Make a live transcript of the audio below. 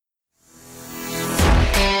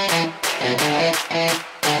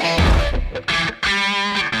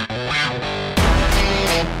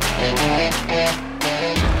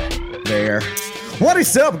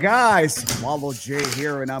is up, guys? Walo J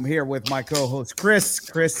here, and I'm here with my co-host Chris.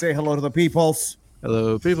 Chris, say hello to the peoples.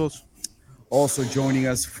 Hello, peoples. Also joining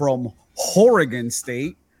us from Oregon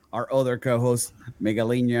State, our other co-host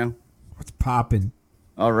Miggy. What's popping?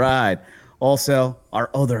 All right. Also, our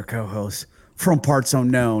other co-host from parts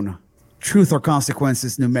unknown, Truth or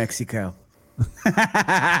Consequences, New Mexico.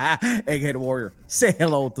 Egghead Warrior, say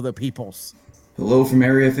hello to the peoples. Hello from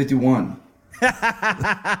Area 51.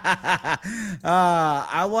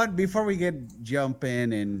 I want, before we jump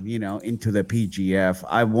in and into the PGF,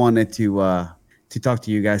 I wanted to talk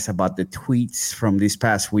to you guys about the tweets from this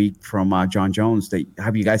past week from Jon Jones.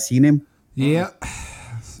 Have you guys seen him? Yeah.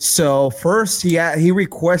 So first he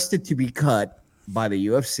requested to be cut by the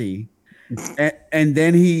UFC, and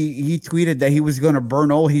then he tweeted that he was going to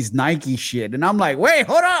burn all his Nike shit, and I'm like, wait,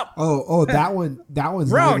 hold up. Oh, that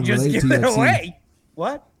one's bro, not just related give to it UFC. away.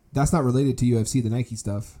 What? That's not related to UFC, the Nike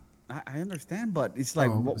stuff. I understand, but it's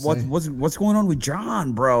like, Oh, what's going on with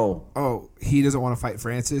John, bro? Oh, he doesn't want to fight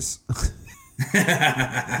Francis.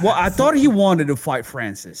 Well, I thought he wanted to fight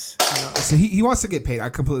Francis. So he wants to get paid. I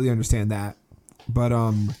completely understand that. But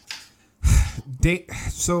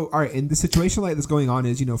so all right, in the situation like this going on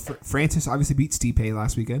is, Francis obviously beat Stipe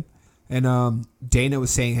last weekend, and Dana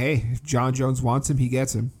was saying, hey, if Jon Jones wants him, he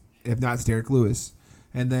gets him. If not, it's Derek Lewis.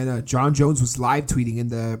 And then Jon Jones was live tweeting, and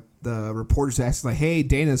the reporters asked like, hey,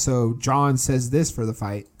 Dana, so Jon says this for the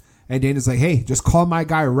fight, and Dana's like, hey, just call my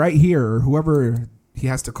guy right here, or whoever he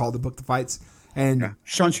has to call to book the fights. And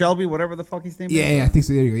Sean Shelby, whatever the fuck his name is. Yeah, I think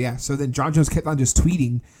so. There you go. Yeah. So then Jon Jones kept on just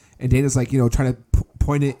tweeting, and Dana's like, trying to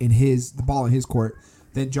point it in the ball in his court.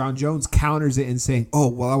 Then Jon Jones counters it and saying, oh,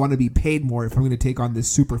 well, I want to be paid more if I'm going to take on this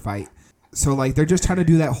super fight. So like they're just trying to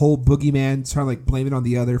do that whole boogeyman, trying to like blame it on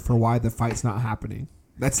the other for why the fight's not happening.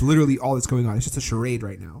 That's literally all that's going on. It's just a charade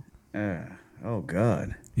right now. Oh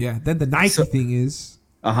God. Yeah. Then the Nike thing is.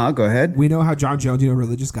 Go ahead. We know how Jon Jones,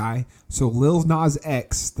 religious guy. So Lil Nas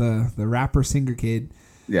X, the rapper singer kid,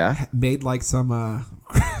 made like some.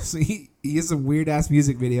 So he has some weird ass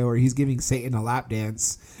music video where he's giving Satan a lap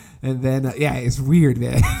dance, and then it's weird,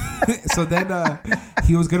 man. So then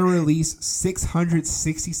he was gonna release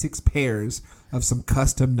 666 pairs of some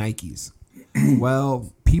custom Nikes.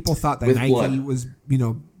 Well, people thought that With Nike blood. was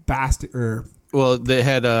bastard or. Well, they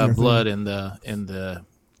had blood in the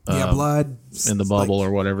blood in the bubble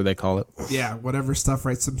or whatever they call it. Yeah, whatever stuff,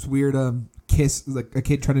 right? Some weird kiss, like a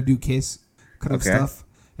kid trying to do kiss kind of stuff.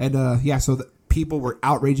 And so the people were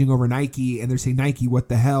outraging over Nike, and they're saying, Nike, what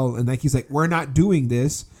the hell? And Nike's like, we're not doing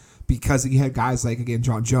this, because you had guys like, again,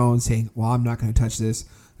 Jon Jones saying, well, I'm not going to touch this.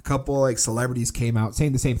 A couple like celebrities came out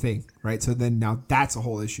saying the same thing, right? So then now that's a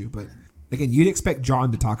whole issue. But again, you'd expect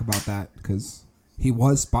Jon to talk about that because he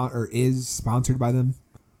was is sponsored by them.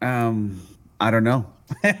 I don't know.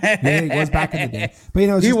 Yeah, he was back in the day, but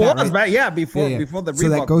it's he just was that, right? back, before the Reebok so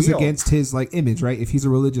that goes deal. against his like image, right? If he's a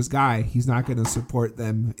religious guy, he's not going to support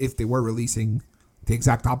them if they were releasing the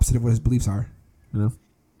exact opposite of what his beliefs are,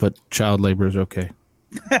 But child labor is okay.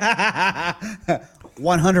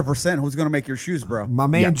 100%. Who's gonna make your shoes, bro? My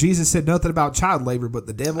man Jesus said nothing about child labor, but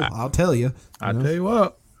the devil, I'll tell you. I'll tell you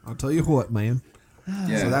what. I'll tell you what, man.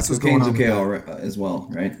 Yeah, so that's what's going on. Cocaine as well,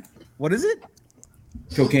 right? What is it?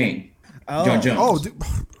 Cocaine. Jon Jones. Oh, dude.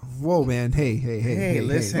 Whoa, man. Hey,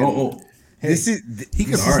 listen. Hey. Oh. This is he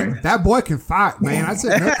can. Sorry. That boy can fight, man. I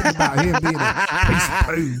said nothing about him being a piece of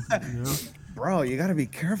poo. Bro, you gotta be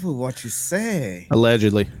careful what you say.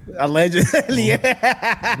 Allegedly,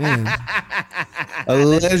 yeah. Man.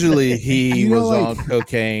 Allegedly, he was on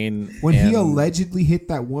cocaine. When he allegedly hit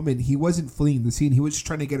that woman, he wasn't fleeing the scene. He was just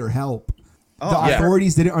trying to get her help. The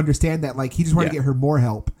authorities didn't understand that. Like, he just wanted to get her more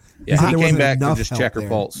help. Yeah, he came back to just check her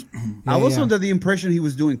pulse. I was under the impression he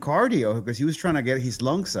was doing cardio because he was trying to get his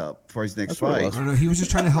lungs up for his next fight. I don't know. He was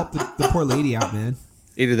just trying to help the poor lady out, man.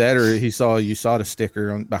 Either that or you saw the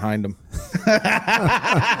sticker behind him.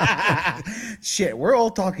 Shit, we're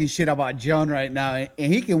all talking shit about Jon right now,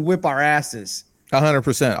 and he can whip our asses.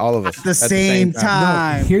 100%, all of us. At the same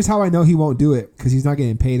time. No, here's how I know he won't do it, because he's not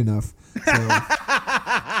getting paid enough.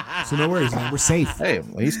 So no worries, man. We're safe. Hey,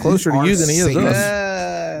 well, he's closer to you than he is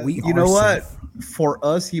us. You know what? For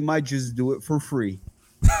us, he might just do it for free.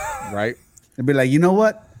 Right? And be like, you know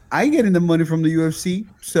what? I ain't getting the money from the UFC.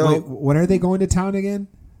 So wait, when are they going to town again?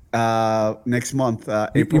 Next month.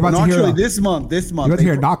 April. This month. You're about to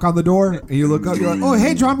hear a knock on the door, and you look up. You're like, "Oh,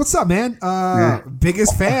 hey, Jon, what's up, man?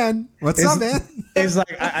 Biggest fan. What's up, man?" It's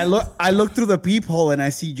like I look through the peephole and I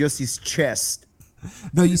see just his chest.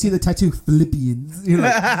 No, you see the tattoo Philippians. You're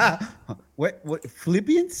like, what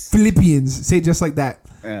Philippians? Philippians. Say it just like that.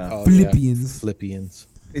 Yeah. Philippians. Philippians.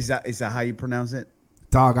 Is that how you pronounce it?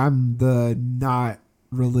 Dog, I'm the not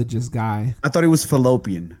religious guy. I thought he was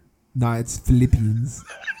fallopian. Nah, it's Philippines.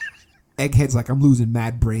 Egghead's like, I'm losing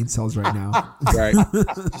mad brain cells right now. Right.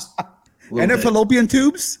 And they're fallopian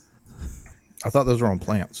tubes? I thought those were on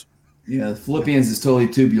plants. Yeah, the Philippians is totally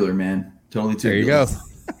tubular, man. Totally tubular.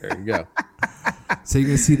 There you go. So you're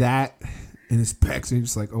gonna see that in his pecs, and you're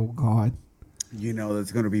just like, oh god. You know,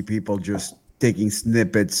 there's going to be people just taking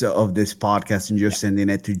snippets of this podcast and just sending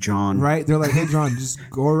it to John. Right? They're like, hey John, just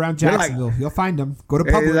go around They're like- Jacksonville. You'll find them. Go to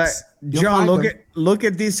It's Publix. like, You'll John, find look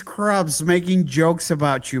at these scrubs making jokes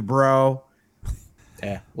about you, bro.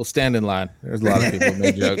 Yeah, we'll stand in line. There's a lot of people who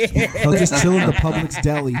make jokes. He'll just chill in the Publix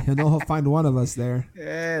deli, and he'll find one of us there.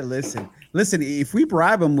 Yeah, listen. If we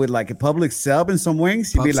bribe him with like a public sub and some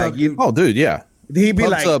wings, he'd be Pub like, sub, you. Oh, dude, yeah. He'd be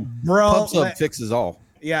Pub like, sub, bro. Pub sub fixes all.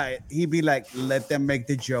 Yeah, he'd be like, let them make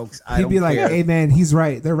the jokes. I He'd don't be like, care. hey man, he's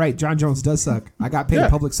right. They're right. John Jones does suck. I got paid a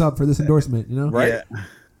public sub for this endorsement, you know? Right?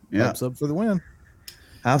 Yeah, Pub sub for the win.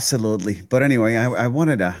 absolutely. But anyway, I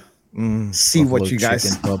wanted to see what Buffalo you guys.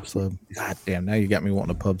 chicken pub sub. God damn, now you got me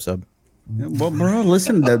wanting a pub sub. Well, bro,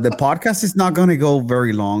 listen, the podcast is not going to go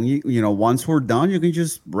very long. You know, once we're done, you can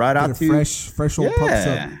just write Get out a to fresh old pub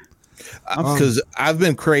sub. Because I've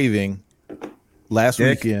been craving last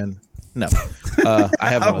Dick? weekend. No, I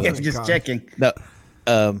haven't. Okay, just checking. No,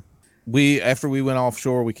 after we went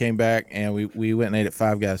offshore, we came back and we went and ate at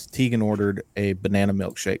Five Guys. Tegan ordered a banana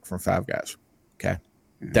milkshake from Five Guys. Okay,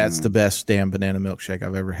 that's the best damn banana milkshake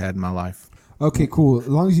I've ever had in my life. Okay, cool. As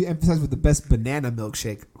long as you emphasize with the best banana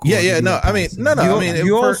milkshake. Cool, Yeah. No, I mean,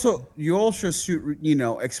 You also should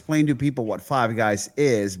explain to people what Five Guys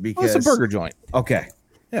is because it's a burger joint. Okay.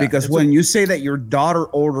 Yeah, because it's when you say that your daughter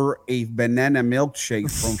ordered a banana milkshake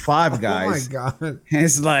from Five Guys, Oh my god.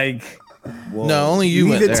 it's like, whoa. No, only you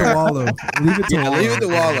Leave went it there. to Walo. Leave it to Yeah, Walo. leave it to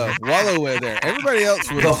Walo. Walo went there. Everybody else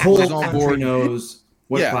was, The whole was on country board. knows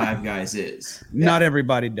what Yeah. Five Guys is. Not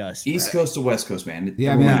everybody does. East Coast to West Coast, man.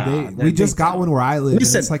 Yeah, Nah, man. they're We just got one where I live.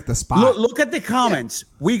 Listen, and it's like the spot. Look at the comments.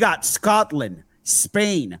 We got Scotland,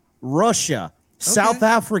 Spain, Russia, South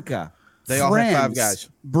Africa, They all have France, Five Guys.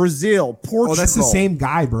 Brazil, Portugal. Oh, that's the same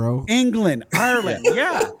guy, bro. England, Ireland.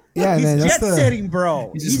 Yeah. Yeah, He's man. That's jet setting,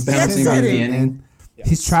 bro. He's He's just jet bouncing around setting. the end. Man.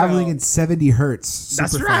 He's traveling So- in 70 hertz.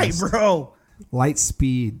 That's super right, fast. bro. Light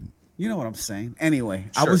speed. You know what I'm saying. Anyway,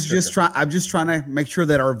 Sure, I'm just trying to make sure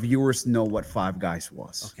that our viewers know what Five Guys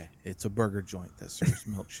was. Okay, it's a burger joint that serves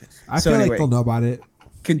milkshakes. I So feel anyway. like they'll know about it.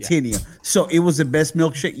 Continue. So it was the best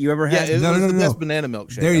milkshake you ever Yeah, had? it No, was no, the no, best no. banana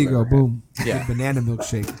milkshake. There you I've go. ever had. Boom. Yeah. Good banana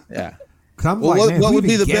milkshake. Yeah. 'Cause I'm Well, like, man, what who would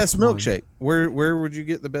be even the gets best one? milkshake? Where would you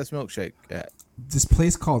get the best milkshake at? This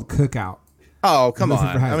place called Cookout. Oh, come Never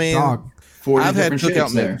on. had I mean, dog. 40 I've had different cookout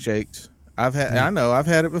shapes there. milkshakes. I know, I've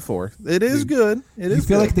had it before. It is good. It is You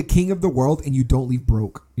feel good. like the king of the world and you don't leave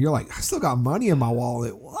broke. You're like, I still got money in my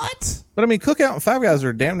wallet. What? But I mean, Cookout and Five Guys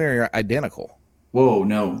are damn near identical. Whoa,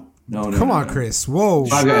 no. Come on, Chris. Whoa.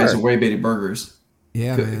 Five Guys are way better burgers.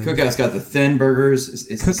 Yeah, man. Cookout's got the thin burgers.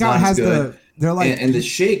 It's Cookout not as has good. they're like, and the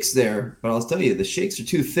shakes there, but I'll tell you, the shakes are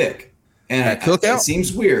too thick. And At Cookout? it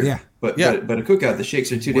seems weird. Yeah. But Yeah. but a Cookout, the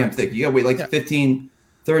shakes are too damn thick. You gotta wait like 15,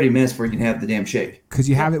 30 minutes before you can have the damn shake. because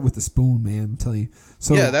you have it with the spoon, man. I'm telling you.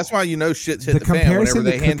 So Yeah, that's why you know shit's hit the the fan whenever comparison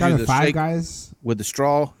to they hand Cookout you and the Five shake Guys. with the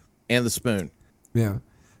straw and the spoon. Yeah.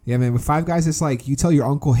 Yeah, man. With Five Guys, it's like you tell your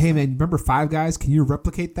uncle, hey, man, remember Five Guys? Can you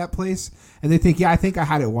replicate that place? And they think, yeah, I think I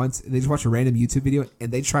had it once. And they just watch a random YouTube video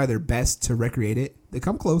and they try their best to recreate it. They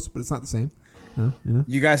come close, but it's not the same.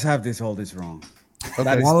 You guys have all this wrong. Okay.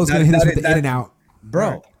 That is- Wallow's that- going to hit us that with is- the that- In-N-Out.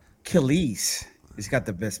 Bro, Khalees has got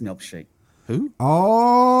the best milkshake. Who?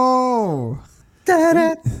 Oh. You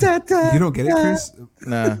don't get it, Chris?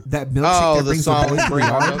 Nah. That milkshake Oh, that the brings the song. boys to the Bring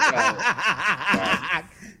yard. on Milk.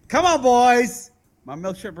 Come on, boys. My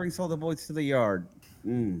milkshake brings all the boys to the yard.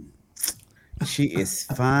 She is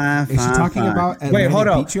fine. Is she talking about Wait, Atlantic hold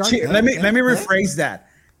on. Beach Yard? Let me rephrase that.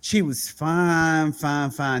 She was fine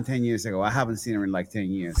 10 years ago. I haven't seen her in like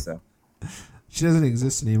 10 years. So She doesn't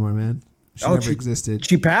exist anymore, man. She Oh, never existed.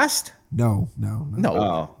 she passed. No. No,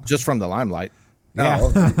 Oh. just from the limelight. Yeah.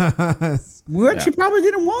 Well, Yeah. she probably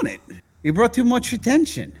didn't want it. It brought too much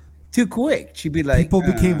attention. Too quick. She'd be like, People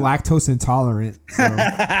became lactose intolerant. So the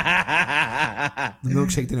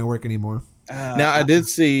milkshake didn't work anymore. Now, I did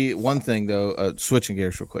see one thing, though, switching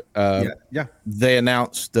gears real quick. yeah. They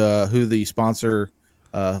announced who the sponsor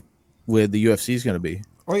with the UFC is going to be.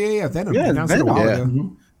 Oh, yeah. Venom. Yeah, Announced it a Venom. while Yeah.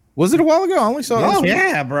 ago. Was it a while ago? I only saw it. Yeah. last Oh week.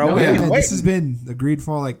 yeah, bro. No, We've yeah, been Man, waiting. this has been agreed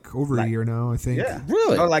for like over a year now, I think. Yeah,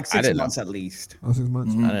 Really? Or like I 6 didn't know. months at least. Oh, 6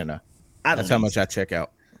 months. I didn't know. That's how much I check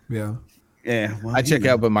out. Yeah. Yeah, well, I check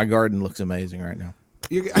out, but my garden looks amazing right now.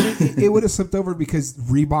 I mean, it would have slipped over because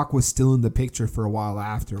Reebok was still in the picture for a while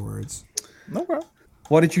afterwards. No problem.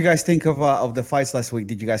 What did you guys think of the fights last week?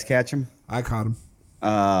 Did you guys catch them? I caught him.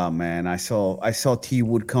 Man, I saw T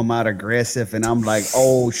Wood come out aggressive, and I'm like,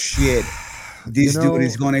 oh shit, this dude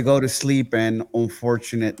is gonna go to sleep, and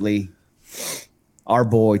unfortunately, our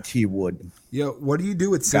boy T Wood. Yo, what do you do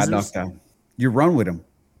with scissors? Got knocked out. You run with him.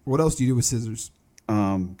 What else do you do with scissors?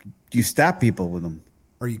 You stab people with them.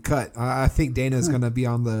 Or you cut. I think Dana's gonna be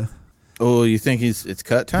on the. Oh, you think it's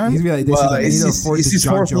cut time? He's gonna be like, it's his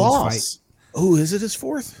fourth loss. Oh, is it his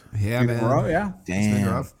fourth? Yeah, man. Row, yeah.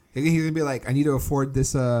 Damn. He's gonna be like, I need to afford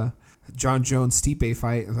this Jon Jones Stipe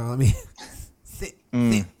fight. So let me.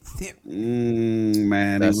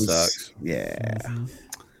 Man, that sucks. Yeah.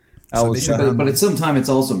 But at some time, it's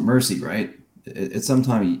also mercy, right? At some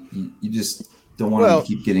time, you just don't want to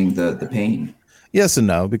keep getting the pain. Yes and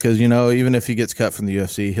no, because even if he gets cut from the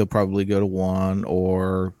UFC, he'll probably go to ONE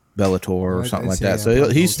or Bellator or something like that. So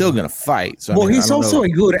he's still going to fight. So, he's also a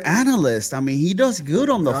good analyst. I mean, he does good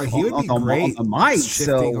on the mic.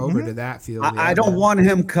 Shifting over to that field. I don't want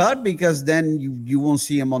him cut because then you won't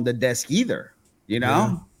see him on the desk either.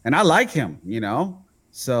 And I like him.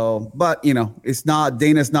 So, but it's not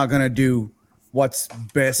Dana's not going to do what's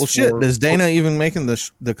best. Well, shit. Is Dana even making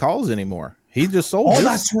the calls anymore? He just sold. Oh,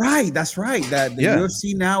 that's right. That's right. That the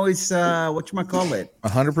UFC now is whatchamacallit?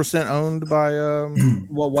 100% owned by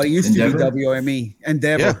what used Endeavor? to be WME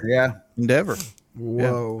Endeavor. Yeah. Endeavor.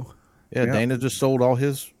 Whoa. Yeah, Dana just sold all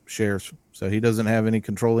his shares, so he doesn't have any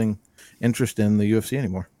controlling interest in the UFC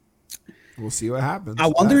anymore. We'll see what happens. I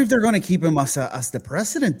wonder if they're going to keep him as the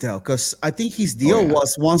president though, because I think his deal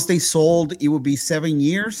was once they sold, it would be 7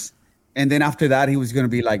 years. And then after that, he was going to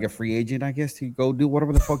be like a free agent, I guess, to go do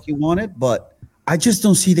whatever the fuck he wanted. But I just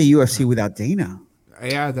don't see the UFC without Dana.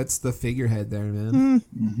 Yeah, that's the figurehead there, man.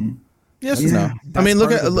 Mm-hmm. Yes and no. I mean,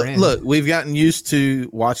 look, we've gotten used to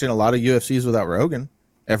watching a lot of UFCs without Rogan.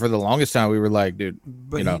 And for the longest time, we were like, dude,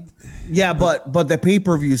 but the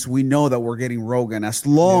pay-per-views, we know that we're getting Rogan as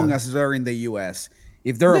long as they're in the US.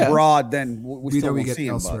 If they're abroad, then we still get see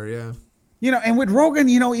elsewhere, him. And with Rogan,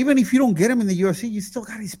 even if you don't get him in the UFC, you still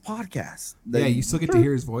got his podcast. You still get to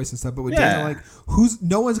hear his voice and stuff. But with Dana,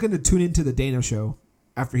 no one's going to tune into the Dana show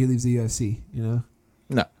after he leaves the UFC, No.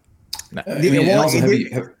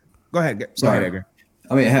 Go ahead. Sorry, Edgar.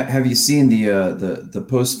 I mean, have you seen the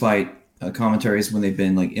post-fight commentaries when they've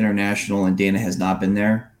been like international and Dana has not been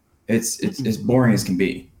there? It's as boring as can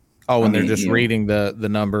be. Oh, when they're just reading the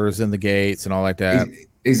numbers and the gates and all like that.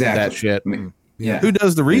 Exactly. That shit. I mean, yeah. Who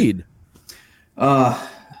does the read?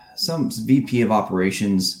 Some VP of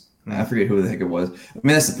operations. I forget who the heck it was. I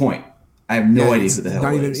mean, that's the point. I have no idea who the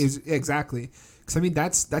hell it is. Exactly. Because I mean,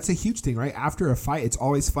 that's a huge thing, right? After a fight, it's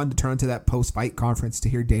always fun to turn to that post-fight conference to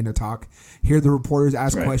hear Dana talk, hear the reporters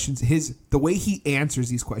ask questions. The way he answers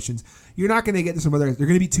these questions, you're not going to get some other. They're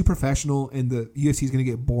going to be too professional, and the UFC is going to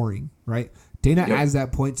get boring, right? Dana adds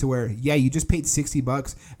that point to where, you just paid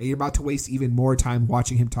 $60, and you're about to waste even more time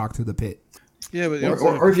watching him talk to the pit. Yeah, but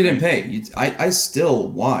or if you didn't pay, I still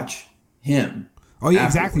watch him. Oh yeah,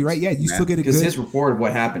 exactly right. Yeah, you still get a good because his report of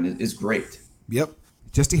what happened is great. Yep,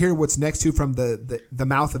 just to hear what's next to from the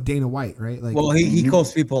mouth of Dana White, right? Like, well, he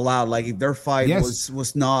calls people out. Like if their fight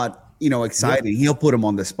was not exciting, he'll put them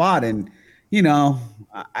on the spot. And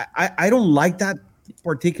I don't like that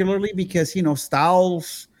particularly because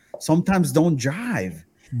styles sometimes don't jive,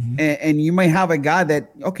 and you may have a guy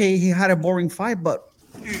that he had a boring fight, but.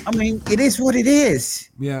 I mean, it is what it is.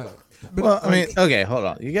 Yeah. But, well, I mean, okay, hold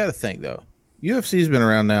on. You got to think, though. UFC's been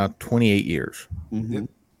around now 28 years. Mm-hmm.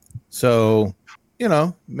 So,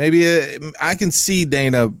 maybe I can see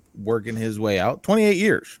Dana working his way out. 28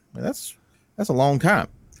 years. I mean, that's a long time.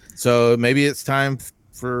 So maybe it's time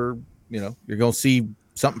for, you're going to see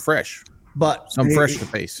something fresh. But some fresh to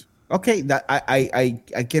face. Okay, that I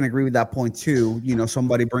can agree with that point, too.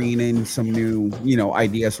 Somebody bringing in some new,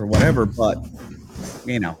 ideas or whatever, but...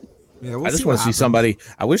 we'll I just want to see somebody.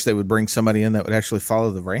 I wish they would bring somebody in that would actually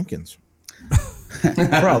follow the rankings.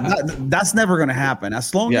 Bro, that's never going to happen.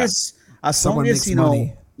 As long as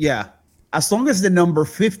money. as long as the number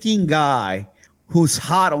 15 guy who's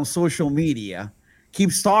hot on social media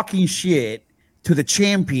keeps talking shit to the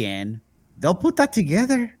champion, they'll put that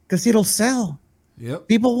together because it'll sell. Yep.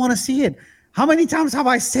 People want to see it. How many times have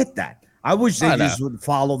I said that? I wish they just would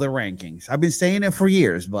follow the rankings. I've been saying it for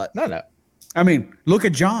years, but no. I mean, look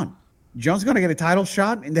at Jon. Jon's going to get a title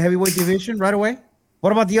shot in the heavyweight division right away.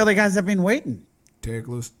 What about the other guys that have been waiting? Take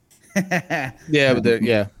loose. I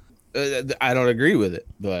don't agree with it,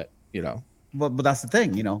 but But that's the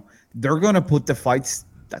thing, they're going to put the fights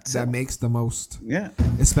that makes the most. Yeah.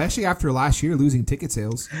 Especially after last year losing ticket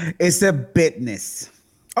sales. It's a business.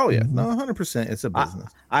 Oh yeah, no, 100%. It's a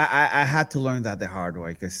business. I had to learn that the hard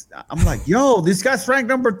way because I'm like, yo, this guy's ranked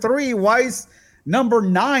number 3. Why is number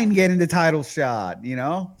 9 getting the title shot?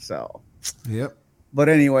 So. Yep. But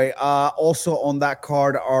anyway, also on that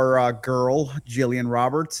card, our girl Jillian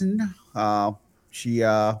Robertson. She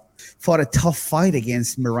fought a tough fight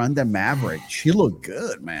against Miranda Maverick. She looked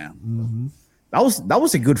good, man. Mm-hmm. That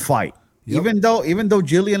was a good fight. Yep. Even though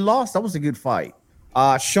Jillian lost, that was a good fight.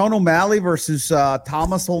 Sean O'Malley versus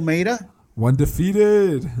Thomas Almeida. One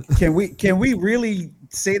defeated. Can we really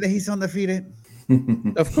say that he's undefeated?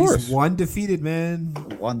 Of course. He's one defeated, man.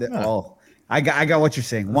 Oh, I got what you're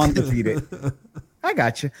saying. One defeated. I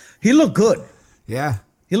got you. He looked good. Yeah.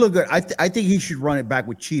 He looked good. I think he should run it back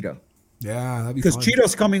with Cheetah. Yeah, that'd be because fun.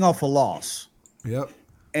 Cheetah's coming off a loss. Yep.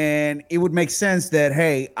 And it would make sense that,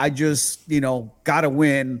 hey, I just, got to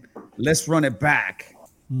win. Let's run it back.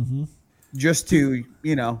 Mm-hmm. Just to,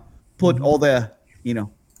 put all the,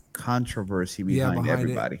 controversy behind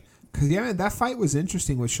everybody. Because, yeah, that fight was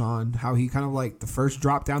interesting with Sean. How he kind of like the first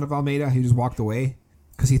drop down of Almeida, he just walked away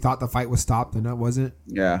because he thought the fight was stopped and it wasn't.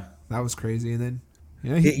 Yeah. That was crazy. And then,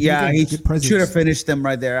 he should have finished them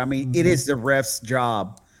right there. I mean, it is the ref's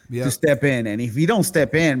job to step in. And if you don't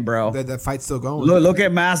step in, bro. That fight's still going. Look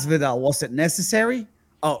at Masvidal. Was it necessary?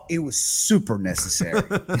 Oh, it was super necessary.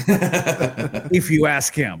 If you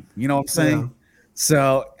ask him. You know what I'm saying? Yeah.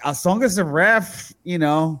 So as long as the ref,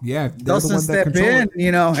 doesn't step in,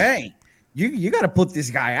 hey, you got to put this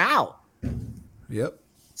guy out. Yep.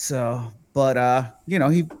 So, but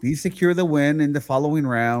he secured the win in the following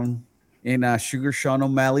round in Sugar Sean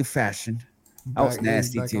O'Malley fashion. That was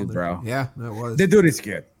nasty too, bro. Yeah, that was. The dude is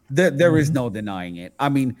good. There is no denying it. I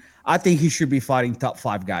mean, I think he should be fighting top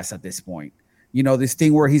 5 guys at this point. This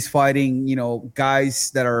thing where he's fighting,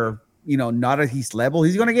 guys that are, not at his level,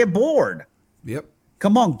 he's going to get bored. Yep.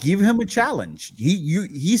 Come on, give him a challenge.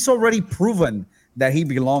 He's already proven that he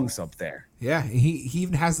belongs up there. Yeah, he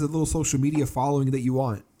even has the little social media following that you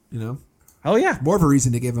want, Oh, yeah. More of a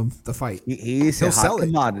reason to give him the fight. He'll a hot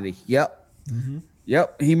commodity. Yep. Mm-hmm.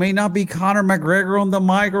 Yep. He may not be Conor McGregor on the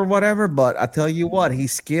mic or whatever, but I tell you what,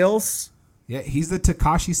 his skills. Yeah, he's the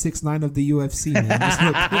Tekashi 6ix9ine of the UFC,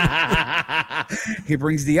 man. He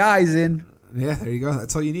brings the eyes in. Yeah, there you go.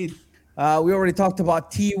 That's all you need. We already talked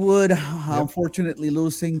about T Wood, unfortunately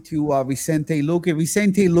losing to Vicente Luque.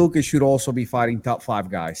 Vicente Luque should also be fighting top 5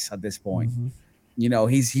 guys at this point. Mm-hmm.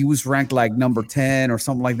 He was ranked like number 10 or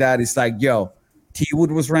something like that. It's like, yo, T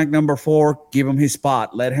Wood was ranked number 4. Give him his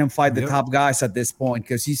spot. Let him fight the top guys at this point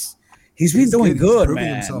because he's been doing good,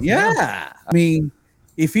 man. Himself, yeah. I mean,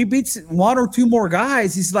 if he beats 1 or 2 more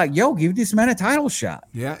guys, he's like, yo, give this man a title shot.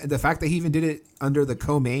 Yeah, and the fact that he even did it under the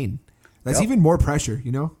co-main, that's even more pressure,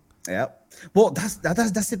 Yep. Well, that's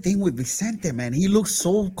the thing with Vicente, man. He looks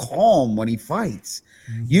so calm when he fights.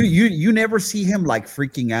 Mm-hmm. You never see him like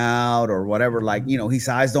freaking out or whatever. Like, his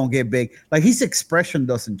eyes don't get big. Like his expression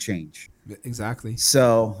doesn't change. Exactly.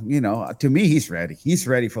 So, to me, he's ready. He's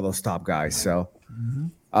ready for those top guys. So,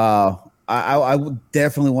 I would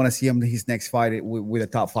definitely want to see him in his next fight with a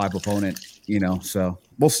top 5 opponent. So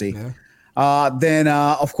we'll see. Yeah. Then,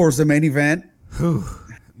 of course, the main event.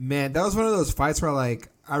 Man, that was one of those fights where like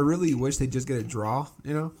I really wish they'd just get a draw,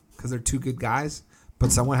 because they're 2 good guys,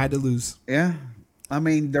 but someone had to lose. Yeah. I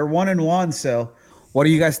mean, they're 1-1. So what do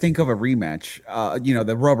you guys think of a rematch?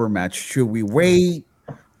 The rubber match. Should we wait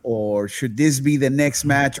or should this be the next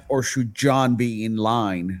match or should Jon be in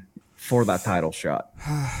line for that title shot?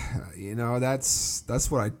 That's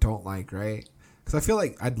what I don't like, right? Because I feel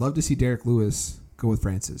like I'd love to see Derek Lewis go with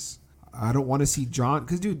Francis. I don't want to see Jon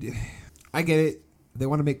because, dude, I get it. They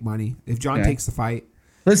want to make money. If Jon takes the fight,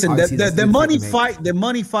 listen, the money fight. The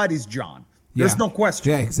money fight is Jon. There's no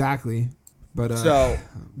question. Yeah, exactly. But so,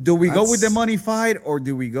 do we go with the money fight or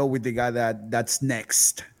do we go with the guy that's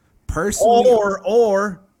next? Personally,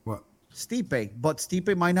 or what? Stipe, but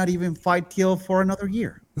Stipe might not even fight till for another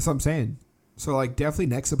year. That's what I'm saying. So, like, definitely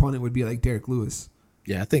next opponent would be like Derek Lewis.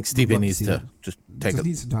 Yeah, I think Stipe needs to just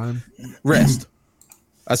need some time. Rest.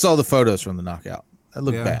 I saw the photos from the knockout. That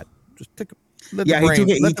looked bad. Just take a. He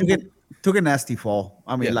took a nasty fall.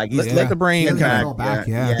 I mean, let the brain kind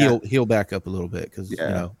of heal back up a little bit because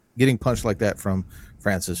getting punched like that from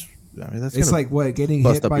Francis. I mean, it's like what getting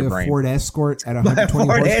hit by a Ford Escort at 120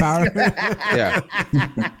 horsepower. Yeah.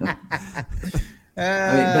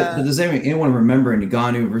 But does anyone remember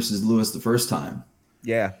Ngannou versus Lewis the first time?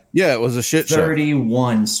 Yeah. Yeah, it was a shit show.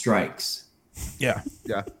 31 strikes. Yeah.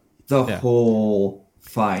 Yeah. The whole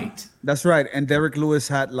fight. That's right. And Derek Lewis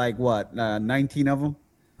had like what, 19 of them?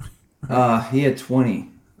 He had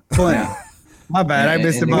 20. 20. My bad. I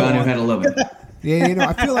missed him. Ngannou had 11. Yeah,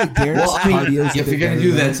 I feel like Derek's Well, I mean, cardio's a if bit you're gonna better,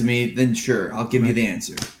 do though. that to me, then sure, I'll give you the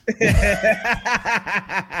answer.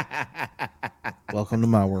 Welcome to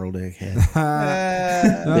my world,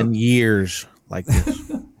 Egghead. Been years like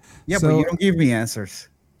this. Yeah, So- but you don't give me answers.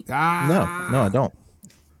 No, I don't.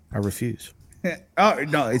 I refuse. Oh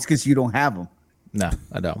no, it's because you don't have them. No,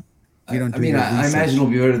 I don't. You don't. I do mean, your I research. imagine it'll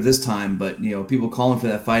be better this time, but people calling for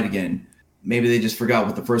that fight again. Maybe they just forgot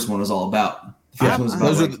what the first one was all about. The first one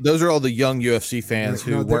was about, Those are all the young UFC fans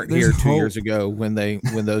who No, weren't there's here 2 hope. years ago when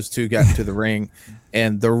those two got into the ring,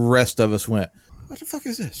 and the rest of us went, "What the fuck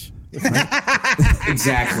is this?"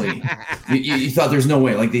 exactly. You thought there's no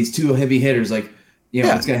way, like these two heavy hitters, like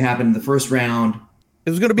Yeah. it's gonna happen in the first round. It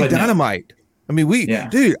was going to be But no. dynamite. I mean,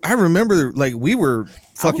 dude, I remember like we were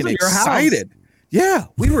fucking at your house. excited. Yeah,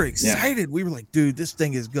 we were excited. We were like, dude, this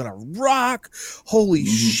thing is going to rock. Holy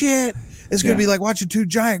shit. It's going to be like watching two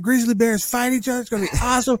giant grizzly bears fight each other. It's going to be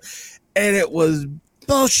awesome. And it was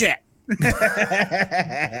bullshit.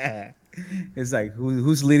 It's like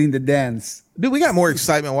who's leading the dance? Dude, we got more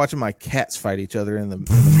excitement watching my cats fight each other in the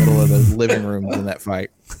middle of the living room than that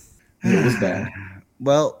fight. It was bad.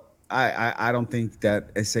 Well, I don't think that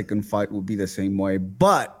a second fight will be the same way,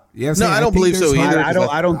 but Yeah, I'm No, saying, I don't think believe so there's either.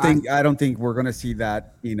 hope. I don't think we're gonna see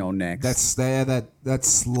that next. That's that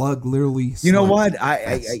slug literally. You know slug. what?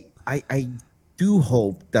 I do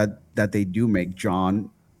hope that they do make Jon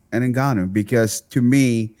and Ngannou, because to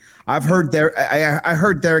me, I've heard I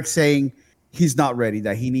heard Derek saying he's not ready,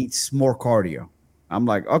 that he needs more cardio. I'm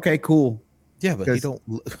like, okay, cool. Yeah, but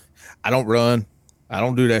I don't run. I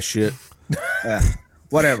don't do that shit.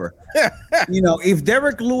 Whatever. If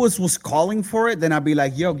Derek Lewis was calling for it, then I'd be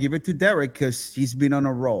like, yo, give it to Derek because he's been on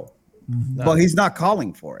a roll. But he's not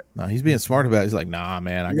calling for it. No, he's being smart about it. He's like, nah,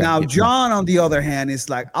 man. I Now, gotta get Jon, on the other hand, is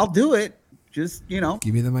like, I'll do it. Just, Give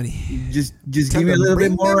me the money. just Tell give me a them, little bit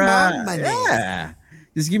bring more. me my money. Yeah.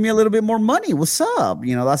 Just give me a little bit more money. What's up?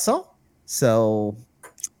 That's all. So,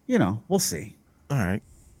 we'll see. All right.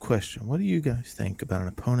 Question. What do you guys think about an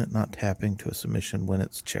opponent not tapping to a submission when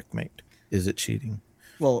it's checkmate? Is it cheating?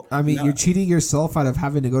 Well, I mean, you're cheating yourself out of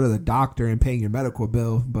having to go to the doctor and paying your medical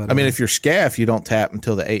bill. But I mean, if you're scaff, you don't tap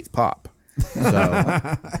until the 8th pop.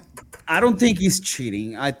 So I don't think he's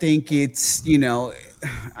cheating. I think it's,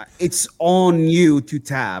 it's on you to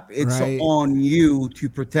tap. It's Right. on you to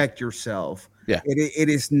protect yourself. Yeah. It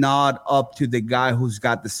is not up to the guy who's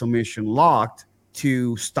got the submission locked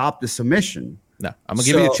to stop the submission. no, I'm gonna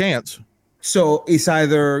give you a So- chance. So it's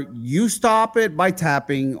either you stop it by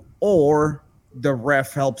tapping, or the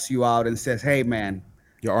ref helps you out and says, hey, man,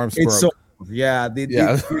 Your arm's it's broke. so yeah,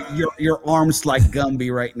 your arm's like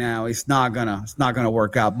Gumby right now. It's not gonna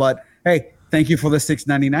work out. But hey, thank you for the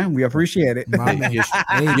 $6.99. We appreciate it. My man. you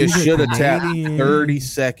Hey, these are should have tapped Canadian. 30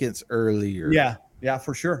 seconds earlier. Yeah,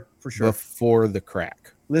 for sure. Before the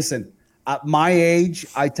crack. Listen, at my age,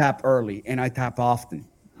 I tap early and I tap often.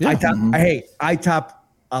 Yeah. I tap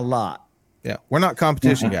a lot. Yeah, we're not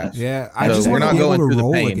competition guys. Yeah, I So just we're want to not be able going to through the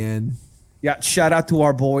roll pain. again. Yeah, shout out to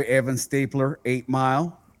our boy Evan Stapler, 8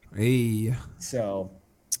 Mile. Hey, So,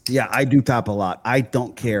 yeah, I do tap a lot. I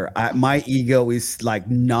don't care. My ego is like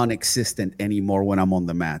non-existent anymore when I'm on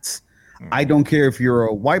the mats. I don't care if you're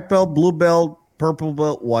a white belt, blue belt, purple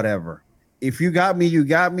belt, whatever. If you got me, you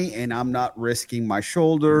got me, and I'm not risking my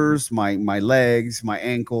shoulders, my legs, my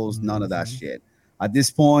ankles, none of that shit. At this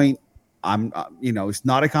point, I'm it's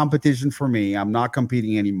not a competition for me. I'm not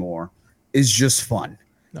competing anymore. It's just fun.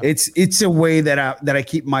 No. It's a way that I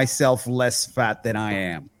keep myself less fat than I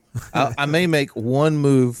am. I may make one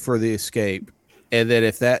move for the escape, and then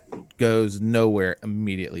if that goes nowhere,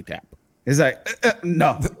 immediately tap. It's like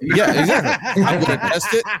no. Yeah, exactly. I'm gonna test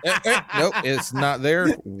it. Nope, it's not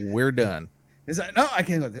there. We're done. It's like no, I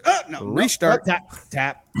can't go there. No, Restart. No,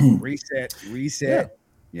 tap, reset.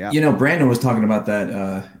 Yeah. Brandon was talking about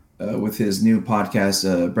that with his new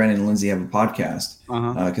podcast. Brandon and Lindsay have a podcast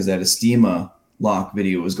because that Estima lock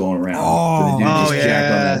video was going around. Oh, the dude just yeah.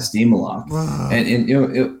 jacked on that Estima lock, and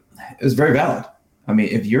it was very valid. I mean,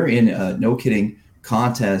 if you're in a no kidding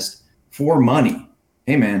contest for money,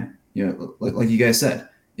 hey man, like you guys said,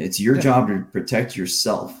 it's your job to protect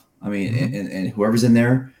yourself. I mean, and whoever's in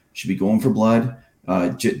there should be going for blood.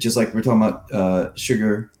 Just like we were talking about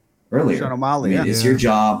Sugar earlier. Sean O'Malley, It's your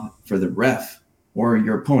job for the ref or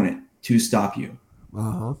your opponent to stop you.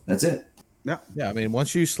 uh-huh. That's it. Yeah, I mean,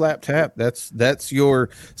 once you slap tap, that's your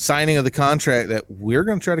signing of the contract that we're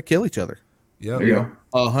going to try to kill each other. Yep. There you go.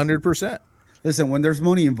 100%. Listen, when there's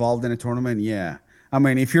money involved in a tournament, yeah. I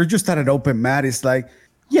mean, if you're just at an open mat, it's like,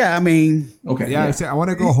 yeah, I mean, Okay. Yeah, I want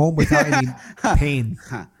to go home without any pain.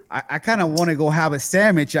 I kind of want to go have a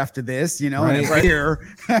sandwich after this, you know, and a Right. beer.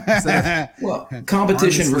 Well,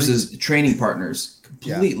 competition Honestly. versus training partners,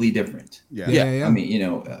 completely different. Yeah. I mean, you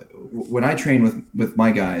know, when I train with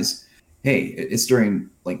my guys, hey, it's during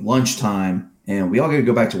like lunchtime, and we all got to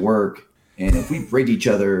go back to work. And if we break each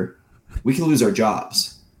other, we can lose our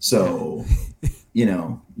jobs. So, you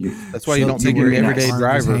know, That's why you don't you take your worry everyday nice.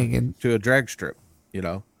 driver hanging. to a drag strip. You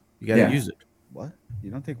know, you got to Yeah. use it. What?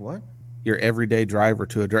 You don't think what? Your everyday driver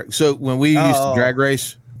to a drag. So when we used to drag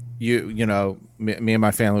race, you know, me and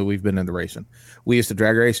my family, we've been into racing. We used to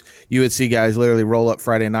drag race. You would see guys literally roll up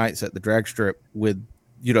Friday nights at the drag strip with,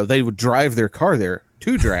 you know, they would drive their car there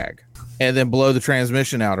to drag and then blow the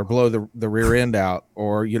transmission out or blow the rear end out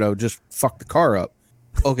or, you know, just fuck the car up.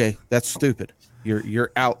 Okay, that's stupid.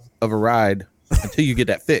 You're out of a ride until you get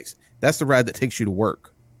that fixed. That's the ride that takes you to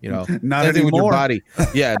work. You know, Not same thing with your anymore. body.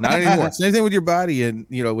 Yeah, not anymore. Same thing with your body. And,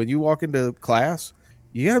 you know, when you walk into class,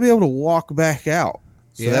 you got to be able to walk back out.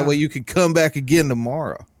 So that way you can come back again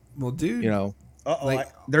tomorrow. Well, dude, You know, like,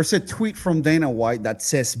 There's a tweet from Dana White that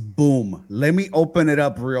says, boom. Let me open it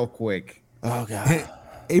up real quick. oh, God.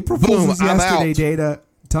 April Fool's Boom, was I'm yesterday, out. Data.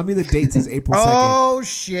 Tell me the date is April 2nd. Oh,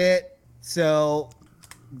 shit. So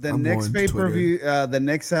the I'm next going to pay-per-view, the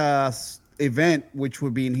next event, which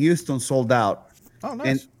would be in Houston, sold out. Oh,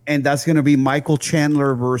 nice. And that's going to be Michael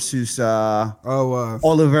Chandler versus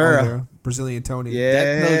Oliveira. Brazilian Tony. Yeah.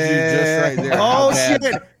 That tells you just right there how Oh, bad-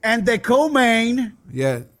 shit. And the co-main,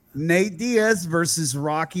 Yeah. Nate Diaz versus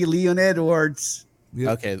Rocky Leon Edwards.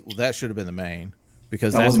 Okay, well, that should have been the main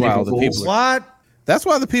because That that's wasn't why all April the people. Fool's. What? That's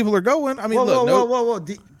why the people are going. I mean, Whoa, look, whoa.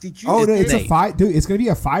 Did you? Oh, no, it's a Nate. 5. Dude, it's going to be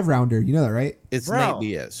a 5-rounder. You know that, right? it's Bro. Nate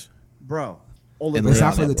Diaz. Bro. And It's Leon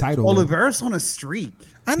not for the Edwards. title. though. Oliveira's on a streak.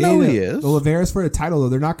 I know he is. Oliveira's for the title, though.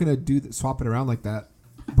 They're not going to swap it around like that.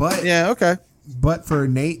 But Yeah. Okay. but for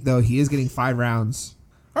Nate, though, he is getting 5 rounds.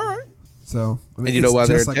 All right. So, I mean, And you know it's why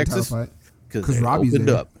they're just in like a title Texas? fight. Because 'Cause they Robbie's opened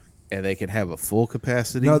there. up and they can have a full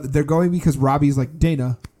capacity. No, they're going because Robbie's like,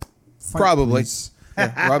 Dana. fight, Probably. please."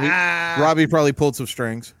 Yeah, Robbie probably pulled some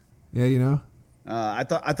strings. Yeah, you know? I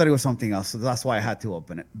thought it was something else, so that's why I had to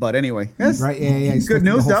open it. But anyway, yes. Right? Yeah. He's Good expecting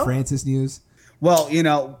news, the whole though. Francis news. Well, you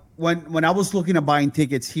know, when I was looking at buying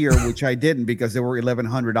tickets here, which I didn't because they were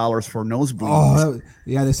 $1,100 for nosebleeds. Oh,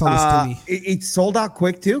 yeah, they saw this to me. It sold out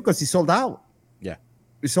quick too because it sold out. Yeah.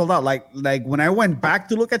 It sold out like when I went back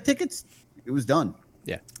to look at tickets, it was done.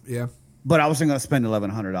 Yeah. Yeah. But I wasn't going to spend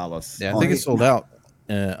 $1,100. Yeah. I think it sold out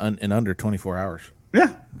in under 24 hours.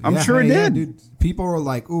 Yeah, I'm Yeah, sure it yeah, did. dude. People were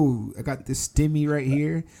like, "Ooh, I got this stimmy right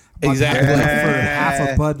here. About Exactly. half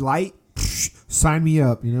a Bud Light. Sign me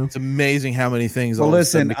up." You know. It's amazing how many things Well, all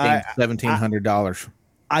listen, of a sudden became $1,700.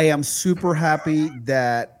 I am super happy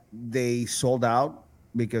that they sold out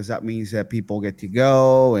because that means that people get to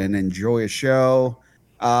go and enjoy a show.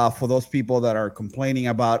 For those people that are complaining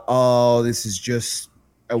about, oh, this is just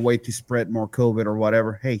a way to spread more COVID or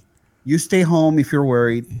whatever, hey, you stay home if you're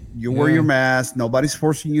worried. You wear Yeah. your mask. Nobody's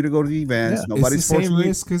forcing you to go to the events. Yeah. Nobody's It's the same forcing you.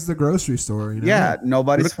 risk as the grocery store. You know? Yeah,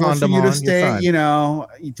 nobody's Put a condom forcing you to on, you're stay, fine. you know,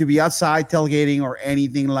 to be outside tailgating or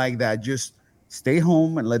anything like that. Just stay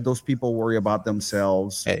home and let those people worry about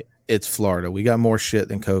themselves. Hey, it's Florida. We got more shit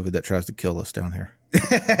than COVID that tries to kill us down here.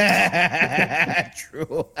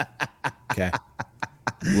 True. Okay.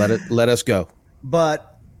 Let us go.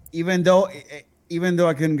 But even though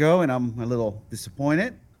I couldn't go and I'm a little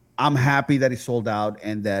disappointed, I'm happy that it sold out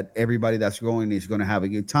and that everybody that's going is going to have a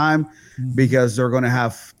good time because they're going to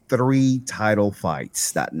have 3 title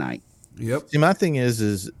fights that night. Yep. See, my thing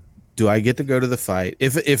is do I get to go to the fight?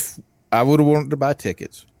 If I would have wanted to buy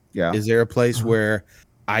tickets, Yeah. is there a place where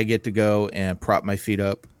I get to go and prop my feet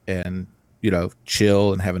up and, you know,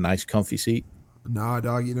 chill and have a nice comfy seat? Nah,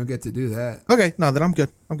 dog, you don't get to do that. Okay, no, then I'm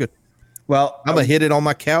good. Well, I'm gonna hit it on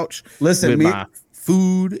my couch. Listen, with me- my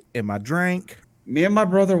food and my drink. me and my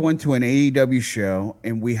brother went to an AEW show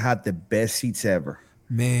and we had the best seats ever.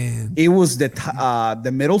 Man. It was the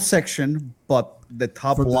middle section, but the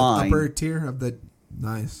top For line. the upper tier of the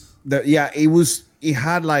nice. It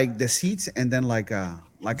had like the seats and then like a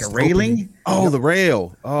Just railing. opening. Oh, the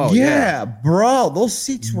rail. Oh, yeah, bro, those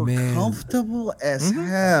seats were Man. comfortable as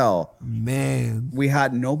hell. Man. We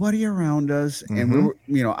had nobody around us, and we were,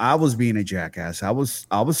 you know, I was being a jackass. I was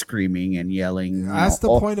screaming and yelling. you That's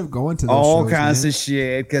know, the point of going to those all shows, kinds man. of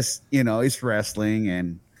shit because you know it's wrestling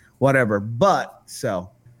and whatever. But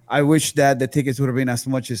so I wish that the tickets would have been as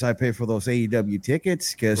much as I paid for those AEW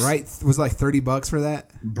tickets. Because Right? It was like $30 for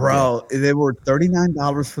that. bro, they were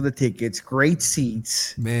 $39 for the tickets. Great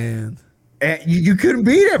seats, Man. and you couldn't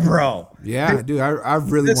beat it, bro. Yeah, dude, I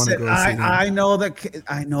really want to Listen, go see that.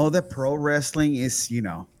 I know that pro wrestling is, you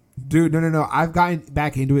know, Dude, no. I've gotten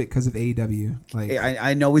back into it because of AEW. Like,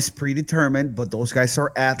 I know it's predetermined, but those guys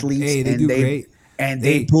are athletes. hey, they do great. And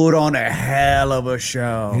they put on a hell of a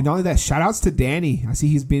show. And not only that, shout outs to Danny. I see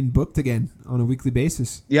he's been booked again on a weekly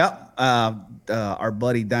basis. Yep. Our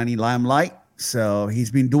buddy Danny Limelight. So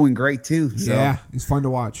he's been doing great too. So. Yeah, it's fun to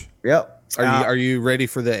watch. Yep. Are you ready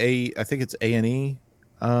for the I think it's A&E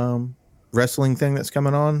wrestling thing that's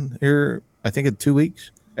coming on here? I think in 2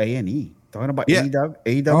 weeks. A&E. Talking about Yeah.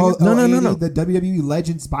 AEW? Oh, No. The WWE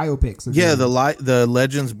Legends biopics. Yeah, the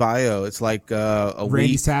Legends bio. It's like a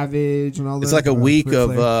Randy week. Savage and all that. It's like a week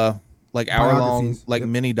of like hour-long Biographies. like Yep.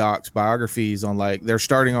 mini docs, biographies on like they're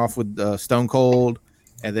starting off with Stone Cold,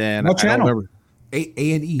 and then What I don't channel? remember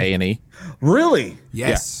A&E. A&E. Really?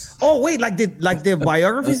 Yes. Oh, wait. Like the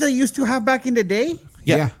biographies they used to have back in the day?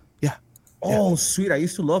 Yeah. Oh, sweet. I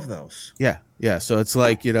used to love those. Yeah. So it's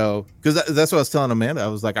like, because that's what I was telling Amanda. I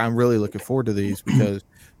was like, I'm really looking forward to these because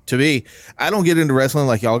to me, I don't get into wrestling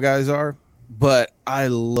like y'all guys are, but I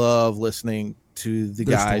love listening to the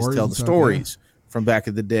Their guys stories tell and the stuff, stories from back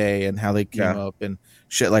in the day and how they came up and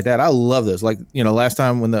shit like that. I love those. Like, last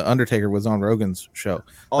time when the Undertaker was on Rogan's show.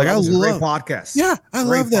 Oh, like, that I was a great love podcast. Yeah, I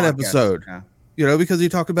Great love that podcast. episode. Yeah. Because he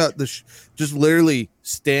talked about just literally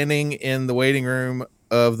standing in the waiting room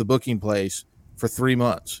of the booking place for 3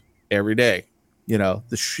 months every day.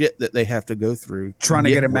 The shit that they have to go through Trying to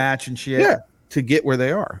get a match and shit. Yeah, to get where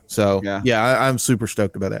they are. So I'm super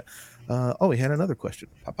stoked about that. We had another question.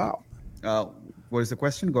 Pow. What is the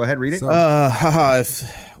question? Go ahead, read it.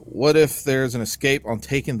 What if there's an escape on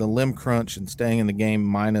taking the limb crunch and staying in the game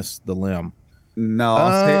minus the limb? No,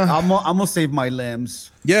 I'm gonna save my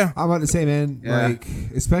limbs. Yeah, I'm about to say, man, Yeah. like,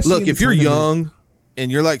 especially look, in the if you're tournament- young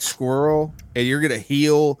and you're like Squirrel and you're gonna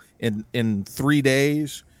heal in 3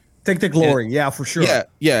 days, Take the glory. Yeah, for sure.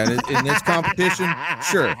 yeah. In this competition,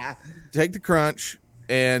 sure, take the crunch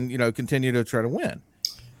and continue to try to win.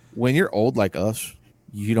 When you're old like us,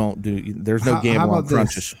 you don't do. There's no gamble on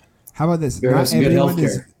crunches. How about this? Better have some good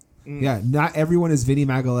healthcare. Not everyone is Vinny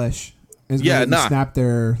Magalesh. Snap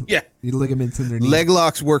their ligaments in their knee. Leg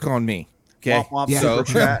locks work on me. Okay, Womp womp, Yeah. super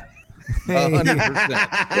chat. 100%.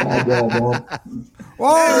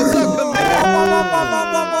 Whoa!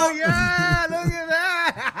 Yeah, look at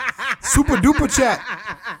that. Super duper chat.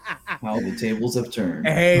 How the tables have turned.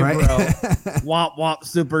 Hey, Right? bro. Womp womp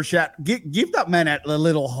super chat. Give that man a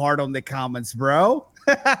little heart on the comments, bro.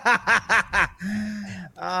 Good to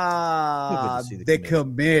see The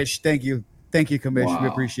commish. Thank you, commish. We Wow.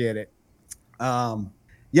 appreciate it.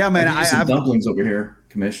 Yeah, man. I some dumplings over here,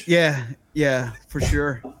 Commish. Yeah, for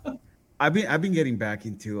sure. I've been getting back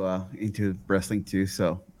into wrestling too,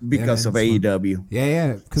 so because of man, it's AEW.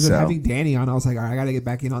 Yeah. Because So. of having Danny on, I was like, all right, I got to get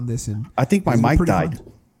back in on this. And I think my it's been mic pretty died.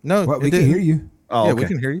 fun. No, What, it we can didn't. hear you. Oh, Yeah, okay. we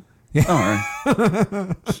can hear you. All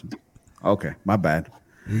right. Okay, my bad.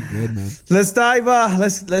 You're good, man. Let's dive.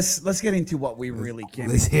 Let's get into what we really can.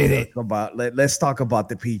 Let's hit it. About. Let's talk about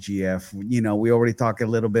the PGF. We already talked a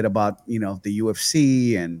little bit about the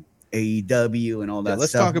UFC and AEW and all that.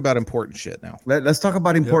 Let's stuff. talk about important shit now. Let's talk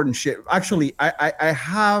about important shit. Actually, I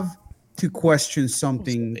have to question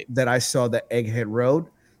something that I saw that Egghead wrote.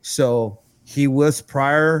 So he was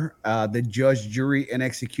prior the judge, jury, and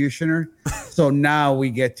executioner. So now we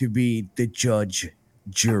get to be the judge,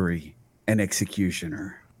 jury, and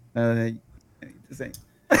executioner.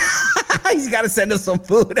 He's got to send us some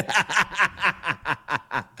food.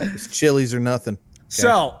 It's Chili's or nothing.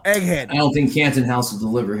 So, Egghead, I don't think Canton House will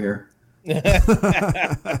deliver here.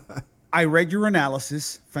 I read your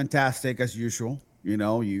analysis. Fantastic as usual.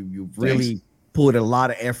 You really Thanks. put a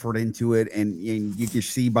lot of effort into it, and you can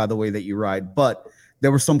see by the way that you write. But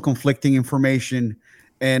there was some conflicting information,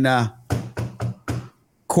 and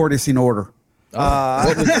court is in order.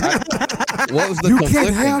 What was the You can't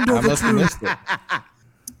conflicting? handle I the must have truth. missed it.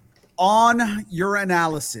 On your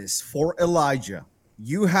analysis for Elijah,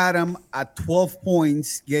 you had him at 12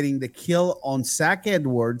 points, getting the kill on Zach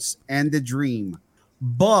Edwards and the Dream.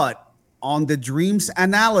 But on the Dream's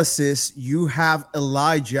analysis, you have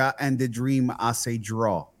Elijah and the Dream as a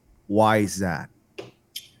draw. Why is that?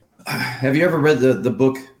 Have you ever read the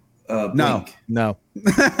book? No. Blink? No. Yeah,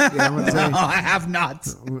 I'm gonna say, No, I have not.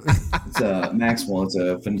 It's Maxwell. It's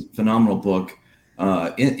a phenomenal book.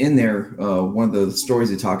 In there, one of the stories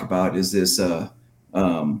they talk about is this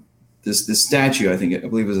this statue. I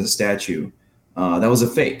believe it was a statue that was a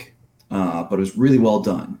fake, but it was really well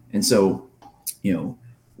done. And so,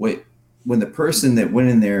 when the person that went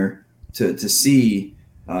in there to see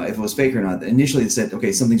if it was fake or not, initially they said,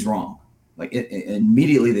 okay, something's wrong. Like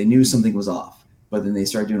immediately they knew something was off. But then they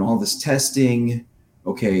started doing all this testing.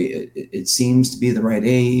 Okay, it seems to be the right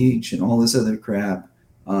age and all this other crap.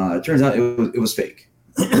 It turns out it was fake.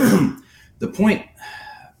 The point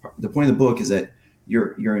of the book is that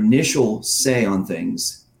your initial say on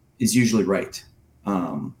things is usually right.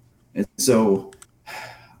 And so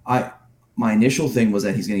my initial thing was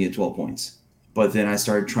that he's going to get 12 points, but then I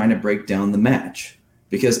started trying to break down the match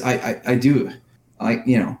because I've let it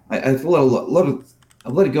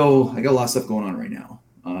go. I got a lot of stuff going on right now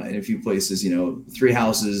in a few places, 3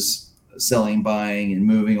 houses, selling, buying, and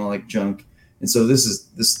moving, all like junk. And so this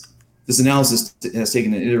analysis has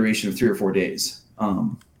taken an iteration of 3 or 4 days.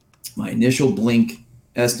 My initial blink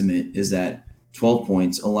estimate is that 12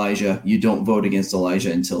 points, Elijah, you don't vote against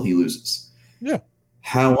Elijah until he loses. Yeah.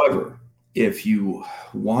 However, if you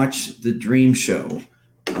watch the Dream Show,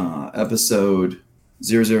 episode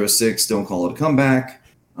 006, Don't Call It a Comeback,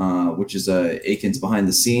 which is Aiken's behind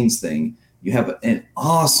the scenes thing, you have an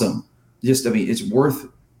awesome, it's worth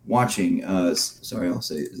watching. I'll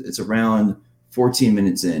say it's around 14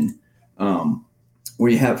 minutes in, where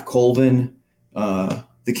you have Colvin,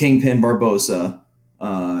 the Kingpin Barbosa,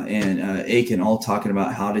 and Aiken all talking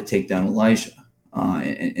about how to take down Elijah.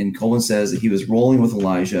 And Colvin says that he was rolling with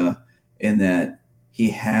Elijah and that he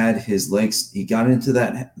had his legs, he got into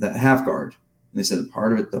that half guard. And they said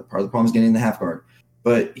part of the problem is getting in the half guard.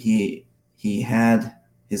 But he had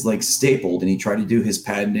his legs stapled and he tried to do his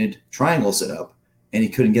patented triangle setup and he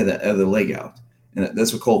couldn't get that other leg out. And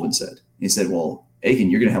that's what Colvin said. He said, well,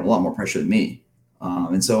 Aiken, you're going to have a lot more pressure than me.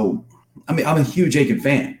 And so, I'm a huge Aiken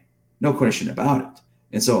fan, no question about it.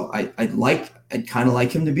 And so I'd kind of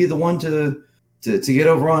like him to be the one to get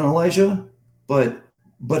over on Elijah, but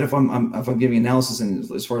if I'm giving analysis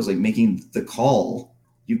and as far as like making the call,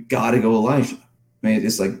 you got to go Elijah. I mean,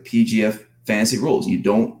 it's like PGF fantasy rules. You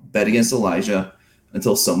don't bet against Elijah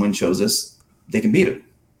until someone shows us they can beat him.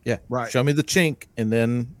 Yeah, right. Show me the chink, and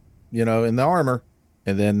then in the armor,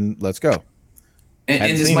 and then let's go.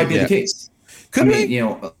 And this might be the case. Could be.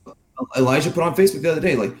 Elijah put on Facebook the other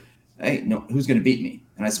day, like, hey, no, who's going to beat me?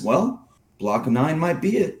 And I said, well, block 9 might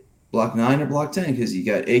be it. Block 9 or block 10, because you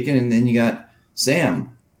got Aiken and then you got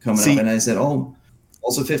Sam coming up. And I said, oh,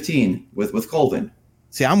 also 15 with Colvin.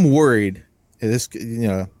 See, I'm worried. This,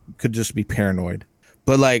 could just be paranoid.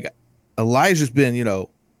 But like Elijah's been,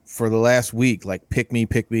 for the last week, like pick me,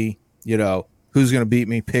 who's going to beat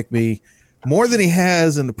me, pick me, more than he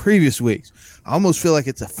has in the previous weeks. I almost feel like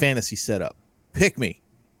it's a fantasy setup. Pick me.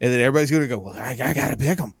 And then everybody's going to go, well, I got to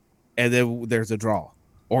pick him. And then there's a draw.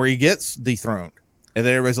 Or he gets dethroned. And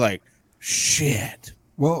then everybody's like, shit.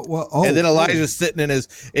 And then Elijah's sitting in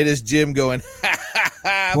his gym going,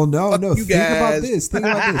 well, no. You Think guys.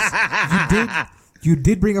 about this. You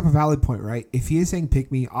did bring up a valid point, right? If he is saying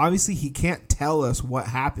pick me, obviously he can't tell us what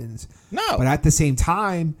happens. No. But at the same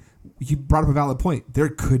time, you brought up a valid point. There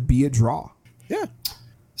could be a draw. Yeah.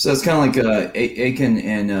 So it's kind of like Aiken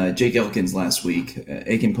and Jake Elkins last week.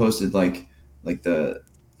 Aiken posted like a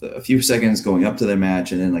few seconds going up to their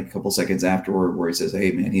match, and then like a couple seconds afterward, where he says,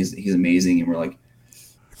 "Hey man, he's amazing," and we're like,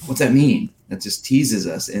 "What's that mean?" That just teases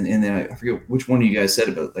us. And then I forget which one of you guys said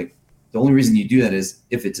about like the only reason you do that is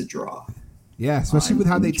if it's a draw. Yeah, especially with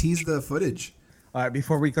how they tease the footage. All right,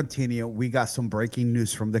 before we continue, we got some breaking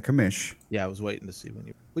news from the commish. Yeah, I was waiting to see when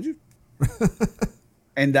you would you.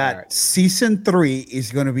 And that season 3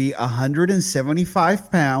 is going to be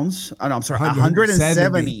 175 pounds. Oh, no, I'm sorry,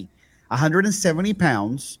 170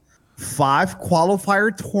 pounds, 5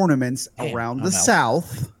 qualifier tournaments around the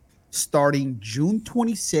South, starting June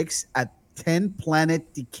 26th at 10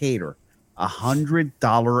 Planet Decatur,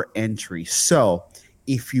 $100 entry. So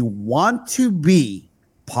if you want to be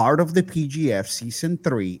part of the PGF season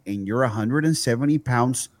 3 and you're 170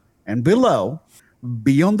 pounds and below,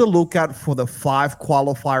 be on the lookout for the 5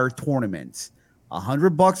 qualifier tournaments.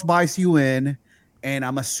 $100 buys you in. And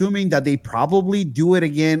I'm assuming that they probably do it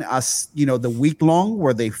again as, the week long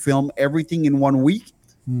where they film everything in 1 week,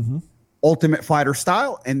 Ultimate Fighter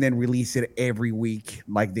style, and then release it every week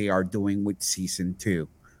like they are doing with season 2.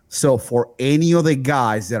 So for any of the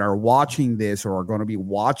guys that are watching this or are going to be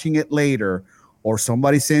watching it later, or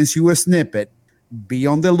somebody sends you a snippet, be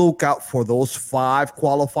on the lookout for those 5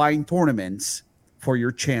 qualifying tournaments for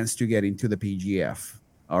your chance to get into the PGF.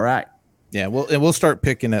 All right. Yeah, we'll start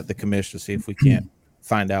picking at the commission to see if we can't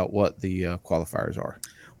find out what the qualifiers are.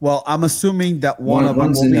 Well, I'm assuming that one of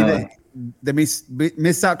them will be the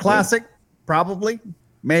Miss Out Classic, probably,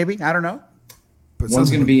 maybe. I don't know. But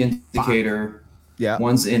one's going to be in Decatur. Yeah.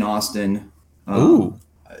 One's in Austin. Ooh.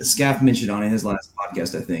 Scaff mentioned on his last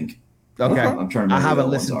podcast, I think. Okay. I'm trying to remember. I haven't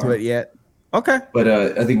listened to it yet. Okay. But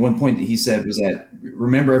I think one point that he said was that,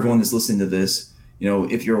 remember everyone that's listening to this,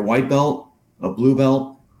 if you're a white belt, a blue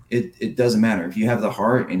belt, it doesn't matter. If you have the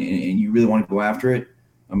heart and you really want to go after it,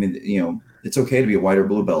 I mean, it's okay to be a white or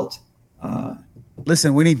blue belt.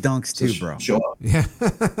 Listen, we need dunks too, bro. Show up. Yeah.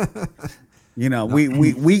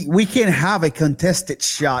 We can't have a contested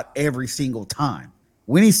shot every single time.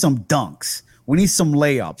 We need some dunks. We need some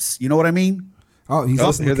layups. You know what I mean? Oh, he's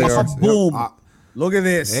listening. here they are. Boom. Look at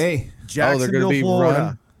this. Hey. Jacksonville, be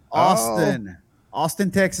Florida. run.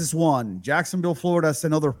 Austin, Texas 1. Jacksonville, Florida is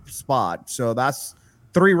another spot. So that's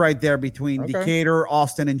 3 right there between Decatur,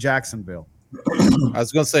 Austin, and Jacksonville. I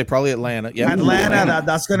was going to say probably Atlanta. Yeah, Atlanta,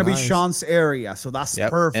 that's going to be Nice. Sean's area. So that's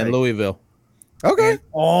perfect. And Louisville. Okay.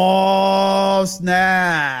 Oh,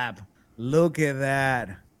 snap. Look at that.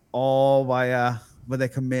 All by the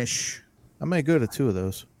commish. I may go to 2 of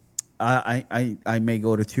those. I may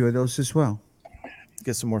go to 2 of those as well.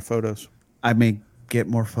 Get some more photos. I may get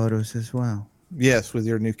more photos as well. Yes, with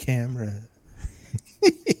your new camera.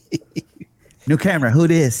 New camera. Who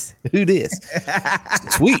this? Who this?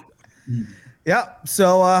 Sweet. Yeah.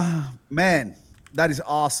 So, man, that is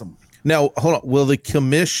awesome. Now, hold on. Will the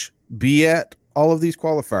commish be at all of these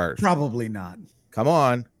qualifiers? Probably not. Come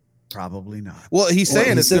on. Probably not. Well, he's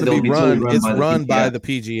saying it's going to be run. It's run by the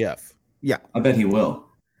PGF. Yeah. I bet he will.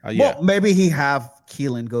 Yeah. Well, maybe he have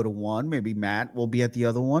Keelan go to one. Maybe Matt will be at the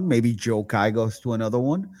other one. Maybe Joe Kai goes to another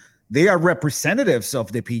one. They are representatives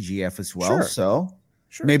of the PGF as well. Sure. So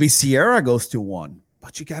Sure. maybe Sierra goes to one.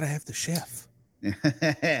 But you got to have the chef.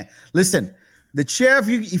 Listen, the chef.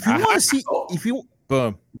 If you want to see, if you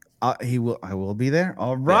Boom. he will. I will be there.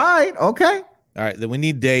 All right. Okay. All right. Then we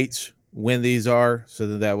need dates when these are, so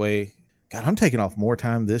that way. God, I'm taking off more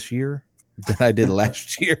time this year than I did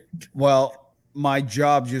last year. Well, my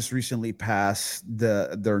job just recently passed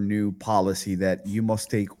their new policy that you must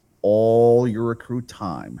take all your accrued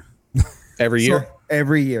time Every year.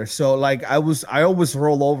 Every year. So like I always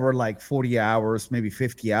roll over like 40 hours, maybe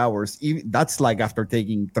 50 hours. Even that's like after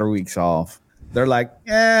taking 3 weeks off. They're like,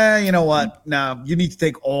 you know what? No, you need to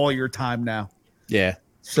take all your time now. Yeah.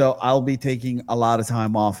 So I'll be taking a lot of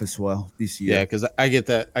time off as well this year. Yeah, because I get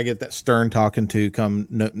that stern talking to come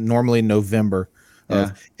normally November.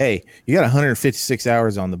 Hey, you got 156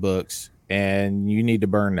 hours on the books, and you need to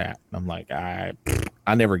burn that. I'm like, I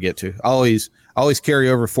never get to. I always carry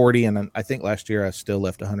over 40, and I think last year I still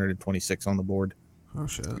left 126 on the board. Oh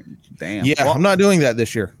shit! Damn. Yeah, well, I'm not doing that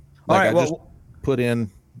this year. All right, just put in.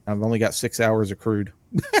 I've only got 6 hours accrued.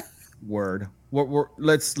 Word.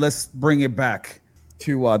 Let's bring it back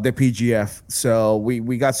to the PGF. So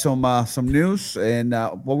we got some news, and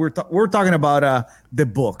what we're talking about the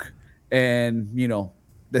book, and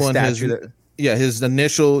the statute.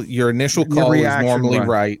 Your initial call is normally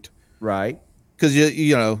right, because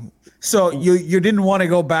you know. So you didn't want to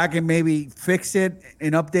go back and maybe fix it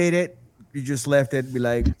and update it. You just left it, be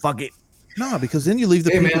like, fuck it. No, because then you leave the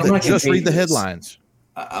people that just read the headlines.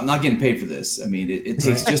 I'm not getting paid for this. I mean, it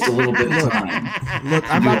takes just a little bit of time. Look,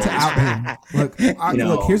 I'm about to out him.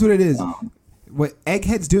 Look, here's what it is. What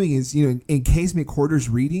Egghead's doing is, in case McWhorter's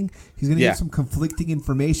reading, he's going to give some conflicting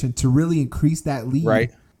information to really increase that lead.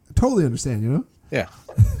 Right. I totally understand, Yeah.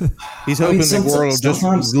 He's hoping McWhorter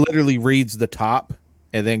just literally reads the top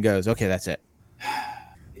and then goes, okay, that's it.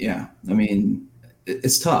 Yeah. I mean,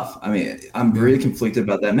 it's tough. I mean, I'm really conflicted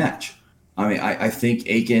about that match. I mean, I think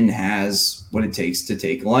Aiken has what it takes to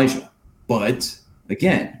take Elijah. But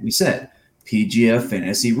again, we said PGF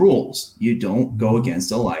fantasy rules. You don't go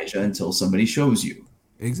against Elijah until somebody shows you.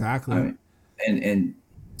 Exactly. I mean, and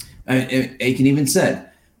Aiken even said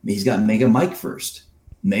he's got Mega Mike first.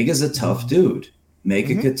 Mega's a tough dude.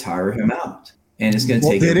 Mega could tire him out, and it's going to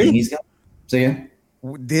take everything he's got. So yeah,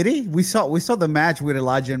 did he? We saw the match with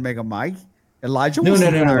Elijah and Mega Mike. Elijah was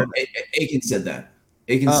no. Aiken said that.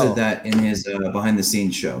 Aiken said that in his behind the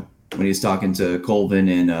scenes show when he was talking to Colvin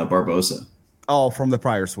and Barbosa. Oh, from the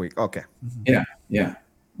prior week. Okay. Yeah.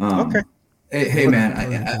 Okay. Hey man,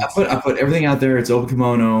 I put everything out there. It's open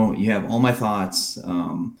kimono. You have all my thoughts.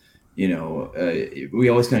 We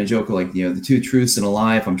always kind of joke like the two truths and a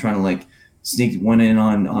lie. If I'm trying to like sneak one in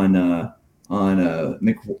on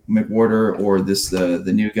McWhorter or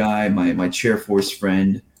the new guy, my chair force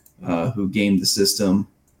friend who gamed the system.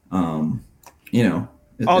 The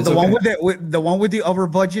one with the over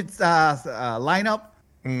budget lineup.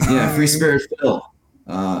 Yeah, Free Spirit Phil,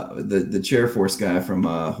 the chair force guy from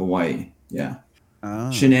Hawaii. Yeah,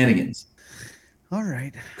 shenanigans. All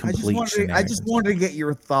right, I just wanted to get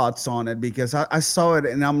your thoughts on it because I saw it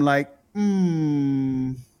and I'm like,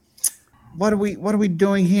 what are we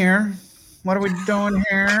doing here? What are we doing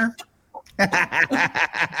here?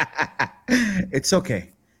 It's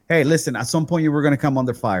okay. Hey, listen, at some point you were going to come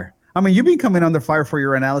under fire. I mean, you've been coming under fire for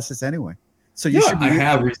your analysis anyway. So you should be. I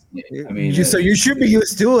have recently. I mean, so you should be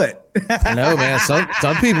used to it. I know, man.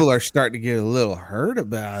 Some people are starting to get a little hurt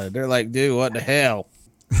about it. They're like, dude, what the hell?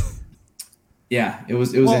 Yeah, it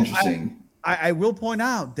was interesting. I will point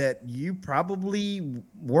out that you probably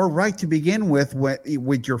were right to begin with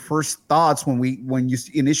your first thoughts when you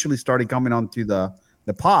initially started coming onto the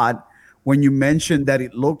pod, when you mentioned that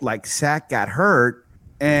it looked like Zach got hurt,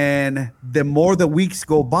 and the more the weeks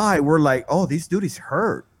go by, we're like, oh, this dude is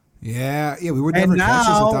hurt. Yeah, we would never catch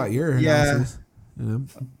this without your analysis. Yeah.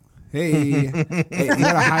 Hey, you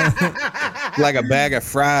got like a bag of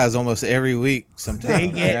fries almost every week. Sometimes they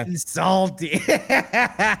getting salty.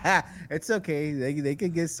 It's okay. They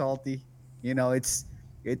can get salty. You know, it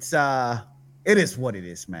is what it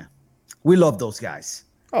is, man. We love those guys.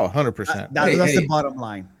 Oh, 100%. That's the bottom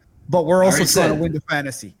line. But we're also trying to win the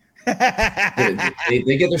fantasy.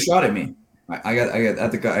 they get their shot at me. I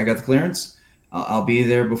got the clearance. I'll be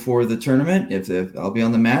there before the tournament. If I'll be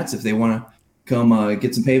on the mats, if they want to come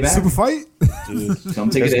get some payback. Super fight. Dude, come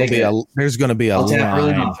take it. There's going to be a line.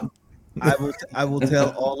 Really often. I will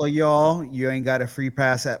tell all of y'all, you ain't got a free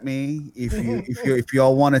pass at me. If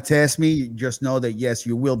y'all want to test me, just know that yes,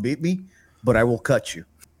 you will beat me, but I will cut you.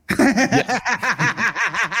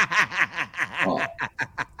 Oh,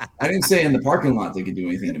 I didn't say in the parking lot they could do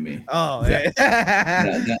anything to me. Oh,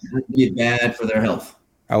 that would be bad for their health.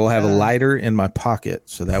 I will have a lighter in my pocket,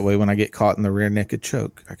 so that way when I get caught in the rear naked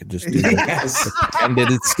choke, I could just do that. Yes. And did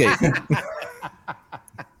escape.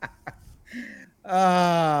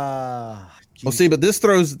 Well, see, but this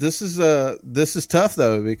is tough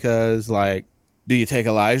though, because like, do you take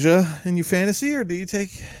Elijah in your fantasy, or do you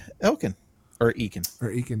take Elkin or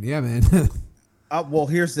Eakin? Yeah, man. Well,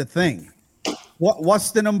 here's the thing.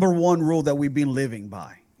 What's the number one rule that we've been living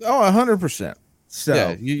by? Oh, 100%. So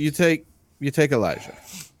yeah, you take Elijah.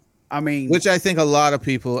 I mean, which I think a lot of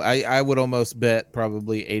people, I would almost bet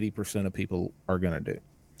probably 80% of people are going to do.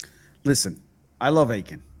 Listen, I love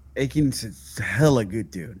Aiken. Aiken's a hella good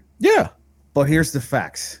dude. Yeah. But here's the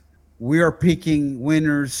facts. We are picking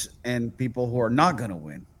winners and people who are not going to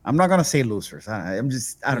win. I'm not going to say losers. I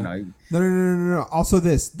don't know. No. Also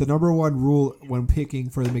the number one rule when picking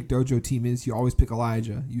for the McDojo team is you always pick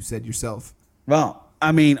Elijah. You said yourself. Well,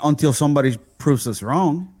 I mean, until somebody proves us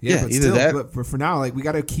wrong. Yeah, but still, but for now, like, we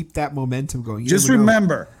got to keep that momentum going. Just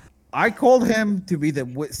remember, I called him to be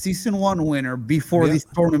the season 1 winner before this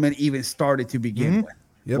tournament even started to begin with.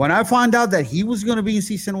 Yep. When I found out that he was going to be in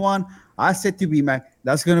season 1, I said to B-Mac,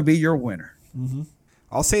 that's going to be your winner. Mm-hmm.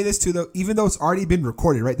 I'll say this too, though, even though it's already been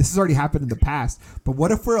recorded, right? This has already happened in the past. But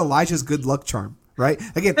what if we're Elijah's good luck charm, right?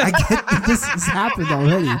 Again, I get that this has happened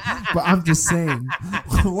already, but I'm just saying,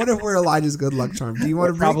 what if we're Elijah's good luck charm? Do you want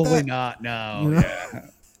to break probably that? Not. No. You know? Yeah.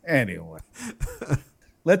 Anyway,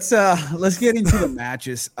 let's get into the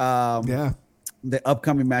matches. The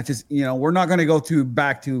upcoming matches. You know, we're not going to go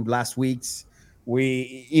back to last week's.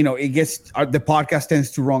 It gets the podcast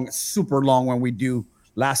tends to run super long when we do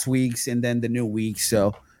last week's and then the new week.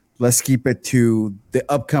 So let's keep it to the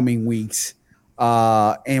upcoming weeks.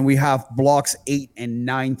 And we have blocks 8 and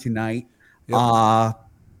 9 tonight. Yep.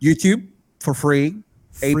 YouTube for free.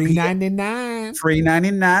 Free 99. Free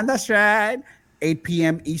 99. That's right. 8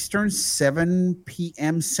 p.m. Eastern, 7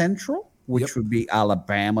 p.m. Central, which would be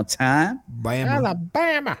Alabama time.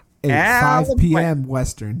 Alabama. 5 p.m.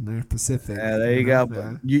 Western, Pacific. There you go.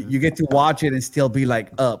 Yeah. You get to watch it and still be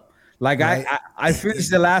like up. Like right. I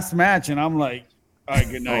finished the last match and I'm like, all right,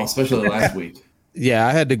 good night. Oh, especially last week. Yeah,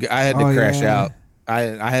 I had to crash out.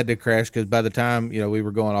 I had to crash because by the time we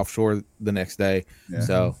were going offshore the next day,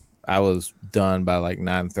 so I was done by like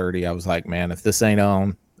 9:30. I was like, man, if this ain't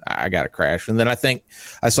on, I got to crash. And then I think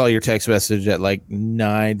I saw your text message at like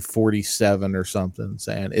 9:47 or something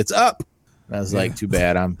saying it's up. And I was like, too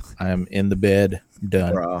bad. I'm in the bed,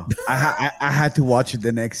 done. Bro, I had to watch it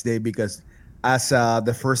the next day because as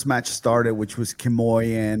the first match started, which was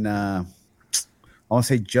Kimoy and I want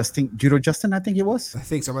to say Judo Justin, I think it was. I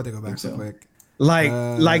think so. I'm about to go back so quick.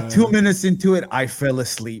 Like 2 minutes into it, I fell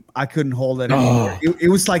asleep. I couldn't hold it anymore. It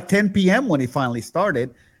was like 10 p.m. when it finally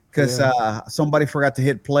started because somebody forgot to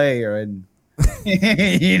hit play and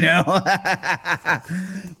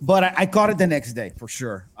but I caught it the next day for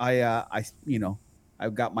sure. I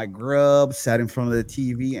got my grub, sat in front of the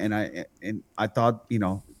TV, and I thought,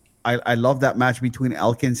 I love that match between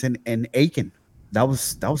Elkins and Aiken. That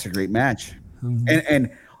was a great match. Mm-hmm.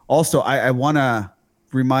 And also I want to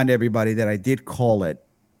remind everybody that I did call it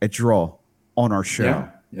a draw on our show.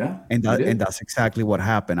 Yeah. And that's exactly what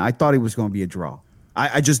happened. I thought it was going to be a draw.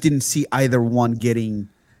 I just didn't see either one getting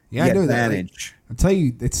the advantage. I'll tell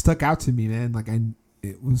you, it stuck out to me, man. Like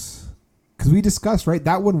it was Because we discussed, right?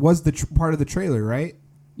 That one was the part of the trailer, right?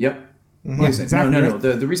 Yep. Mm-hmm. Yes, exactly. No.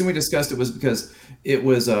 The reason we discussed it was because it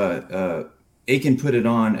was Aiken put it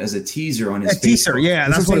on as a teaser on his teaser. Facebook. Yeah,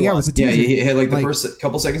 that's what it was. A teaser. Yeah, he had like the first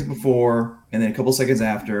couple seconds before and then a couple seconds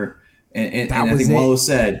after. And I think Walo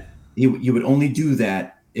said you would only do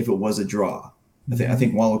that if it was a draw. I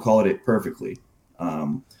think Walo called it perfectly.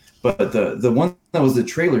 But the one that was the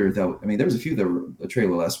trailer, there was a few that were a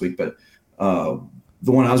trailer last week, but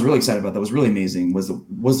the one I was really excited about that was really amazing was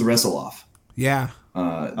the wrestle off. Yeah.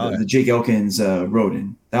 The Jake Elkins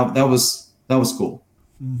Roden. That was cool.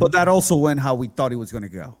 But that also went how we thought it was going to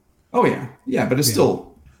go. Oh yeah, but it's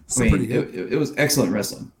still pretty good. It was excellent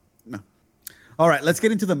wrestling. No. All right, let's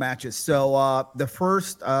get into the matches. So the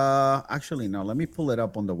first, actually no, let me pull it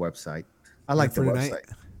up on the website. I like the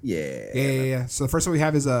website. Yeah. So the first one we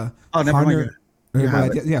have is never mind.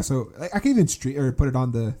 Yeah, so I can even put it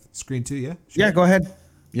on the screen too. Yeah. Sure. Yeah, go ahead.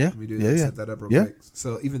 Yeah. Let me do that. Set that up real quick,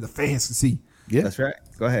 so even the fans can see. Yeah, that's right.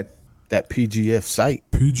 Go ahead. That PGF site.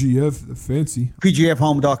 PGF, the fancy.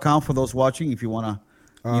 PGFhome.com for those watching. If you want to.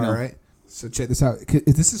 All right. So check this out.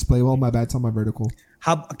 Is this display well? My bad. It's on my vertical.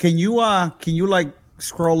 How can you like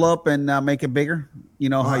scroll up and make it bigger? You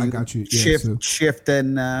know how you got you. shift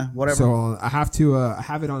and whatever. So I have to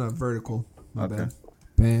have it on a vertical. My bad.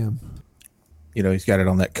 Bam. You know, he's got it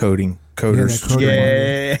on that coders.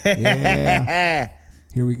 Yeah.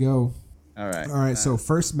 Here we go. All right. All right. So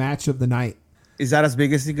first match of the night. Is that as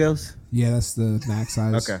big as it goes? Yeah, that's the max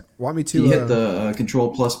size. Okay. Want me to hit the Control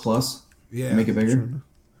plus? Yeah. Make it bigger. Sure.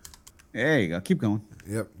 There you go. Keep going.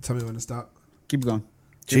 Yep. Tell me when to stop. Keep going.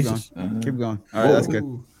 Keep going. All right, that's good.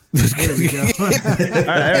 There we go. All right,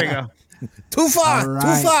 there we go. Too far.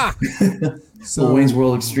 Right. Too far. So Wayne's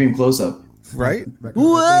World Extreme close up. Right.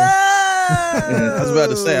 Whoa! I was about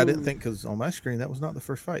to say I didn't think because on my screen that was not the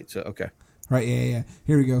first fight. So okay. Right. Yeah.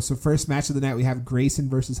 Here we go. So first match of the night we have Grayson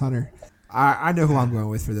versus Hunter. I know who I'm going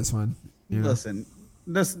with for this one. You know? Listen,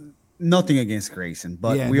 there's nothing against Grayson,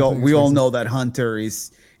 but we all know that Hunter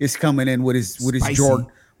is coming in with his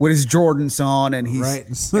Jordans on and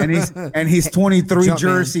he's 23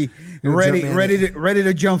 jersey ready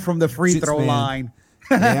to jump from the free throw line.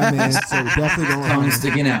 Yeah, man. So definitely don't tongue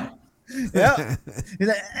sticking out. Yeah. He's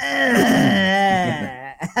like,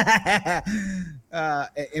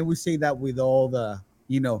 and we say that with all the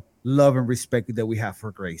love and respect that we have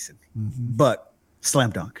for Grayson, but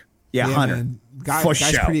slam dunk. Yeah, Hunter. Man. Guy's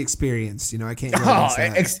pretty experienced. I can't.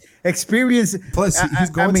 Experience. Plus,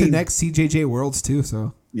 he's going to next CJJ Worlds too.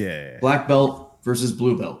 So yeah, black belt versus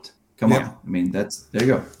blue belt. Come on. There you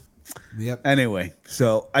go. Yep. Anyway,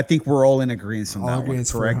 so I think we're all in agreement on that one.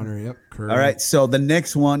 Correct. Hunter. Yep. Correct. All right. So the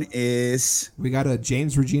next one is we got a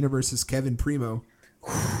James Regina versus Kevin Primo.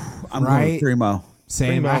 I'm going Primo.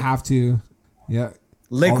 Same. I have to. Yeah.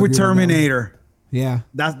 Liquid Terminator. Yeah.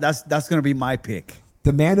 That's gonna be my pick.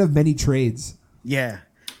 The man of many trades. Yeah.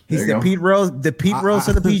 He's the Pete Rose of the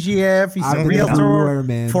PGF. He's a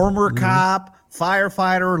realtor, former cop,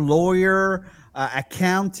 firefighter, lawyer,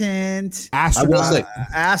 accountant, astronaut.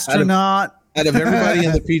 Out of everybody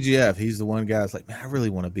in the PGF, he's the one guy that's like, man, I really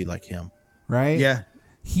want to be like him. Right? Yeah.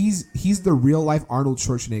 He's the real life Arnold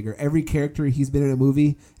Schwarzenegger. Every character he's been in a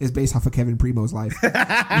movie is based off of Kevin Primo's life.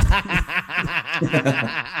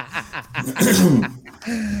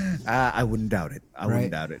 I wouldn't doubt it. I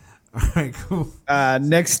wouldn't doubt it. All right, cool.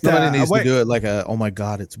 Next, somebody needs to do it like oh my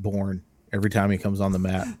God, it's born every time he comes on the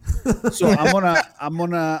mat. So I'm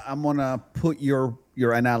gonna put your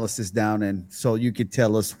analysis down, and so you could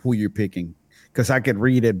tell us who you're picking, because I could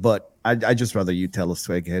read it, but I just rather you tell us.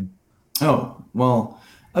 Egghead. Oh well,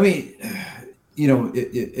 anyone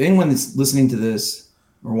that's listening to this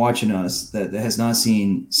or watching us that has not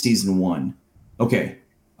seen season 1, okay,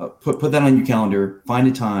 put that on your calendar. Find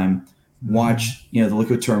a time. Watch, the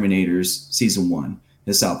Liquid Terminators season 1.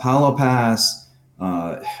 The Sao Paulo Pass.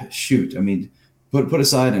 Put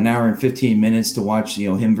aside an hour and 15 minutes to watch,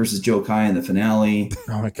 him versus Joe Kai in the finale.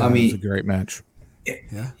 Oh my God, it was a great match.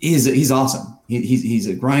 Yeah, he's awesome. He's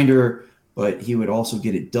a grinder, but he would also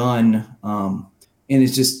get it done. And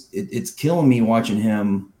it's just it's killing me watching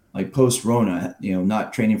him like post Rona,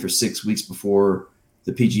 not training for 6 weeks before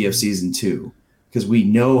the PGF season 2, because we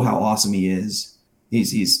know how awesome he is.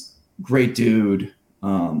 He's great dude.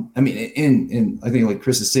 And I think like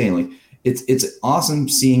Chris is saying, like it's awesome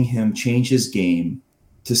seeing him change his game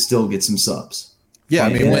to still get some subs. Yeah,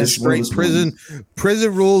 went straight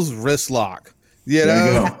prison rules, wrist lock. There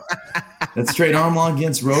you go. That straight arm lock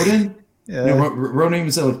against Roden. Yeah. Roden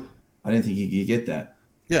even said, like, I didn't think he could get that.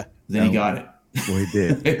 Yeah. Then he got it. Well, he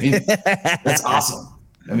did. That's awesome.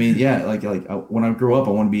 Like when I grow up,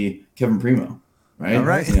 I want to be Kevin Primo, right? All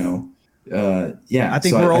right. Yeah, I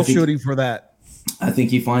think we're all shooting for that. I think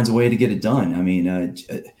he finds a way to get it done. I mean,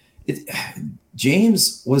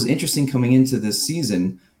 James was interesting coming into this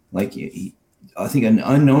season. Like, I think an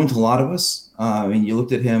unknown to a lot of us. I mean, you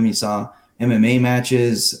looked at him, you saw MMA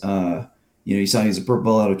matches. You saw he was a purple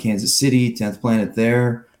belt out of Kansas City, 10th Planet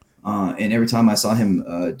there. And every time I saw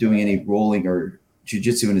him doing any rolling or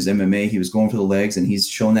jiu-jitsu in his MMA, he was going for the legs, and he's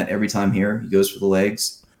shown that every time here. He goes for the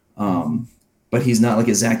legs. But he's not like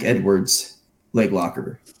a Zach Edwards leg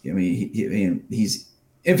locker. I mean, he's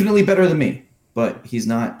infinitely better than me, but he's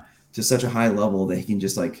not to such a high level that he can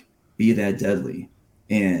just like be that deadly.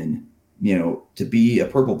 And, to be a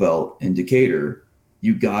purple belt in Decatur,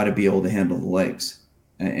 you got to be able to handle the legs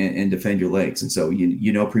and defend your legs. And so,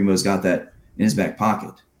 Primo's got that in his back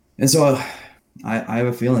pocket. And so I have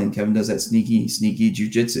a feeling Kevin does that sneaky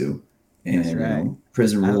jiu-jitsu and right.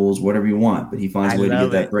 Prison rules, whatever you want, but he finds a way to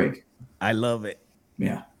get that break. I love it.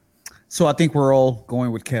 Yeah. So I think we're all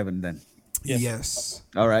going with Kevin then. Yes.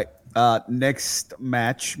 All right. Next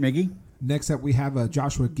match, Miggy. Next up, we have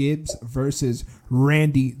Joshua Gibbs versus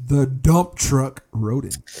Randy the Dump Truck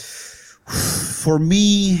Roden. For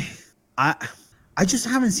me, I just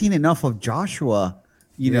haven't seen enough of Joshua.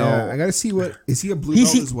 I got to see is he a blue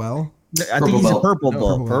belt as well? I think he's a purple No,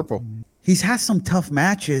 belt. purple. He's had some tough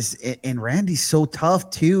matches, and Randy's so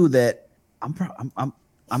tough too that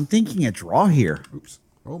I'm thinking a draw here. Oops!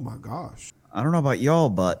 Oh my gosh! I don't know about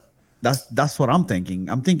y'all, but that's what I'm thinking.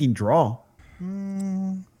 I'm thinking draw.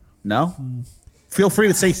 No, feel free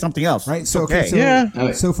to say something else. Right? It's So okay.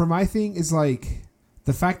 Yeah. So for my thing is like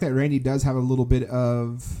the fact that Randy does have a little bit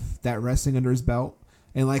of that wrestling under his belt.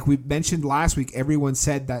 And like we mentioned last week, everyone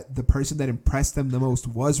said that the person that impressed them the most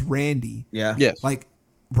was Randy. Yeah. Yes. Like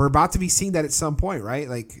we're about to be seeing that at some point, right?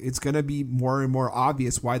 Like it's going to be more and more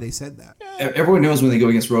obvious why they said that. Everyone knows when they go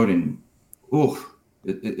against Roden,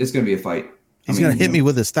 it's going to be a fight. He's going to hit me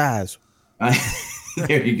with his thighs.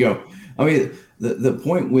 There you go. I mean, the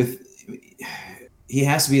point with he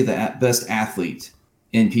has to be the best athlete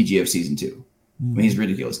in PGF season 2. I mean, he's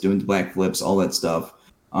ridiculous, doing the back flips, all that stuff.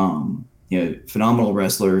 Phenomenal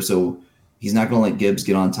wrestler. So he's not going to let Gibbs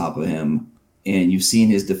get on top of him. And you've seen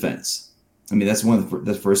his defense. I mean, that's one of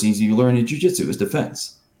the first things you learn in jiu-jitsu is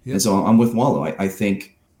defense. Yep. And so I'm with Walo. I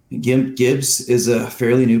think Gibbs is a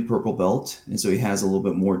fairly new purple belt. And so he has a little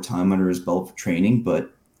bit more time under his belt for training.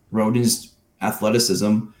 But Roden's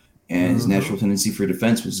athleticism and his natural tendency for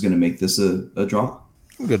defense was going to make this a draw.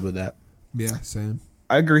 I'm good with that. Yeah, same.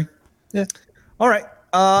 I agree. Yeah. All right.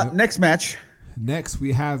 Next match. Next,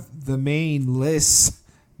 we have the main list,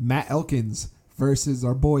 Matt Elkins versus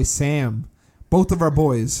our boy Sam. Both of our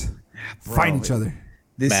boys fight each other.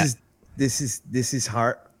 This is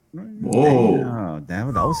hard. Whoa. Oh,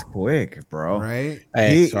 damn, that was quick, bro. Right?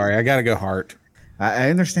 Hey, sorry, I gotta go Hart. I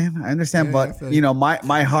understand, Yeah, but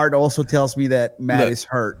my heart also tells me that Matt is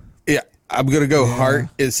hurt. Yeah, I'm gonna go Hart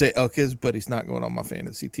and say Elkins, but he's not going on my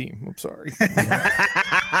fantasy team. I'm sorry.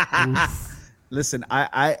 Listen,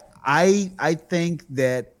 I think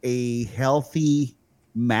that a healthy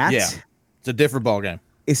Matt, it's a different ball game.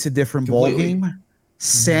 It's a different ball game.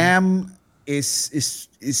 Sam is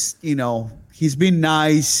he's been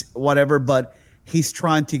nice, whatever, but he's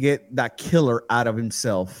trying to get that killer out of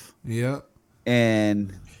himself. Yeah.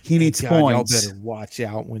 And he needs points. Y'all better watch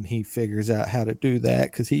out when he figures out how to do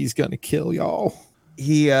that because he's gonna kill y'all.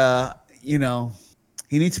 He he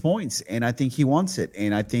needs points, and I think he wants it.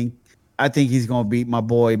 And I think he's gonna beat my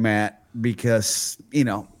boy Matt because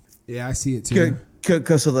Yeah, I see it too.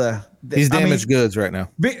 Because of he's damaged goods right now.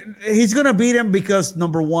 He's gonna beat him because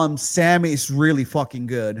number one, Sam is really fucking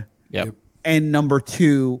good. Yep. And number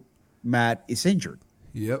two, Matt is injured.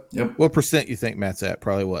 Yep. What percent you think Matt's at?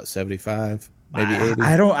 Probably what, 75, maybe 80?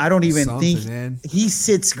 I don't even think man. he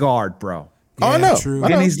sits guard, bro. I know. True.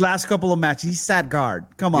 In his last couple of matches, he sat guard.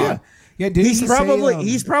 Come on. Yeah. He's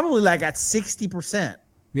probably like at 60%.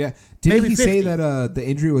 Yeah. Didn't he 50. say that the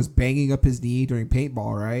injury was banging up his knee during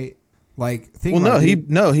paintball, right? Like, he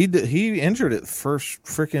injured it first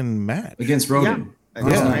freaking match against Roden.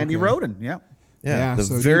 Against Randy Roden. Yeah. Yeah, his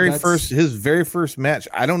very first match.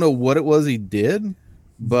 I don't know what it was he did,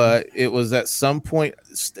 but it was at some point.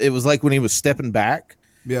 It was like when he was stepping back,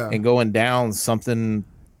 and going down, something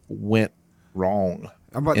went wrong.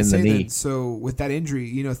 I'm about to say that. So with that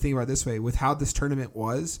injury, think about it this way: with how this tournament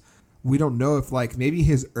was, we don't know if like maybe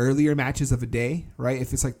his earlier matches of a day, right?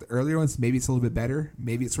 If it's like the earlier ones, maybe it's a little bit better.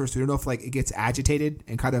 Maybe it's worse. We don't know if like it gets agitated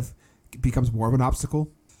and kind of becomes more of an obstacle.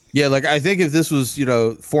 Yeah, like I think if this was,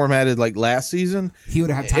 formatted like last season, he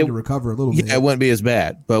would have had time to recover a little bit. Yeah, it wouldn't be as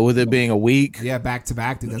bad. But with it being a week, back to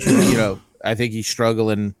back, dude, that's I think he's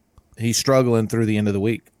struggling. He's struggling through the end of the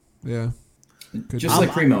week. Yeah. Just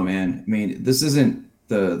like Primo, man. I mean, this isn't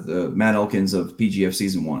the Matt Elkins of PGF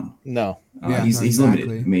season 1. No. He's limited.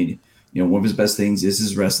 I mean, one of his best things is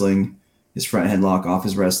his wrestling, his front headlock off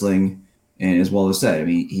his wrestling, and as well as said, I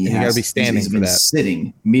mean, he's been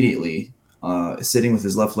sitting immediately, sitting with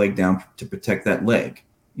his left leg down to protect that leg.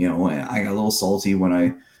 I got a little salty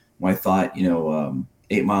when I thought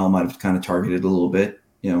 8 Mile might have kind of targeted a little bit.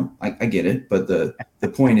 I get it, but the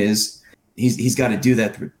point is he's got to do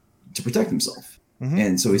that to protect himself. Mm-hmm.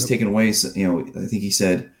 And so he's taken away, I think he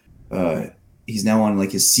said he's now on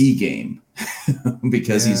like his C game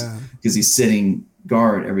because he's sitting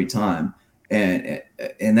guard every time. And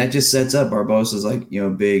that just sets up Barbosa's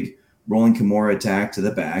big rolling Kimura attack to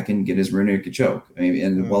the back and get his rear naked choke. I mean,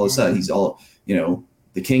 and while it's said, he's all,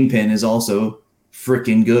 the Kingpin is also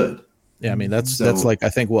freaking good. Yeah. I mean, that's like, I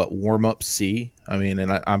think warm up C. I mean,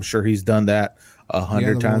 and I'm sure he's done that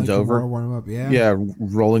 100 times over. Warm up,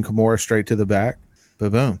 rolling Kimura straight to the back.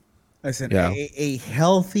 Boom. Listen, a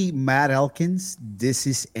healthy Matt Elkins, this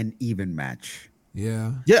is an even match.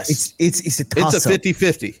 Yeah. Yes. It's a toss-up. It's a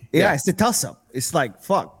 50-50. Yeah, it's a toss-up. It's like,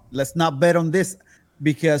 fuck, let's not bet on this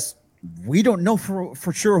because we don't know for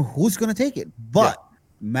sure who's going to take it. But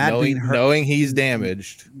Matt knowing he's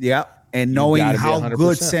damaged. Yeah. And knowing how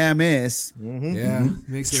good Sam is. Mm-hmm. Yeah.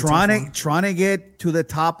 Makes trying to get to the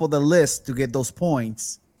top of the list to get those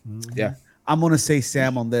points. Mm-hmm. Yeah. I'm going to say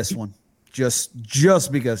Sam on this one. Just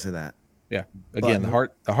because of that. Yeah. Again, the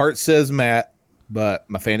heart says Matt, but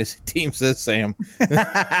my fantasy team says Sam. Well,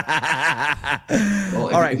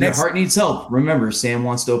 all right. If your heart needs help, remember Sam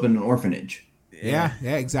wants to open an orphanage. Yeah,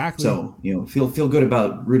 exactly. So feel good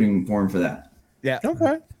about rooting for him for that. Yeah.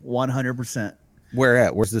 Okay. 100%. Where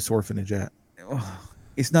at? Where's this orphanage at?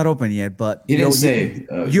 It's not open yet, but he didn't say.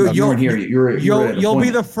 You weren't here. You'll be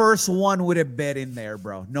the first one with a bed in there,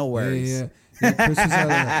 bro. No worries. Yeah.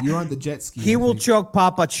 You're on the jet ski. He will choke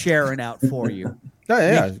Papa Sharon out for you.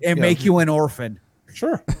 And make you an orphan.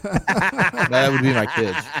 Sure. That would be my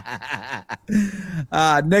kids.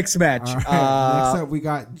 Next match. Right. Next up, we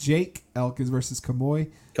got Jake Elkins versus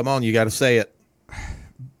Kamoy. Come on, you got to say it.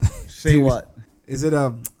 Say what? Is it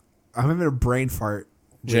I'm having a brain fart.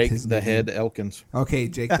 Jake the Head Elkins. Okay,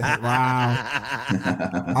 Jake the Head.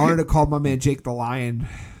 Wow. I wanted to call my man Jake the Lion.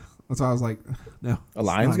 That's why I was like, no. A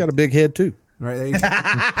lion's got a big head too. Right there you go.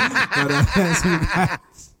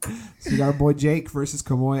 So we got our boy Jake versus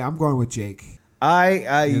Kamoy. I'm going with Jake.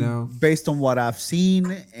 I based on what I've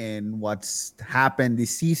seen and what's happened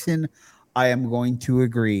this season, I am going to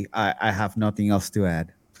agree. I have nothing else to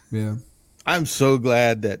add. Yeah. I'm so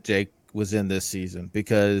glad that Jake was in this season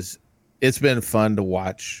because it's been fun to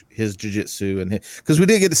watch his jiu-jitsu and because we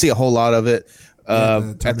didn't get to see a whole lot of it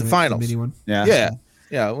at the finals. The mini one. Yeah.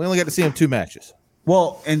 We only got to see him 2 matches.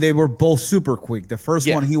 Well, and they were both super quick. The first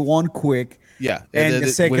one he won quick. Yeah. And the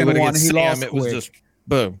second one he lost it quick. was just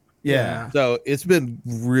boom. Yeah. So it's been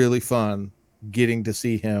really fun getting to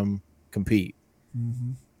see him compete.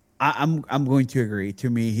 Mm-hmm. I'm going to agree.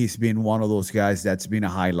 To me, he's been one of those guys that's been a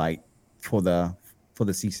highlight for the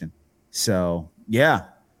season. So yeah,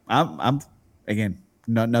 I'm again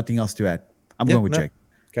nothing else to add. I'm going with Jake.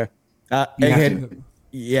 Okay. Egghead.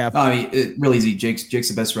 Yeah. I mean, really easy. Jake's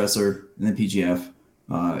the best wrestler in the PGF.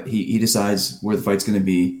 He decides where the fight's going to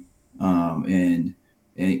be, and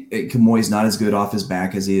Kamoy's not as good off his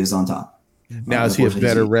back as he is on top. Now, is he a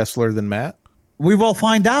better wrestler than Matt? We will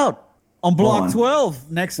find out on Block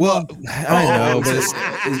 12 next month. I know, but is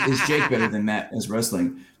Jake better than Matt as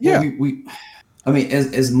wrestling? Yeah. Well, I mean,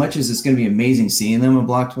 as much as it's going to be amazing seeing them in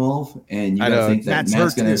Block 12, and you got to think that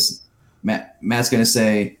Matt's going to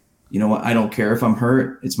say, you know what? I don't care if I'm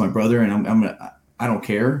hurt. It's my brother, and I don't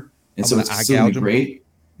care. And so it's still gonna be great.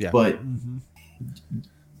 Yeah. But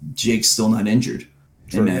Jake's still not injured,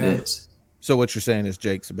 and Matt is. So what you're saying is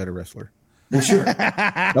Jake's a better wrestler? Well, sure. Okay.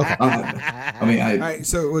 I mean, all right.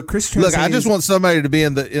 So what Chris look, I just want somebody to be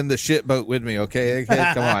in the shit boat with me. Okay,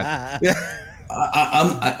 come on.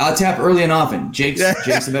 I'll tap early and often. Jake's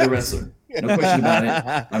a better wrestler. No question about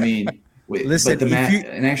it. I mean, listen, but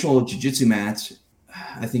an actual jiu-jitsu match,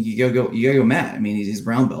 I think you gotta go Matt. I mean, he's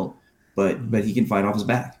brown belt, but he can fight off his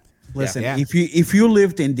back. Listen, if you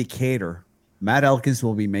lived in Decatur, Matt Elkins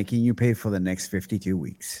will be making you pay for the next 52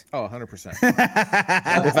 weeks. Oh, 100%.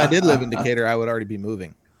 If I did live in Decatur, I would already be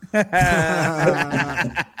moving. All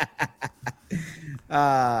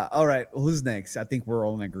right, who's next? I think we're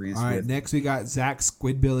all in agreement. All right, next we got Zach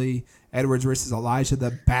Squidbilly Edwards versus Elijah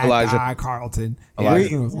the bad guy Carlton.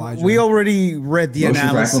 We already read the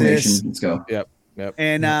analysis. Let's go. Yep.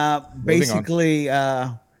 And basically,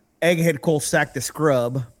 Egghead Cole sacked the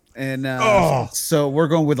scrub, and so we're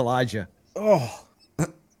going with Elijah. Oh,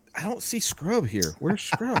 I don't see Scrub here. Where's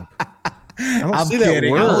Scrub? I don't I'm see kidding. that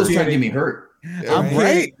That word. was trying to get me hurt. I'm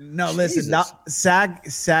Right? kidding. No, listen. Jesus.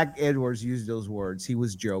 Sag Edwards used those words. He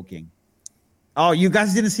was joking. Oh, you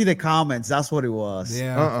guys didn't see the comments. That's what it was.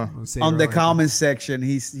 Yeah. On the comments section,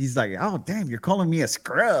 he's like, "Oh, damn, you're calling me a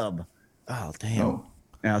scrub." Oh, damn. Oh,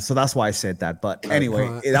 Yeah, so that's why I said that. But anyway,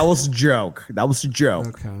 that was a joke. That was a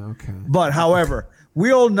joke. Okay. But however,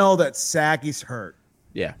 we all know that Sag is hurt.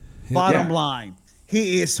 Yeah. Bottom Yeah. line,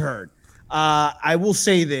 he is hurt. I will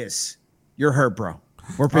say this: you're hurt, bro.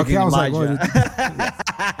 We're picking I was like, Elijah.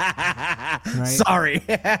 Right? Sorry,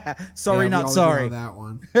 sorry, Yeah, not we sorry. all know that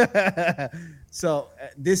one. So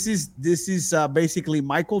this is basically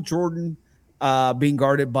Michael Jordan being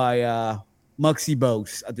guarded by Muggsy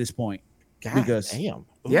Bogues at this point. God Because- damn.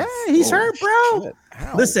 Yeah, he's hurt, bro. Shit.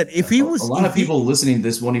 Ow. Listen, if he was a lot of if he- people listening to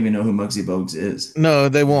this won't even know who Muggsy Bogues is. No,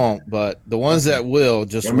 they won't. But the ones that will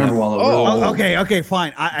just I remember went, Walo. Oh, Oh, okay,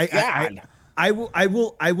 fine. God. I will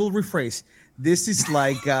rephrase. This is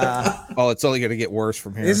like Oh, it's only going to get worse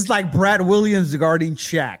from here. this is like Brad Williams guarding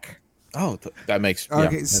Shaq. Oh, that makes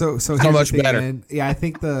Okay, yeah. so So here's much the thing, better. man. Yeah, I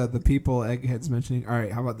think the people Egghead's mentioning. All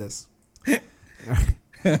right, how about this?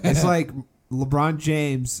 It's like LeBron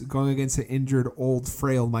James going against an injured, old,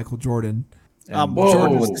 frail Michael Jordan. And Whoa.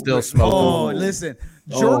 Jordan was still smoking. Oh, listen,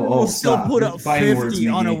 Jordan will still stop. put up Fighting words, 50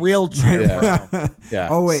 on a Miggy. wheelchair. Yeah. Bro. Yeah.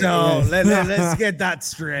 Oh wait, So yeah. let's get that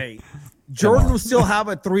straight. Jordan will still have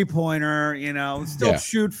a 3-pointer, still Yeah.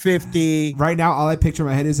 shoot 50. Right now, all I picture in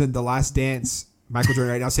my head is in The Last Dance, Michael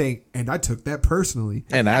Jordan right now saying, "And I took that personally."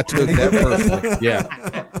 And I took that personally. Yeah.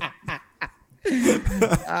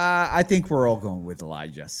 I think we're all going with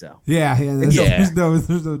Elijah. So, Yeah. There's Yeah.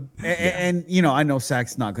 there's no. and I know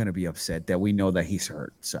Zach's not going to be upset that we know that he's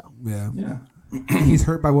hurt. So, Yeah, yeah. he's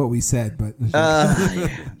hurt by what we said, but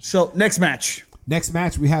so next match. next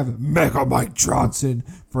match we have Mega Mike Johnson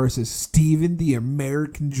versus Steven the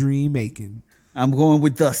American Dream Aiken. I'm going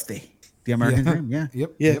with Dusty, the American Dream. Yeah,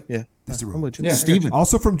 Yep. Yeah. Yep. Yeah. That's the I'm rule. with you. Yeah. Steven.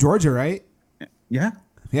 Also from Georgia, right? Yeah,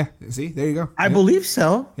 Yeah. See, there you go. I Yep. believe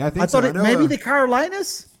so. Yeah, I think thought so. it I know, maybe uh, the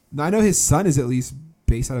Carolinas. No, I know his son is at least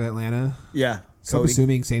based out of Atlanta. Yeah, So I'm Cody.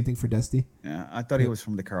 assuming same thing for Dusty. Yeah, I thought he was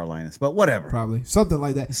from the Carolinas, but whatever. Probably something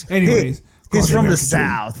like that. Anyways, He's from the American Dream.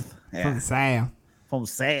 South. From Yeah, the South. from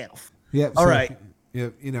South. Yep. All right.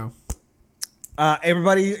 Yep.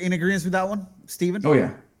 Everybody in agreement with that one, Steven? Oh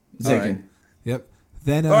yeah. All right. Taken. Yep.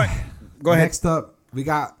 Then All right, go ahead. Next up, we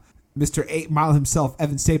got Mr. 8 Mile himself,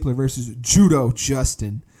 Evan Stapler versus Judo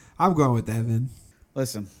Justin. I'm going with Evan.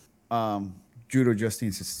 Listen, Judo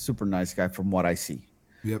Justine's a super nice guy from what I see.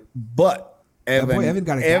 Yep. But Evan, boy Evan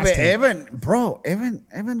got a gas tank.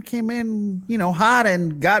 Evan came in, hot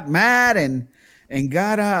and got mad and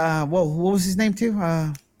got what was his name too?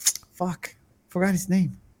 Forgot his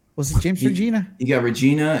name. Was it James Regina? He got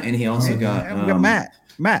Regina, and he also got And we got Matt.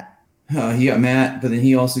 He got Matt, but then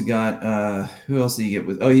he also got who else did he get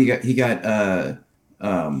with? Oh, he got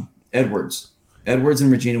Edwards. Edwards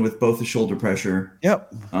and Regina with both the shoulder pressure.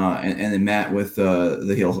 Yep. And then Matt with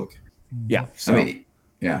the heel hook. Yeah. So I mean,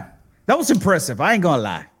 yeah. that was impressive. I ain't gonna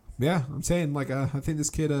lie. Yeah, I'm saying I think this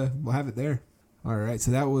kid will have it there. All right,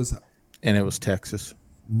 so that was And it was Texas.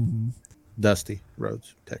 Dusty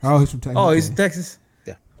Rhodes, Texas. he's from Texas. Oh, he's in Texas.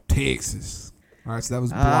 Texas. All right, so that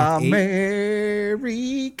was block 8.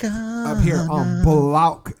 America. Up here on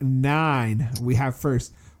block 9, we have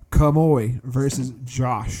first Kamoy versus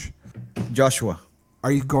Josh. Joshua.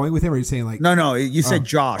 Are you going with him, or are you saying like No, you said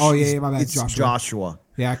Josh. Oh, yeah, my bad, It's Joshua. Joshua.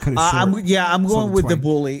 Yeah, I could have. I'm going with the twang.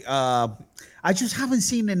 bully. I just haven't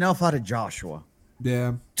seen enough out of Joshua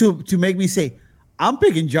Yeah. to make me say I'm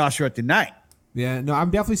picking Joshua tonight. Yeah, no,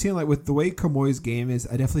 I'm definitely seeing with the way Kamoy's game is,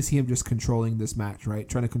 I definitely see him just controlling this match, right?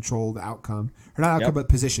 Trying to control the outcome. Or not outcome, Yep. but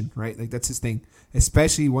position, right? Like that's his thing.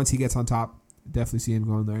 Especially once he gets on top. Definitely see him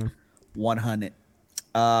going there. 100.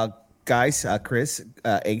 Guys, Chris,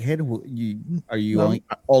 Egghead, are you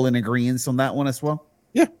all in agreement on that one as well?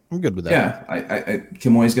 Yeah, I'm good with that. Yeah, I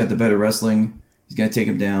Kimoy's got the better wrestling. He's gonna take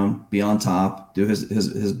him down, be on top, do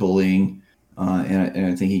his bullying, and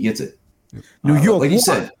I think he gets it. New York, like you what?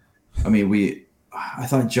 said. I mean, I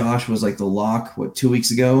thought Josh was like the lock 2 weeks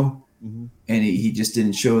ago, and he just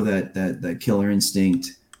didn't show that killer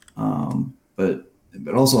instinct. But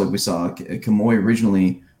also like we saw, Kimoy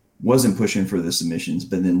originally wasn't pushing for the submissions,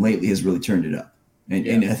 but then lately has really turned it up,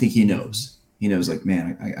 and I think he knows like,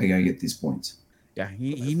 man, I gotta get these points. Yeah,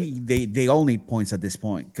 they all need points at this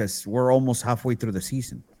point because we're almost halfway through the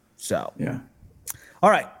season. So, Yeah. all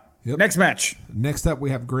right, Yep. next match. Next up, we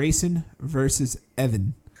have Grayson versus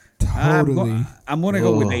Evan. Totally. I'm gonna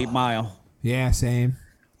go with 8 Mile. Yeah, same.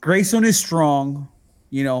 Grayson is strong.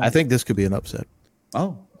 I think this could be an upset.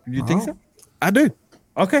 Oh, You think so? I do.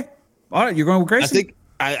 Okay. All right. You're going with Grayson?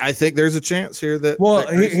 I think there's a chance here that. Well,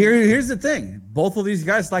 that here's the thing. Both of these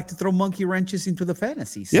guys like to throw monkey wrenches into the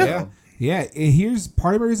fantasy. So. Yeah. And here's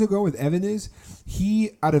part of the reason to go with Evan is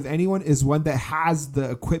he, out of anyone, is one that has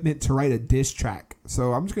the equipment to write a diss track.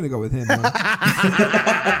 So I'm just going to go with him, man.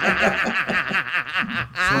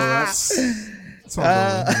 So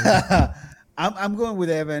I'm going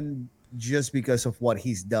with Evan just because of what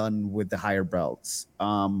he's done with the higher belts.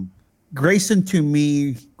 Grayson, to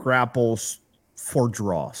me, grapples for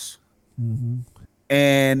draws. Mm-hmm.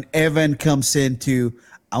 And Evan comes into,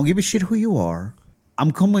 I don't give a shit who you are.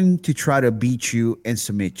 I'm coming to try to beat you and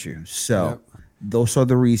submit you. So those are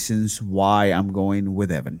the reasons why I'm going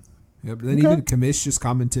with Evan. Yep. Then even Kamish just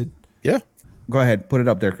commented. Yeah. Go ahead. Put it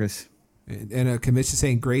up there, Chris. And Kamish is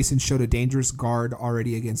saying Grayson showed a dangerous guard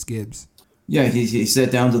already against Gibbs. Yeah, he sat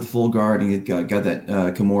down to the full guard and he got that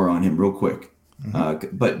Kimura on him real quick.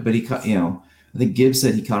 Mm-hmm. But he caught, I think Gibbs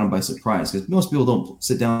said he caught him by surprise because most people don't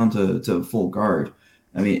sit down to full guard.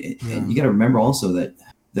 I mean, and you got to remember also that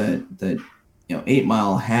 8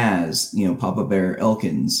 Mile has Papa Bear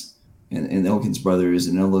Elkins and Elkins brothers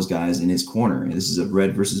and all those guys in his corner. And this is a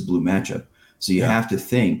red versus blue matchup, so you have to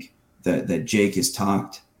think that Jake has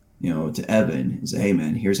talked to Evan and say, hey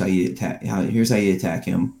man, here's how you attack him,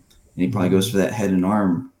 and he probably goes for that head and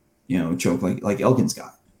arm choke like Elkins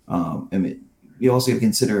got. I mean, you also have to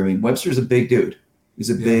consider, Webster's a big dude. He's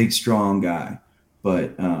a big, strong guy.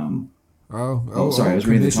 But sorry, I was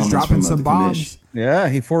reading the comments dropping from some the bombs. Yeah,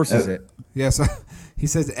 he forces it. Yeah, so he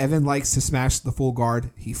says Evan likes to smash the full guard.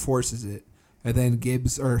 He forces it, and then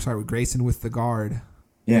Grayson with the guard.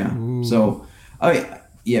 Yeah. Ooh. So I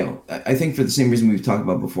think for the same reason we've talked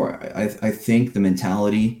about before, I think the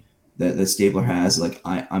mentality that Stabler has, like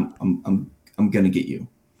I'm gonna get you.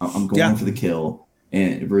 I'm going for the kill.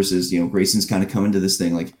 And versus, Grayson's kind of coming to this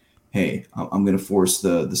thing like, hey, I'm going to force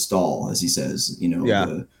the stall, as he says,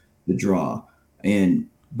 the draw.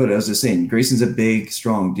 But as I was saying, Grayson's a big,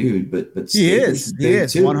 strong dude, but he is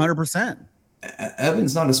 100%.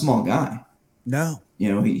 Evan's not a small guy. No,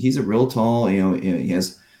 he's a real tall. He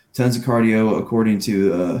has tons of cardio, according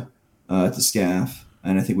to Scaff,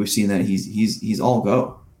 and I think we've seen that he's all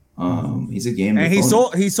go. He's a game, and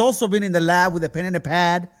he's also been in the lab with a pen and a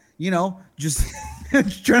pad. Just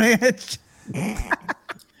trying to.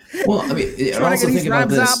 Well, I mean, trying to get these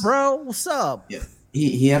rhymes out, bro. What's up? Yeah,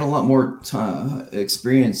 he had a lot more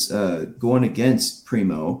experience going against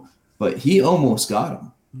Primo, but he almost got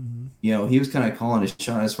him. Mm-hmm. He was kind of calling his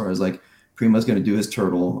shot as far as like Primo's going to do his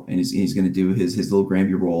turtle and he's going to do his little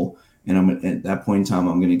Granby roll, and at that point in time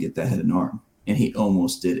I'm going to get that head and arm, and he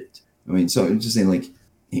almost did it. So I'm just saying, like,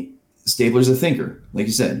 Stabler's a thinker, like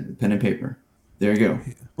you said, pen and paper. There you go.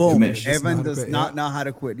 Boom. Evan does not know how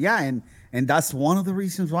to quit. Yeah, and that's one of the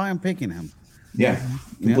reasons why I'm picking him. Yeah,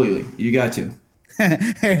 completely. Yeah. You got to.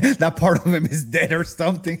 That part of him is dead or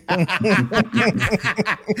something.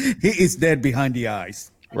 He is dead behind the eyes.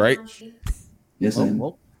 Right? Yes.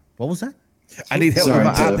 What was that? I need help with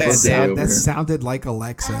my iPad. That sounded like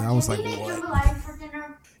Alexa. I was like, what?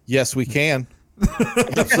 Yes, we can.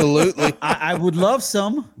 Absolutely. I would love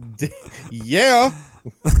some. Yeah.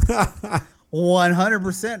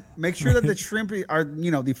 100%. Make sure that the shrimp are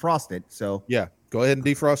defrosted. So yeah, go ahead and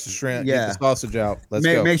defrost the shrimp. Yeah. Get the sausage out. Let's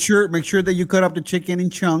go. Make sure that you cut up the chicken in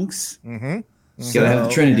chunks. Mm-hmm. You gotta have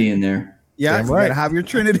the Trinity in there. Yeah, you gotta have your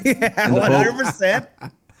Trinity. 100%.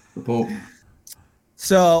 The Pope.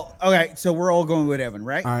 So okay, so we're all going with Evan,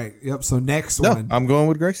 right? All right. Yep. So next one. I'm going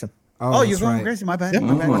with Grayson. Oh, you're going with Grayson. My bad. Yeah.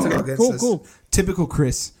 My bad. Okay. Cool. Typical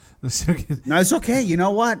Chris. No, it's okay. You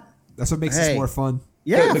know what? That's what makes this more fun.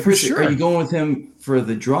 Yeah, but for Chris, sure. Are you going with him for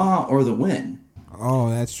the draw or the win? Oh,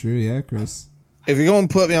 that's true. Yeah, Chris. If you're going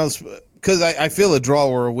to put me on, because I feel a draw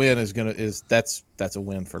or a win that's a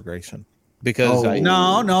win for Grayson. Because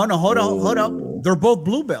no, hold up. They're both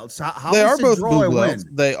blue belts. How they is are both draw blue a belts.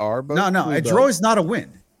 win? They are both. No, a draw is not a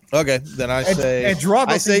win. Okay, then I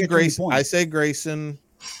say Grayson. I say Grayson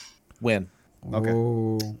win. Okay.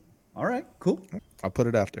 Oh. All right. Cool. I'll put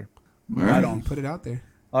it out there. Right on. Put it out there.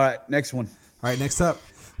 All right. Next one. All right. Next up.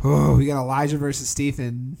 Oh, we got Elijah versus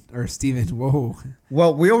Steven. Whoa.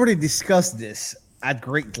 Well, we already discussed this at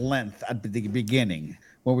great length at the beginning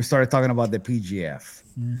when we started talking about the PGF.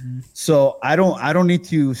 Mm-hmm. So I don't need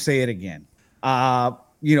to say it again.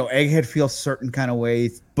 Egghead feels certain kind of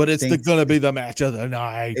ways, but it's going to be the match of the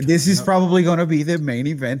night. This is probably going to be the main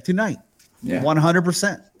event tonight. Yeah,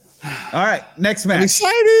 100%. All right, next match. I'm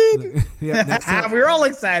excited. Yeah, we're all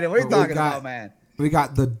excited. What are you talking about, man? We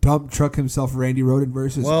got the dump truck himself, Randy Roden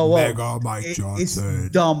versus Mega Mike Johnson. It's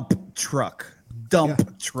dump truck.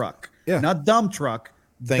 Truck. Yeah. Not dump truck.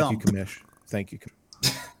 Thank you, Commish. Thank you.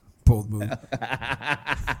 Bold move.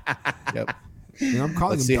 Yep. I'm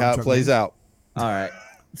calling Let's him see dump how it truck, plays man. out. All right.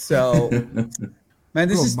 So, man,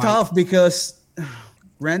 this Bro, is Mike. tough because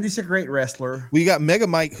Randy's a great wrestler. We got Mega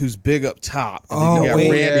Mike, who's big up top, and then Oh, you got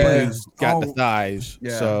wait, Randy, yeah. who's got the Oh. thighs.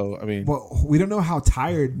 Yeah. So I mean, Well, we don't know how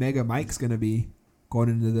tired Mega Mike's gonna be going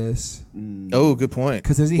into this. oh, good point.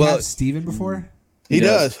 Because does he Well, have Steven before? He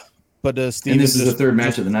does. But does Steven And this is the just, third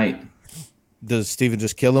match of the night. does Steven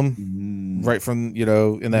just kill him right from, in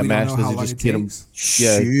that We don't match? know Does how he long just it get him? takes.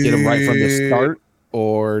 Yeah, get him right from the start,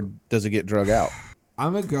 or does it get drug out?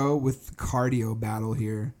 I'm gonna go with cardio battle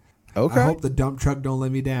here. Okay. I hope the dump truck don't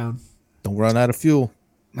let me down. Don't run out of fuel.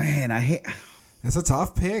 Man, I hate. That's a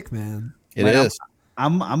tough pick, man. It Man, is.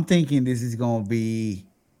 I'm thinking this is gonna be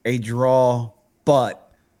a draw, but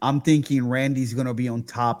I'm thinking Randy's gonna be on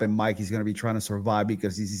top and Mike is gonna be trying to survive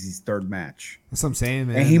because this is his third match, That's what I'm saying,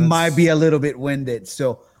 man. and he That's- might be a little bit winded.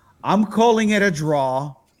 So I'm calling it a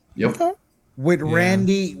draw Yep. Okay. with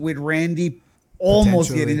Randy. With Randy almost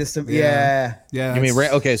Potentially. getting this. Yeah. Yeah. Yeah. You mean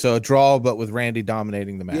that's- okay? So a draw, but with Randy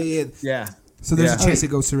dominating the match. Yeah, yeah. Yeah. So there's Yeah. a chance it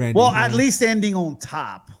goes to Randy. Well, yeah. at least ending on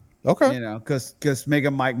top. Okay. Because Mega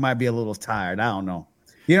Mike might be a little tired. I don't know.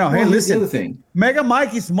 Hey, Well, here's the listen. other thing. Mega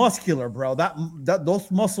Mike is muscular, bro. That those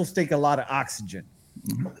muscles take a lot of oxygen.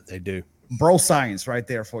 They do. Bro, science right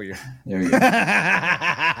there for you. There you go.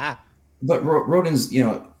 But Roden's,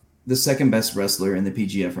 the second best wrestler in the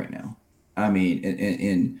PGF right now. I mean,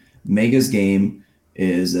 in Mega's game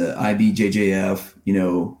is a IBJJF,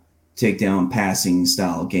 takedown passing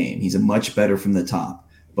style game. He's a much better from the top,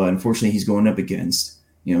 but unfortunately, he's going up against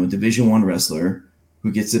a Division I wrestler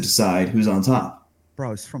who gets to decide who's on top.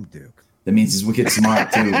 Bro, it's from Duke. That means he's wicked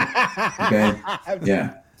smart too. Okay,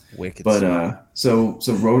 yeah. Wicked. But so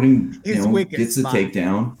Roden, He's wicked gets the smart.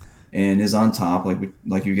 takedown and is on top,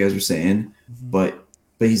 like you guys were saying. But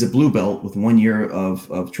he's a blue belt with 1 year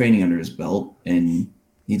of training under his belt, and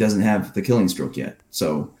he doesn't have the killing stroke yet.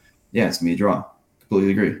 So yeah, it's gonna be a draw.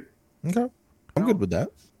 Completely agree. Okay. I'm good with that.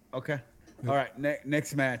 Okay. All right.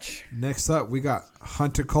 Next match. Next up, we got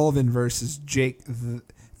Hunter Colvin versus Jake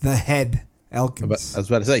the Head Elkins. I was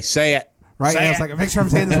about to say it. Right? Say I was it. like, make sure I'm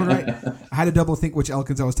saying this one right. I had to double think which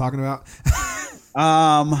Elkins I was talking about.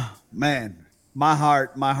 Man, my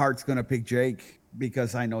heart's gonna pick Jake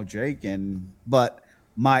because I know Jake, but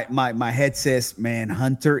my head says, man,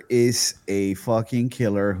 Hunter is a fucking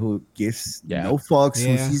killer who gives no fucks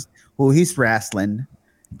Yeah. who he's wrestling,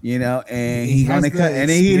 and He he's has gonna the cut, and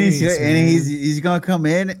experience, he's gonna come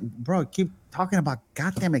in, bro. Keep talking about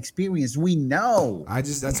goddamn experience. We know.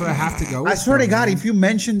 That's what I have to go with. I swear to bro, God, man. if you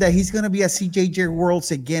mention that he's gonna be at CJJ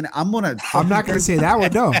Worlds again, I'm not gonna say that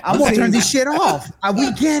one. No, I'm gonna turn this shit off.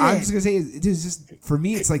 We get I'm it. just gonna say it is just for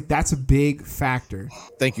me. It's like that's a big factor,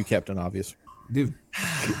 Thank you, Captain Obvious. dude.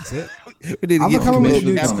 That's it. We need to I'm get gonna come up with a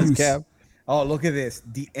Commissioner new Captain's excuse. cab. Oh, look at this.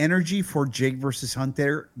 The energy for Jake versus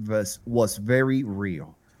Hunter was very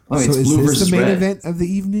real. Oh, So it's is blue this versus the main red. event of the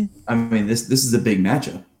evening? I mean, this is a big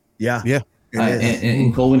matchup. Yeah. Yeah. It And, is.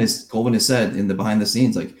 and Colvin has said in the behind the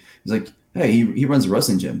scenes, he's like, hey, he runs a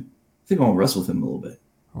wrestling gym. I think I'll wrestle with him a little bit.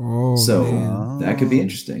 Oh, So man. that could be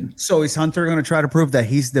interesting. So is Hunter going to try to prove that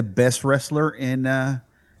he's the best wrestler in the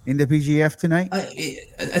PGF tonight? I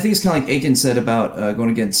think it's kind of like Aiken said about going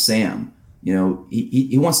against Sam.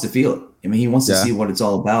 He wants to feel it. I mean, he wants to Yeah. see what it's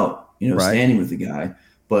all about. Right. Standing with the guy,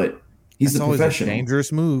 but he's That's the always a professional.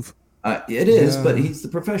 dangerous move. It is, Yeah. but he's the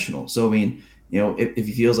professional. So I mean, if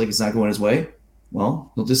he feels like it's not going his way,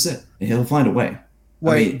 well, he'll just sit and he'll find a way.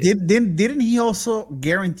 Wait, I mean, didn't he also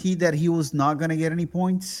guarantee that he was not going to get any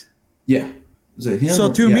points? yeah.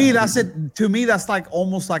 So to me, that's it. To me, that's like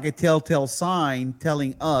almost like a telltale sign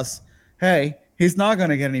telling us, "Hey, he's not going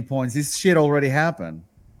to get any points. This shit already happened."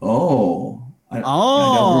 Oh, I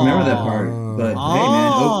don't remember that part. But hey,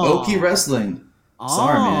 man, Okie wrestling.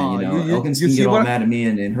 Sorry, man. Elkins can get all mad at me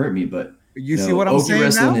and hurt me, but You see what I'm Okie saying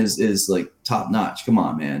wrestling now? is like top notch. Come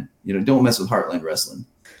on, man. Don't mess with Heartland wrestling.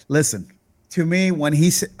 Listen, to me, when he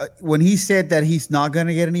said that he's not going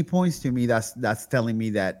to get any points, to me, that's telling me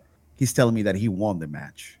that he's telling me that he won the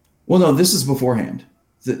match. Well, no, this is beforehand.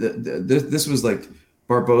 This was like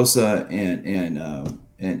Barbosa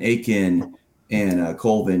and Aiken and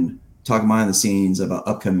Colvin talking behind the scenes about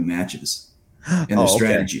upcoming matches and their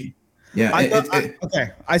strategy. Yeah.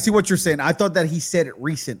 Okay, I see what you're saying. I thought that he said it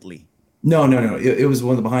recently. No. It was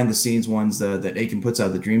one of the behind the scenes ones that Aiken puts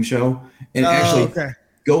out the Dream Show. And actually, okay.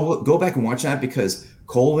 go back and watch that because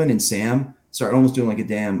Colvin and Sam start almost doing like a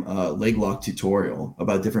damn leg lock tutorial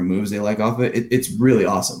about different moves they like off it. It's really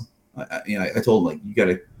awesome. I told him like you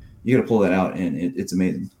gotta pull that out, and it's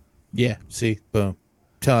amazing. Yeah. See, boom.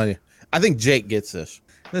 Telling you. I think Jake gets this.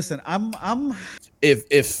 Listen, I'm.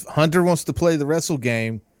 If Hunter wants to play the wrestle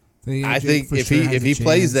game, I think if he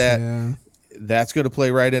plays that, that's going to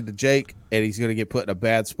play right into Jake, and he's going to get put in a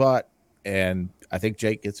bad spot. And I think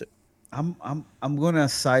Jake gets it. I'm going to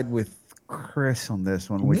side with Chris on this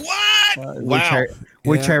one. Which, wow.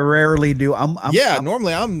 Which I rarely do.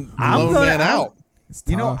 Normally I'm lone man out.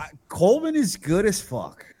 You know, Coleman is good as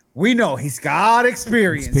fuck. We know he's got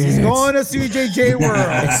experience. He's going to CJJ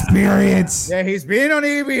World. Experience. Yeah, he's been on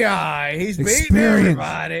EBI. He's beating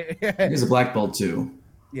everybody. He's a black belt too.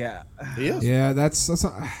 Yeah, he is. Yeah, that's what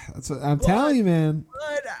I'm telling you, man.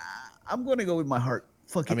 But I'm going to go with my heart.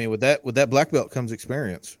 I mean, with that black belt comes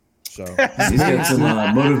experience. So he's got some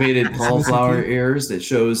motivated cauliflower ears that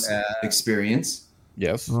shows experience.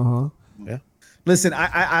 Yes. Yeah. Listen,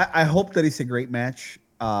 I hope that it's a great match.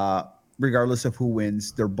 Regardless of who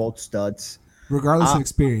wins, they're both studs. Regardless of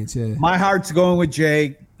experience, yeah. My heart's going with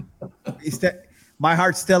Jake. My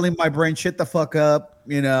heart's telling my brain, shut the fuck up.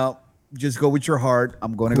 You know, just go with your heart.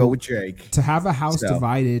 I'm going to go with Jake. To have a house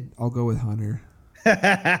divided, I'll go with Hunter.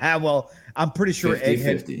 Well, I'm pretty sure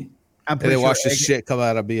 50-50. I'm pretty sure watch this shit come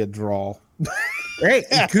out and be a draw. Hey,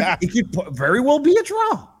 it could very well be a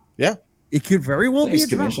draw. Yeah. It could very well be a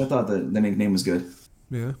draw. I thought the nickname was good.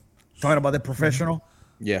 Yeah. Talking about the professional.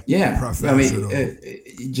 Yeah. I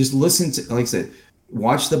mean, just listen to, like I said,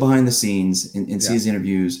 watch the behind the scenes and see his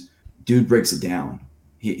interviews. Dude breaks it down.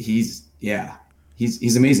 He's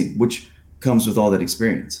amazing, which comes with all that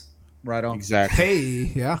experience. Right on. Exactly.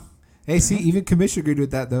 Hey, yeah. Hey, see, even Commissioner agreed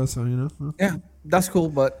with that though, so you know. Yeah, that's cool,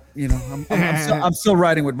 but you know, I'm still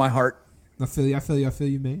riding with my heart. I feel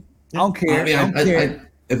you, man. I don't care. I don't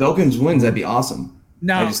care. If Elkins wins, that'd be awesome.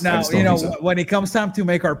 Now, you know, when it comes time to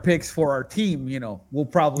make our picks for our team, you know, we'll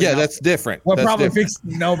probably that's different. We'll probably fix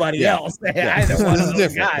nobody else. Either one of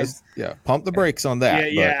those guys. Pump the brakes on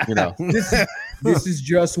that. Yeah. But, you know, this is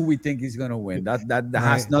just who we think is going to win. That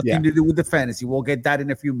has nothing to do with the fantasy. We'll get that in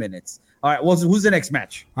a few minutes. All right, who's the next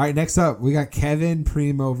match? All right, next up we got Kevin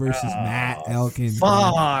Primo versus Matt Elkins.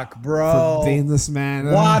 Fuck, bro. Forbidden man.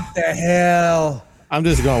 What the hell? I'm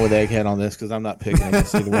just going with Egghead on this because I'm not picking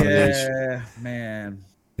against either one of these. Yeah, man.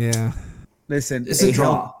 Yeah. Listen, it's a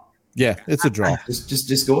draw. Yeah, it's a draw.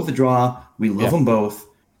 Just go with the draw. We love them both.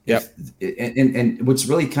 Yep. And what's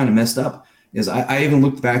really kind of messed up is I even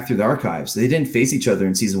looked back through the archives. They didn't face each other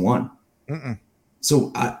in season 1.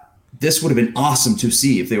 So this would have been awesome to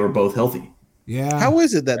see if they were both healthy. Yeah. How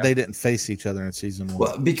is it that they didn't face each other in season 1?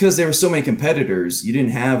 Well, because there were so many competitors, you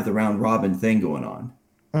didn't have the round robin thing going on.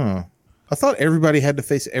 I thought everybody had to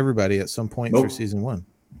face everybody at some point through season 1.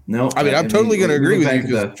 No, I mean I'm totally going to agree with you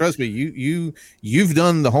because trust me, you've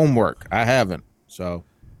done the homework. I haven't. So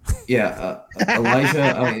yeah,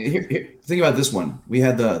 Elijah. I mean, here, think about this one. We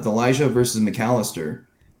had the Elijah versus McAllister.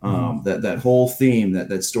 That whole theme, that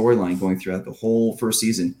storyline going throughout the whole first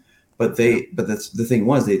season. But the thing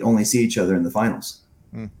was they'd only see each other in the finals,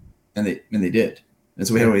 and they did, and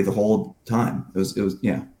so we had to wait the whole time. It was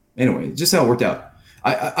Anyway, just how it worked out.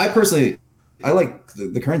 I personally like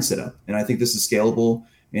the current setup, and I think this is scalable,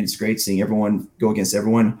 and it's great seeing everyone go against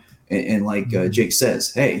everyone. And like Jake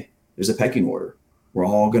says, hey, there's a pecking order. We're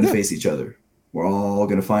all going to face each other. We're all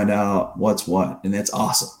going to find out what's what, and that's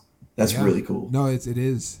awesome. That's really cool. No, it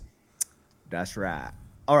is. That's right.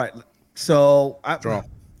 All right, so draw.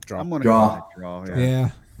 I'm going to draw. Yeah.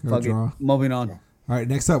 Draw. Moving on. All right,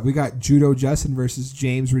 next up we got Judo Justin versus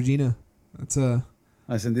James Regina. That's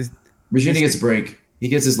Listen, Regina gets a break. He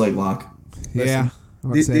gets his leg lock. Yeah.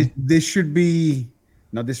 This should be,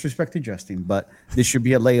 no disrespect to Justin, but this should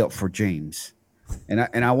be a layup for James. And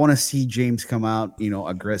I want to see James come out, you know,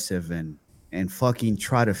 aggressive and fucking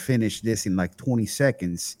try to finish this in like 20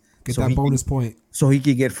 seconds. Get that bonus point. So he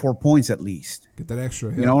could get 4 points at least. Get that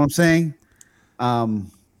extra. You know what I'm saying?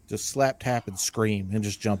 Just slap, tap, and scream and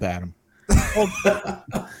just jump at him.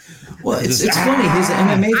 Well, it's funny. He's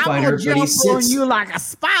an MMA fighter, but he sits on you like a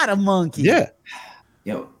spider monkey. Yeah.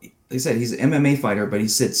 You know, like I said, he's an MMA fighter, but he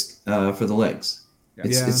sits for the legs.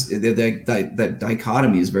 That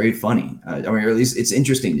dichotomy is very funny. I mean, or at least it's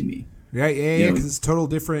interesting to me. Yeah, because it's total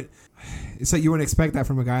different. It's like you wouldn't expect that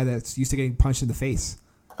from a guy that's used to getting punched in the face.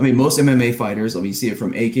 I mean, most MMA fighters, I mean, you see it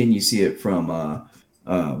from Aiken, you see it from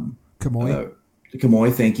Kamoy.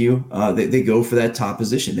 Kamoy, thank you. They go for that top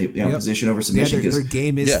position. They position over submission. Their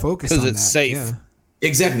game is focused on that. Because it's safe. Yeah.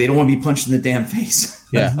 Exactly. They don't want to be punched in the damn face.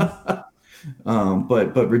 Yeah.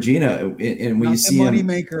 But Regina, and when you see him,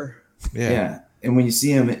 moneymaker. Yeah. And when you see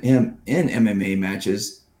him in MMA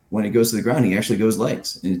matches, when it goes to the ground, he actually goes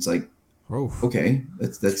legs, and it's like, okay,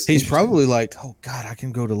 that's. He's probably like, oh God, I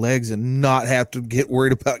can go to legs and not have to get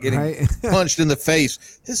worried about getting punched in the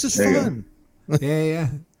face. This is fun. Yeah.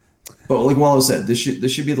 But like Walo said, this should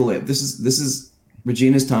be the layup. This is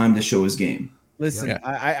Regina's time to show his game. Listen,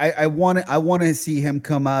 I want to see him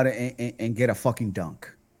come out and get a fucking dunk.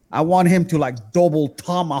 I want him to like double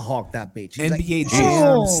tomahawk that bitch. He's NBA like,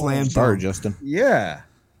 Jam slam Sorry, dunk. Justin. Yeah.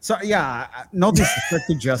 So no disrespect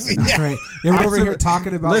to Justin. That's right. You're over here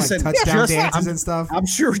talking about Listen, like touchdown Justin, dances and stuff. I'm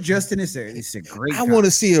sure Justin is a great I guy. want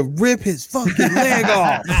to see him rip his fucking leg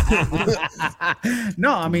off.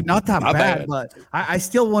 No, I mean not that Not bad, bad. but I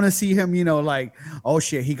still want to see him, like, oh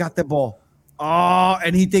shit, he got the ball. Oh,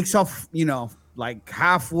 and he takes off, like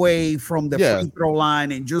halfway from the free throw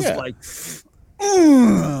line and just like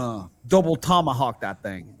double tomahawk that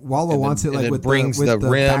thing. Wallow wants it like it with brings the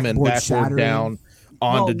rim and backward shattering. down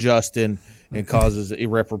onto Justin and causes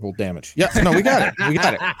irreparable damage. Yeah, no, we got it. We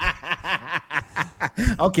got it.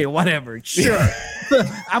 Okay, whatever. Sure.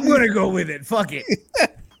 I'm going to go with it. Fuck it.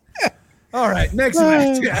 All right, next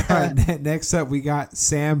match. Next up, we got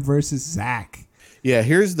Sam versus Zach. Yeah,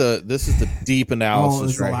 this is the deep analysis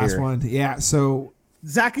this is right the last here. one. Yeah, so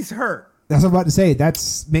Zach is hurt. that's what I'm about to say. That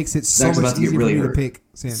makes it so Zach's much about to get easier really for me to hurt. pick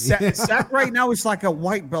Sam. Zach right now is like a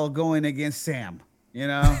white belt going against Sam,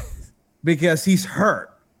 because he's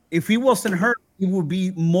hurt. If he wasn't hurt, it would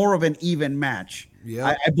be more of an even match.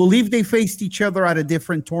 Yeah, I believe they faced each other at a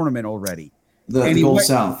different tournament already. The Gold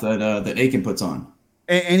South that Aiken puts on.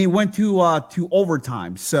 And he went to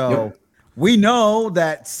overtime. So we know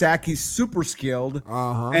that Zach is super skilled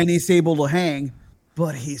and he's able to hang,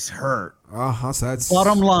 but he's hurt. So that's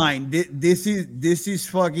Bottom line, this is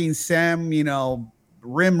fucking Sam,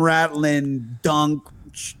 rim rattling, dunk,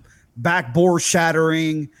 backboard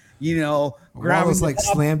shattering, grabbing like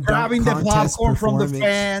slam dunk the contest popcorn from the performance.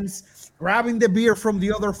 fans, grabbing the beer from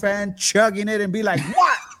the other fan, chugging it, and be like,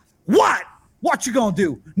 what you gonna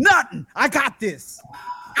do? Nothing. I got this.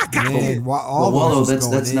 I got this. Wallo,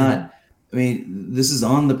 that's not. I mean, this is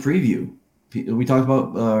on the preview. We talked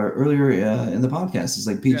about earlier in the podcast. It's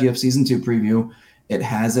like PGF season 2 preview. It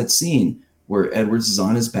has that scene where Edwards is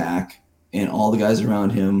on his back and all the guys around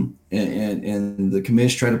him, and the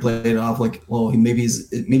commish try to play it off like, well, maybe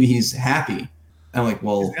he's happy. I'm like,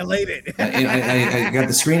 well, he's elated. and I got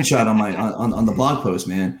the screenshot on my on the blog post,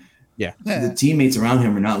 man. Yeah, the teammates around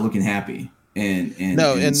him are not looking happy, and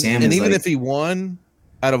Sam is even like, if he won,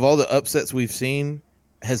 out of all the upsets we've seen,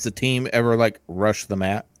 has the team ever like rushed the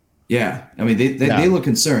mat? Yeah, I mean they look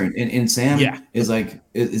concerned, and Sam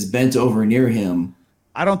is bent over near him.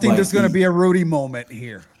 I don't think there's going to be a Rudy moment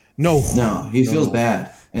here. No, he feels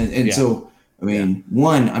bad, and so I mean,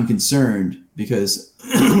 one, I'm concerned because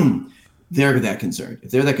they're that concerned.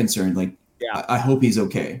 If they're that concerned, like, I hope he's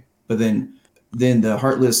okay. But then the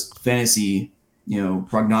heartless fantasy,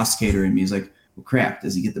 prognosticator in me is like, well, crap,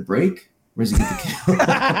 does he get the break? Where does he get the kill?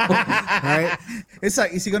 Right? It's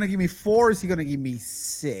like, is he going to give me 4? Is he going to give me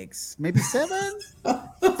 6? Maybe 7?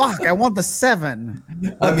 Fuck, I want the 7.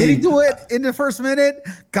 Did he do it in the first minute?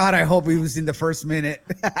 God, I hope he was in the first minute.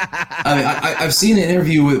 I mean, I've seen an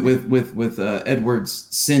interview with Edwards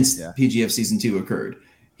since PGF season 2 occurred.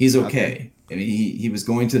 He's okay. I mean, he was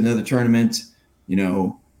going to another tournament.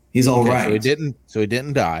 He's all right. So he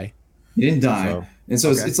didn't die. He didn't die. And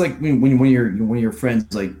so it's like when your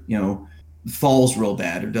friends like falls real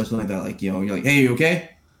bad or does something like that, like you're like, hey, you okay?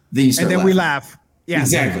 Then you start and then laughing. we laugh. Yeah,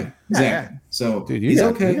 exactly. Yeah. So dude, he's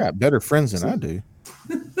okay. You got better friends than I do,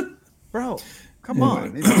 bro. Come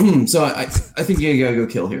on. So I think you gotta go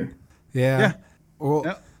kill here. Yeah.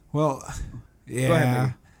 Well.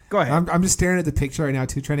 Yeah. Go ahead. I'm just staring at the picture right now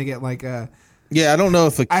too, trying to get like a. Yeah, I don't know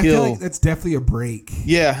if a kill. I feel like that's definitely a break.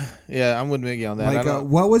 Yeah, I'm with Miggy on that. Like,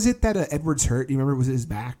 what was it that Edwards hurt? Do you remember? Was it his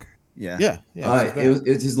back? Yeah.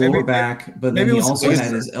 It's his lower back, but then he also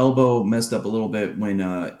had his elbow messed up a little bit when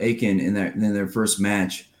Aiken in their first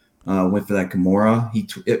match went for that Kimura.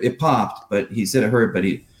 It popped, but he said it hurt. But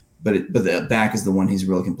the back is the one he's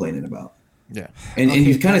really complaining about. Yeah, and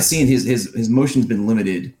you've kind of seen his motion's been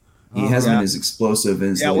limited. He hasn't been as explosive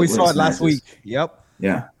as we saw it last week. Yep.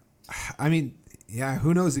 Yeah. I mean, yeah.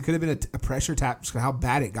 Who knows? It could have been a pressure tap. Just how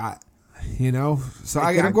bad it got. So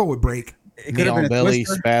I'm going with break. It could have been a belly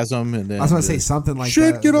twister. spasm, and then I was going to say something like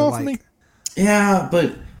shit, that. get off me. Yeah,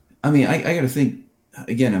 but I mean, I got to think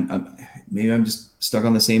again. Maybe I'm just stuck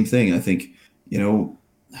on the same thing. I think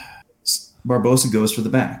Barbosa goes for the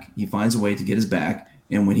back. He finds a way to get his back,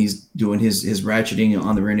 and when he's doing his ratcheting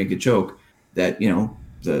on the rear naked choke, that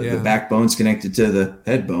the backbone's connected to the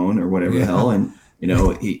head bone or whatever the hell, and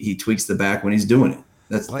he tweaks the back when he's doing it.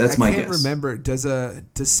 That's my guess. I can't remember. Does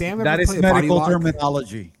Sam ever that is play a body medical lock?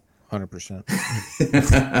 terminology. 100%.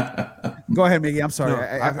 Go ahead, Miggy. I'm sorry. No,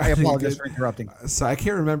 I apologize for interrupting. So I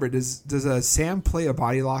can't remember. Does Sam play a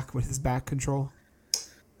body lock with his back control?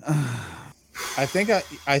 I think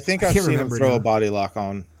I've seen him remember throw now. a body lock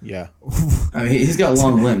on. Yeah. I mean, he's got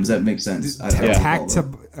long limbs. That makes sense. Tap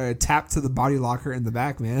to the body locker in the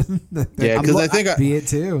back, man. Yeah, because I think be it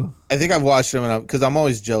too. I think I've watched him, and because I'm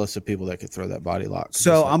always jealous of people that could throw that body lock.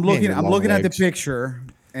 So Like, I'm man, looking. your I'm long looking at the legs. picture,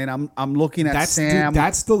 and I'm looking at Sam. Dude,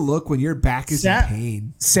 that's the look when your back is in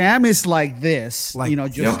pain. Sam is like this, Like,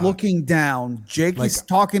 just looking down. Jake Like- is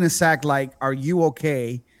talking to Zach like, "Are you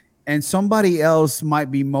okay?" And somebody else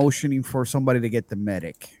might be motioning for somebody to get the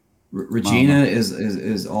medic. Regina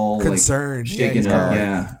is all Concerned. like shaken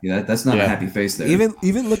Yeah, up. Yeah, that's not a happy face there.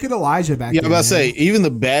 Even look at Elijah back Yeah, there. I'm about to man. say, even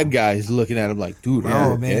the bad guys looking at him like, dude,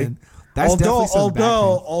 Oh okay? man, that's definitely some back pain.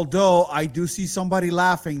 Although I do see somebody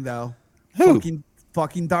laughing though. Who?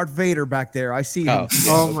 Fucking Darth Vader back there. I see him. Oh,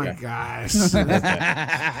 yeah, Oh okay. my gosh.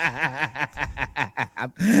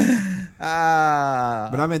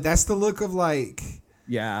 But I mean, that's the look of like.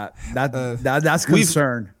 Yeah, that's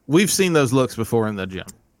concern. We've seen those looks before in the gym.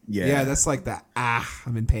 Yeah, that's like that.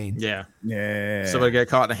 I'm in pain. Yeah. Yeah. Somebody got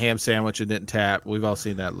caught in a ham sandwich and didn't tap. We've all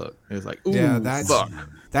seen that look. It was like, ooh, Yeah, that's fuck.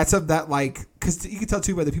 That's of that like because you can tell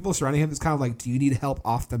too by the people surrounding him. It's kind of like, do you need help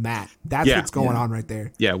off the mat? That's what's going on right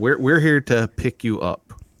there. Yeah, we're here to pick you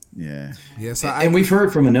up. Yeah. Yeah. So And we've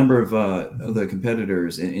heard from a number of the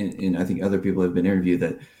competitors, and I think other people have been interviewed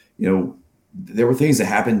that there were things that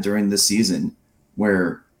happened during this season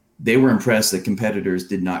where they were impressed that competitors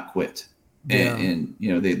did not quit, and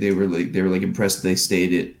they were like impressed that they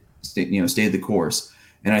stayed the course.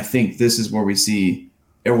 And I think this is where we see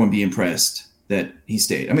everyone be impressed that he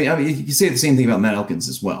stayed. I mean, you can say the same thing about Matt Elkins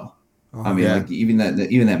as well. Like even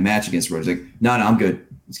that match against Rhodes, like, no, I'm good.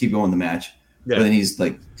 Let's keep going the match. Yeah. But then he's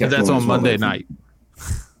like, kept That's going on as well. Monday night.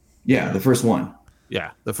 Yeah, the first one.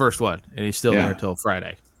 Yeah, the first one, and he's still there until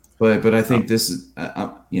Friday. But I think this is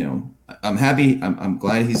I'm happy. I'm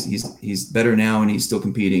glad he's better now and he's still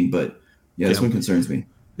competing. But this one concerns me.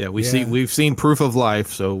 Yeah, we've seen proof of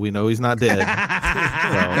life, so we know he's not dead.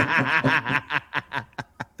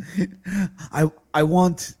 I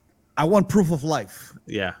want proof of life.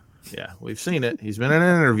 Yeah, we've seen it. He's been in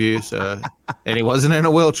an interview, and he wasn't in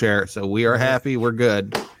a wheelchair, so we are happy. We're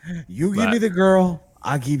good. You give me the girl,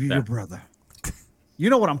 I give you your brother. You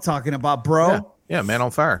know what I'm talking about, bro. Yeah, Man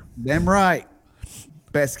on Fire. Damn right.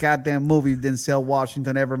 Best goddamn movie Denzel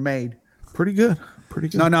Washington ever made. Pretty good.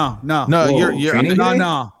 No. No, you're Training Day?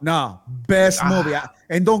 No. Best movie.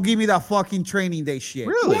 And don't give me that fucking Training Day shit.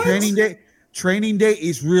 Really? Training Day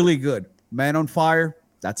is really good. Man on Fire,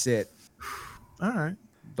 that's it. all right.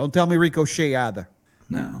 Don't tell me Ricochet either.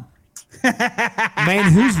 No.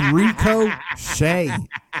 man, who's Rico Shea?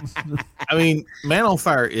 I mean, Man on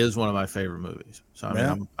Fire is one of my favorite movies, so I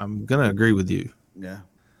mean, I'm gonna agree with you. Yeah.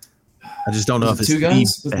 I just don't know if it's Two the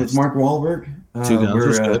Guns with best. Mark Wahlberg. Two Guns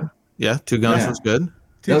was good. Yeah, Two Guns was good.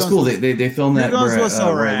 That was cool. They filmed that. Two Guns was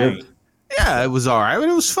all where I right. lived. Yeah, it was all right, but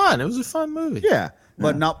it was fun. It was a fun movie. Yeah,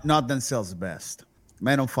 but not Denzel's best.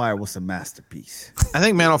 Man on Fire was a masterpiece. I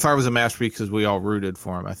think Man on Fire was a masterpiece because we all rooted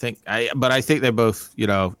for him. I think they both,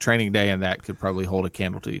 Training Day and that could probably hold a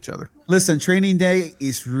candle to each other. Listen, Training Day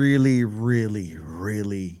is really, really,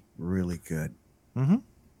 really, really good. Mm-hmm.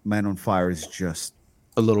 Man on Fire is just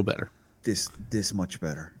A little better. this much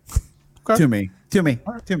better. Okay. To me,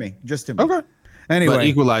 just to me. Okay. Anyway, But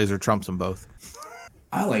Equalizer trumps them both.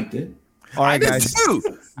 I liked it. all right, guys,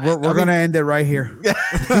 we're gonna end it right here.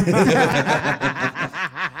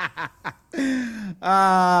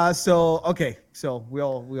 So we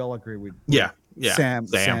all agree with Yeah. Sam.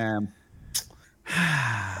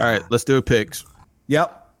 All right, let's do a picks.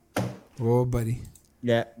 Yep. Oh, buddy.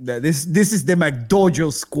 Yeah. This is the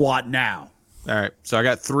McDojo squad now. All right, so I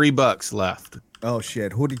got $3 left. Oh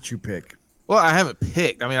shit! Who did you pick? Well, I haven't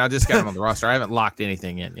picked. I mean, I just got him on the roster. I haven't locked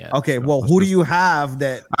anything in yet. Okay. So Well, let's who do just- you have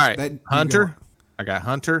that? All right, That- Hunter. I got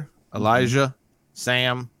Hunter, Elijah,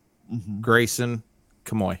 Sam, Grayson,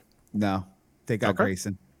 Kamoy. No, take out Okay.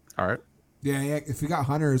 Grayson. All right. Yeah. If we got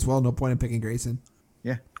Hunter as well, no point in picking Grayson.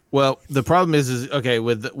 Yeah. Well, the problem is okay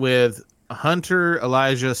with Hunter,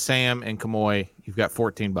 Elijah, Sam, and Kamoy. You've got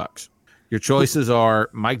 $14. Your choices are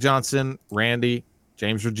Mike Johnson, Randy,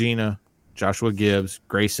 James Regina, Joshua Gibbs,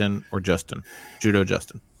 Grayson, or Justin. Judo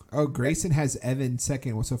Justin. Oh, Grayson has Evan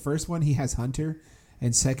second. So first one he has Hunter,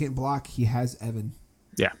 and second block he has Evan.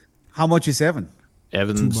 Yeah. How much is Evan?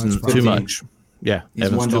 Evan's Too much, too probably. much. Yeah. He's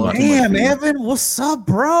Evan's too $1 much. too much. Damn, Evan, what's up,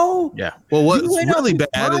 bro? Yeah. Well, what's You went up really in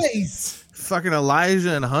bad is price. fucking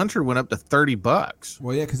Elijah and Hunter went up to $30.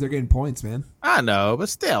 Well, yeah, because they're getting points, man. I know, but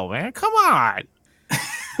still, man, come on.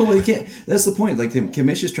 Well, they can't. That's the point. Like the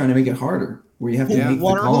commission's trying to make it harder, where you have to make the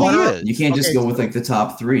call. You can't just go with like the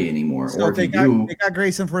top 3 anymore. So or if you do, they got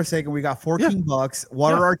Grayson for a second. We got $14.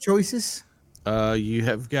 What are our choices? You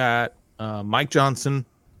have got Mike Johnson,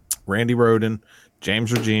 Randy Roden,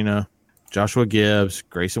 James Regina, Joshua Gibbs,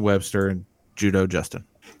 Grayson Webster, and Judo Justin.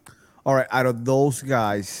 All right, out of those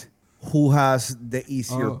guys, who has the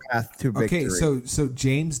easier path to victory? Okay, so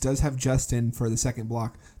James does have Justin for the second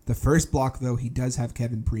block. The first block, though, he does have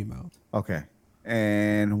Kevin Primo. Okay,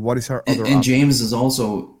 and what is our other? And James is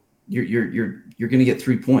also you're going to get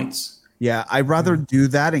 3 points. Yeah, I'd rather do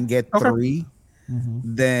that and get 3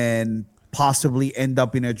 than possibly end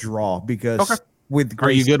up in a draw because with Grayson,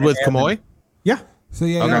 are you good with Kamoy? Yeah. So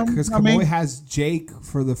because Kamoy has Jake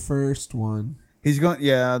for the first one. He's going,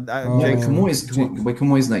 Kamoy's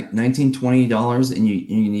like $19-$20, and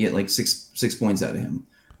you get like six points out of him.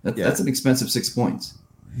 That's an expensive 6 points.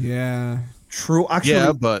 Yeah, true.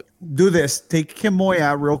 Actually, but do this: take Kamoy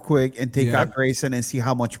out real quick and take out Grayson and see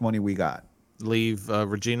how much money we got. Leave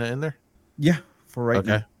Regina in there. Yeah, for right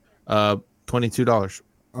now. $22.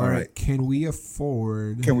 All right. Can we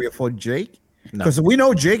afford? Can we afford Jake? No, because we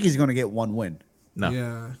know Jake is going to get 1 win. No.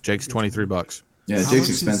 Yeah. Jake's $23. Yeah, Jake's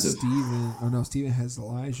expensive. Steven? Oh no, Steven has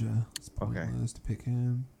Elijah. It's pointless to pick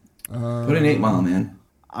him. Put in 8 Mile, man.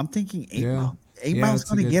 I'm thinking 8 Mile. 8 Mile's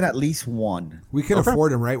going to get at least 1. We can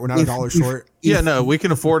afford him, right? We're not a dollar short. We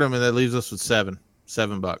can afford him, and that leaves us with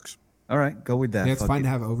 $7 bucks. All right, go with that. Yeah, it's fine to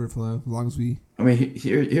have overflow as long as we. I mean,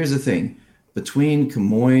 here's the thing: between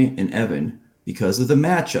Kamoy and Evan, because of the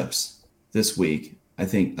matchups this week, I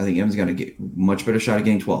think Evan's got to get much better shot at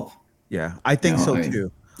getting 12. Yeah, I think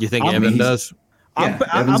too. You think Evan does?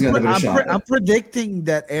 I'm predicting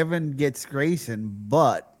that Evan gets Grayson,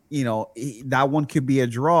 but that one could be a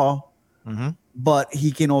draw. Mm-hmm. But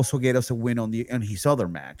he can also get us a win on his other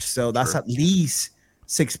match. So that's at least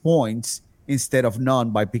 6 points instead of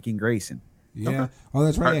none by picking Grayson. Yeah. Okay. Oh,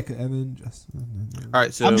 that's right. Yeah, Evan. All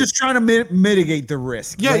right. So I'm just trying to mitigate the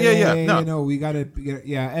risk. Yeah. No, we got to.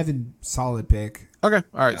 Yeah, Evan, solid pick. Okay.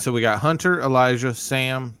 All right. So we got Hunter, Elijah,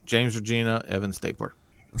 Sam, James Regina, Evan Stapler.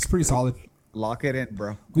 That's pretty solid. Lock it in,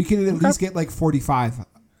 bro. We can at least get like 45.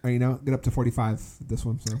 Get up to 45 this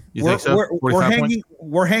one. So you think so?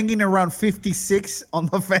 We're hanging around 56 on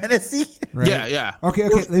the fantasy. Right. Yeah. Okay.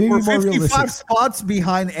 Let me be more 55 realistic. spots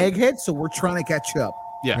behind Egghead, so we're trying to catch up.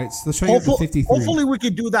 Yeah. Right, so let's try to get to 53. Hopefully, we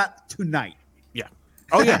can do that tonight. Yeah.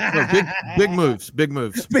 Oh yeah. No, big moves. Big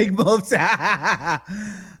moves. Big moves. All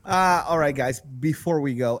right, guys. Before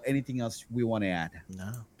we go, anything else we want to add?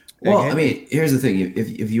 No. Well, I mean, here's the thing: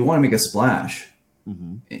 if you want to make a splash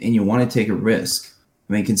and you want to take a risk.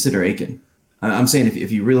 I mean, consider Aiken. I'm saying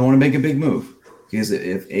if you really want to make a big move, because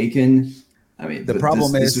if Aiken, I mean, the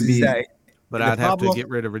problem is that. But I'd have to get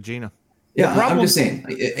rid of Regina. Yeah, I'm just saying,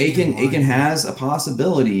 Aiken has a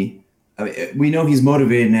possibility. I mean, we know he's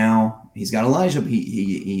motivated now. He's got Elijah.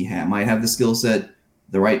 He might have the skill set,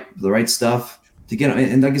 the right stuff to get him.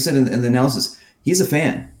 And like I said in the analysis, he's a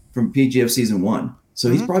fan from PGF season 1, so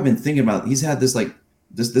he's probably been thinking about. He's had this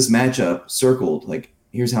this matchup circled. Like,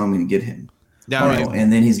 here's how I'm going to get him. Now,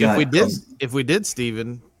 and then he's got. If we did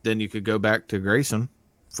Steven, then you could go back to Grayson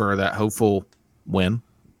for that hopeful win.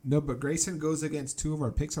 No, but Grayson goes against 2 of our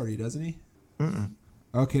picks already, doesn't he? Mm-mm.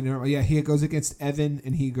 Okay, no, yeah, he goes against Evan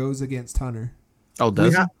and he goes against Hunter. Oh,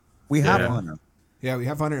 does we have Hunter? Yeah, we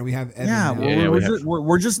have Hunter and we have Evan. Yeah,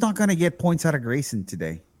 we're just not going to get points out of Grayson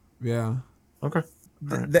today. Yeah. Okay.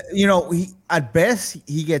 At best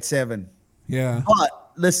he gets 7. Yeah.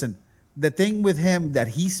 But listen, the thing with him that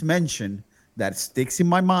he's mentioned that sticks in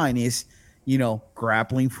my mind is,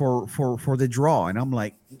 grappling for the draw. And I'm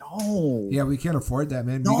like, no. Yeah, we can't afford that,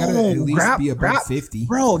 man. We gotta at least be above 50.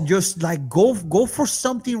 Bro, just like go for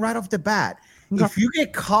something right off the bat. Okay. If you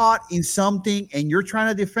get caught in something and you're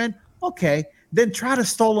trying to defend, okay, then try to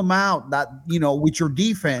stall them out with your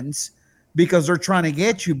defense because they're trying to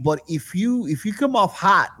get you. But if you come off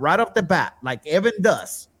hot right off the bat, like Evan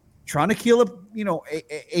does, trying to kill a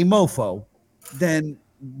mofo, then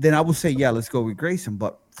I would say, yeah, let's go with Grayson.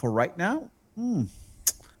 But for right now,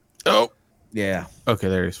 oh yeah, okay,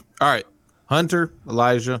 there he is. All right, Hunter,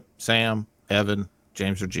 Elijah, Sam, Evan,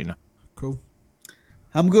 James, Regina. Cool.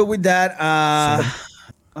 I'm good with that. I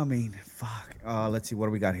mean, fuck. Let's see what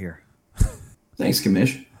do we got here. Thanks,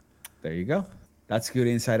 Kamish. There you go. That's good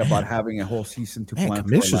insight about having a whole season to plan.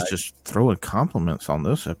 Kamish is just throwing compliments on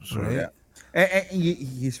this episode. Right? Yeah, and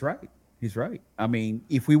he's right. He's right. I mean,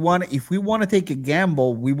 if we want to take a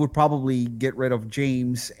gamble, we would probably get rid of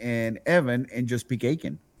James and Evan and just pick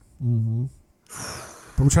Aiken. Mm-hmm.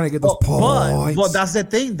 But we're trying to get those points. But that's the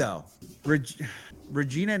thing, though.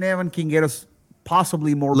 Regina and Evan can get us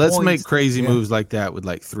possibly more. Let's points. make crazy moves like that with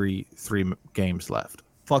like three games left.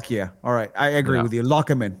 Fuck yeah! All right, I agree with you. Lock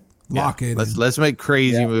him in. Lock it. Let's make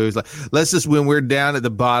crazy moves. Like let's just when we're down at the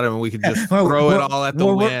bottom and we can just throw it all at the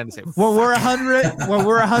wind. And say, when we're 100, when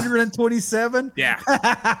we're 127. Yeah.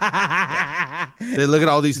 They look at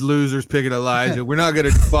all these losers picking Elijah. We're not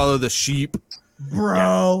gonna follow the sheep,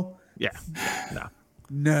 bro. Yeah.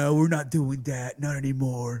 No, we're not doing that. Not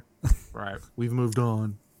anymore. Right. We've moved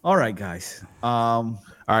on. All right, guys. All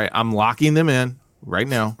right. I'm locking them in right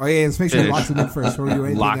now. Oh yeah, let's make sure we lock them in first.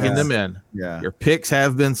 Locking them in. Yeah. Your picks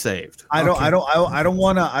have been saved. I don't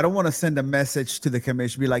want to send a message to the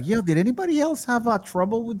commission. Be like, yo, did anybody else have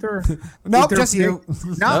trouble with their? Nope, just you.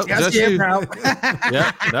 Nope, just you, bro.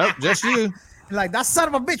 Yeah. Nope, just you. Like that son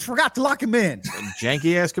of a bitch forgot to lock him in.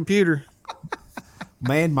 Janky ass computer.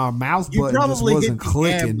 Man, my mouse button just wasn't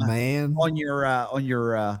clicking, man. On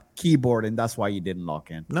your keyboard, and that's why you didn't lock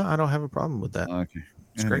in. No, I don't have a problem with that. Okay,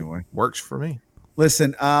 it's great. Works for me.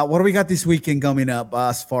 Listen, what do we got this weekend coming up?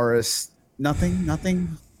 As far as nothing.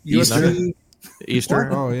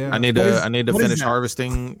 Easter. Oh yeah. I need to finish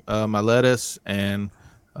harvesting my lettuce and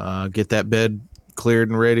get that bed cleared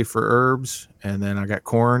and ready for herbs, and then I got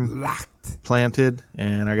corn planted,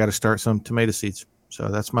 and I got to start some tomato seeds. So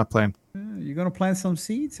that's my plan. You're gonna plant some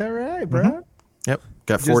seeds, all right, bro? Mm-hmm. Yep,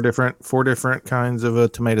 got four different kinds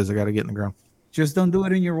of tomatoes I got to get in the ground. Just don't do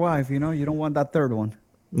it in your wife. You don't want that third one.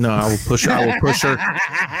 No, I will push her.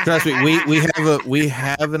 Trust me, we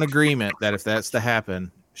have an agreement that if that's to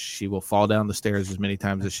happen, she will fall down the stairs as many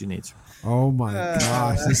times as she needs. Oh my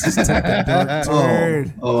gosh, this is taking a dark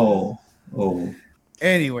turn. Oh.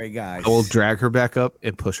 Anyway, guys, I will drag her back up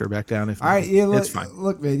and push her back down. If all right, yeah, it's fine.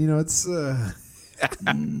 Look, man, it's it's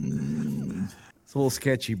a little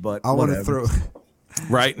sketchy, but I want to throw.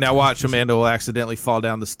 Right now, watch Amanda will accidentally fall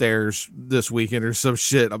down the stairs this weekend or some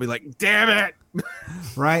shit. I'll be like, "Damn it!"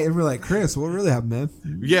 Right, and we're like, "Chris, what really happened, man?"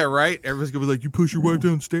 Yeah, right. Everyone's gonna be like, "You push your wife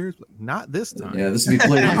downstairs?" Like, not this time. Yeah, this would be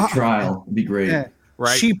played in trial. It'd be great. Yeah.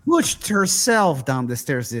 Right. She pushed herself down the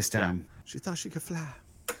stairs this time. Yeah. She thought she could fly.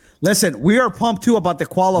 Listen, we are pumped too about the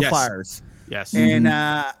qualifiers. Yes. And we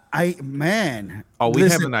have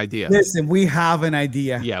an idea. Listen, we have an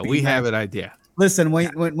idea. Yeah, we have an idea. Listen,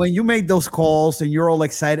 when you make those calls and you're all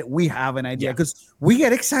excited, we have an idea because we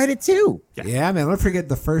get excited too. Yeah, man. Don't forget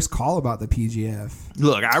the first call about the PGF.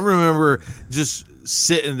 Look, I remember just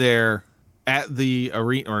sitting there at the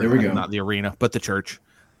arena, or not the arena, but the church,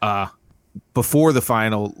 before the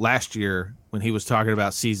final last year when he was talking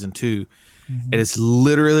about season 2. And it's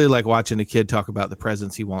literally like watching a kid talk about the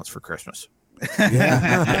presents he wants for Christmas.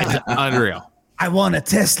 Yeah. It's unreal. I want a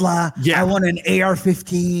Tesla. Yeah. I want an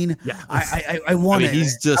AR-15. Yeah. I want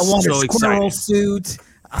he's just I want so a squirrel excited. suit.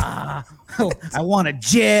 I want a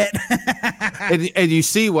jet. and you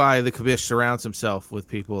see why the commission surrounds himself with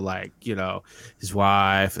people like, his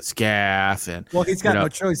wife, Scaff, and he's got no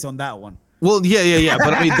choice on that one. Well, yeah.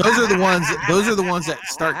 But I mean, those are the ones that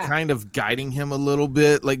start kind of guiding him a little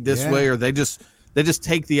bit like this way, or they just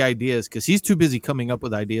take the ideas because he's too busy coming up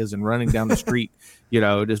with ideas and running down the street,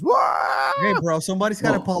 just. Wah! Hey, bro, somebody's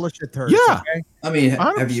got to polish it third. Yeah. Okay? I mean,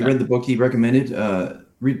 100%. have you read the book he recommended?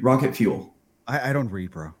 Read Rocket Fuel. I don't read,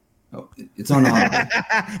 bro. Oh, it's on Audible.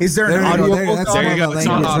 Is there an audio book? There you go. It's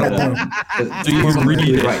on Audible. So you read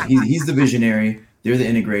it. Right. He's the visionary. They're the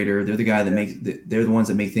integrator. They're the guy that they're the ones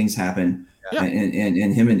that make things happen. Yeah.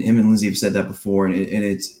 And him and Lindsay have said that before, and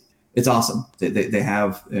it's awesome. They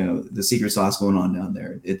have the secret sauce going on down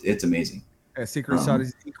there. It's amazing. Secret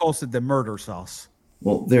sauce. He calls it the murder sauce.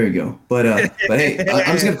 Well, there you go. But hey,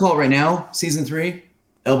 I'm just gonna call it right now. Season 3,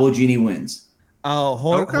 Elbow Genie wins. Oh,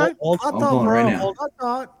 hold that thought, bro. Right hold that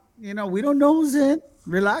thought. We don't know who's in.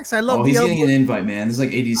 Relax. I love. He's getting an invite, man. This is like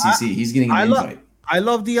ADCC. He's getting an invite. I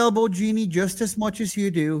love the Elbow Genie just as much as you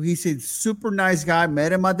do. He's a super nice guy.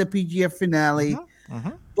 Met him at the PGF finale.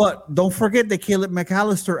 But don't forget that Caleb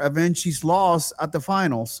McAllister avenged his loss at the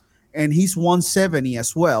finals, and he's 170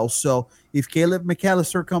 as well. So if Caleb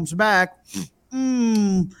McAllister comes back,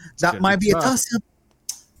 that might be a toss-up.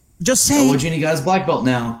 Just saying. Elbow Genie got his black belt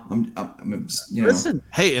now. Listen.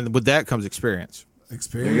 Hey, and with that comes experience.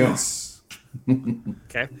 Experience.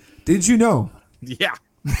 Okay. Did you know? Yeah.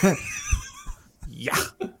 Yeah.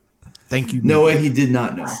 Thank you. No way he did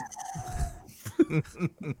not know.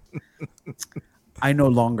 I no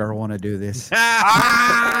longer want to do this.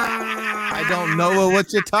 I don't know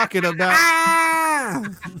what you're talking about.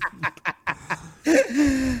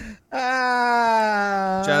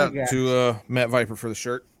 Shout out to Matt Viper for the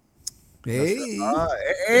shirt. Hey. Yep.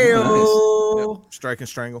 Strike and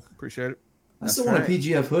Strangle. Appreciate it. I still want a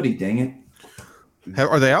PGF hoodie, dang it.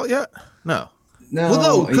 Are they out yet? No. No,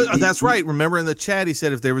 Well, no, that's right. Remember in the chat, he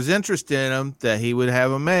said if there was interest in him, that he would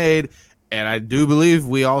have them made. And I do believe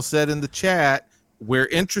we all said in the chat, we're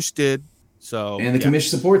interested. So, and the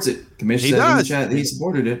commission supports it. Commission said in the chat that he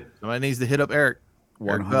supported it. Somebody needs to hit up Eric.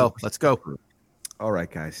 Bell, let's go. All right,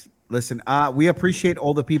 guys. Listen, we appreciate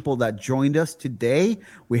all the people that joined us today.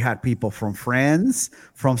 We had people from France,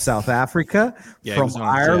 from South Africa, from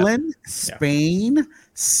Ireland, Spain,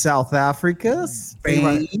 South Africa,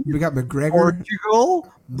 Spain. We got McGregor,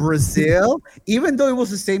 Portugal, Brazil. Even though it was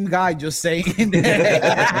the same guy, just saying.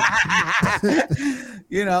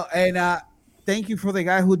 You know, and thank you for the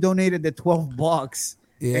guy who donated the $12.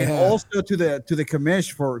 Yeah. And also to the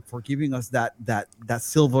commish for giving us that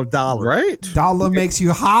silver dollar. Right. Dollar makes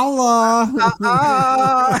you holla.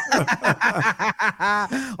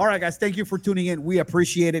 All right, guys. Thank you for tuning in. We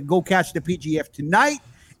appreciate it. Go catch the PGF tonight,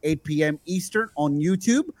 8 p.m. Eastern on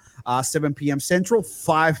YouTube, 7 p.m. Central,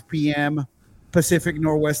 5 p.m. Pacific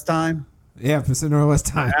Northwest time. Yeah, Pacific Northwest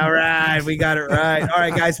time. All right. We got it right. All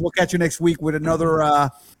right, guys. We'll catch you next week with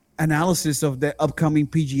another analysis of the upcoming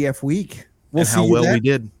PGF week. We'll see how well we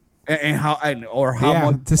did, and how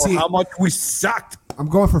much we sucked. I'm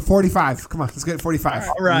going for 45. Come on, let's get 45.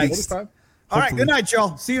 All right, 45. All right. Good night,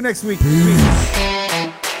 y'all. See you next week.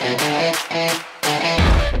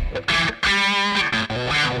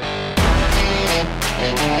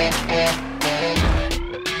 Peace.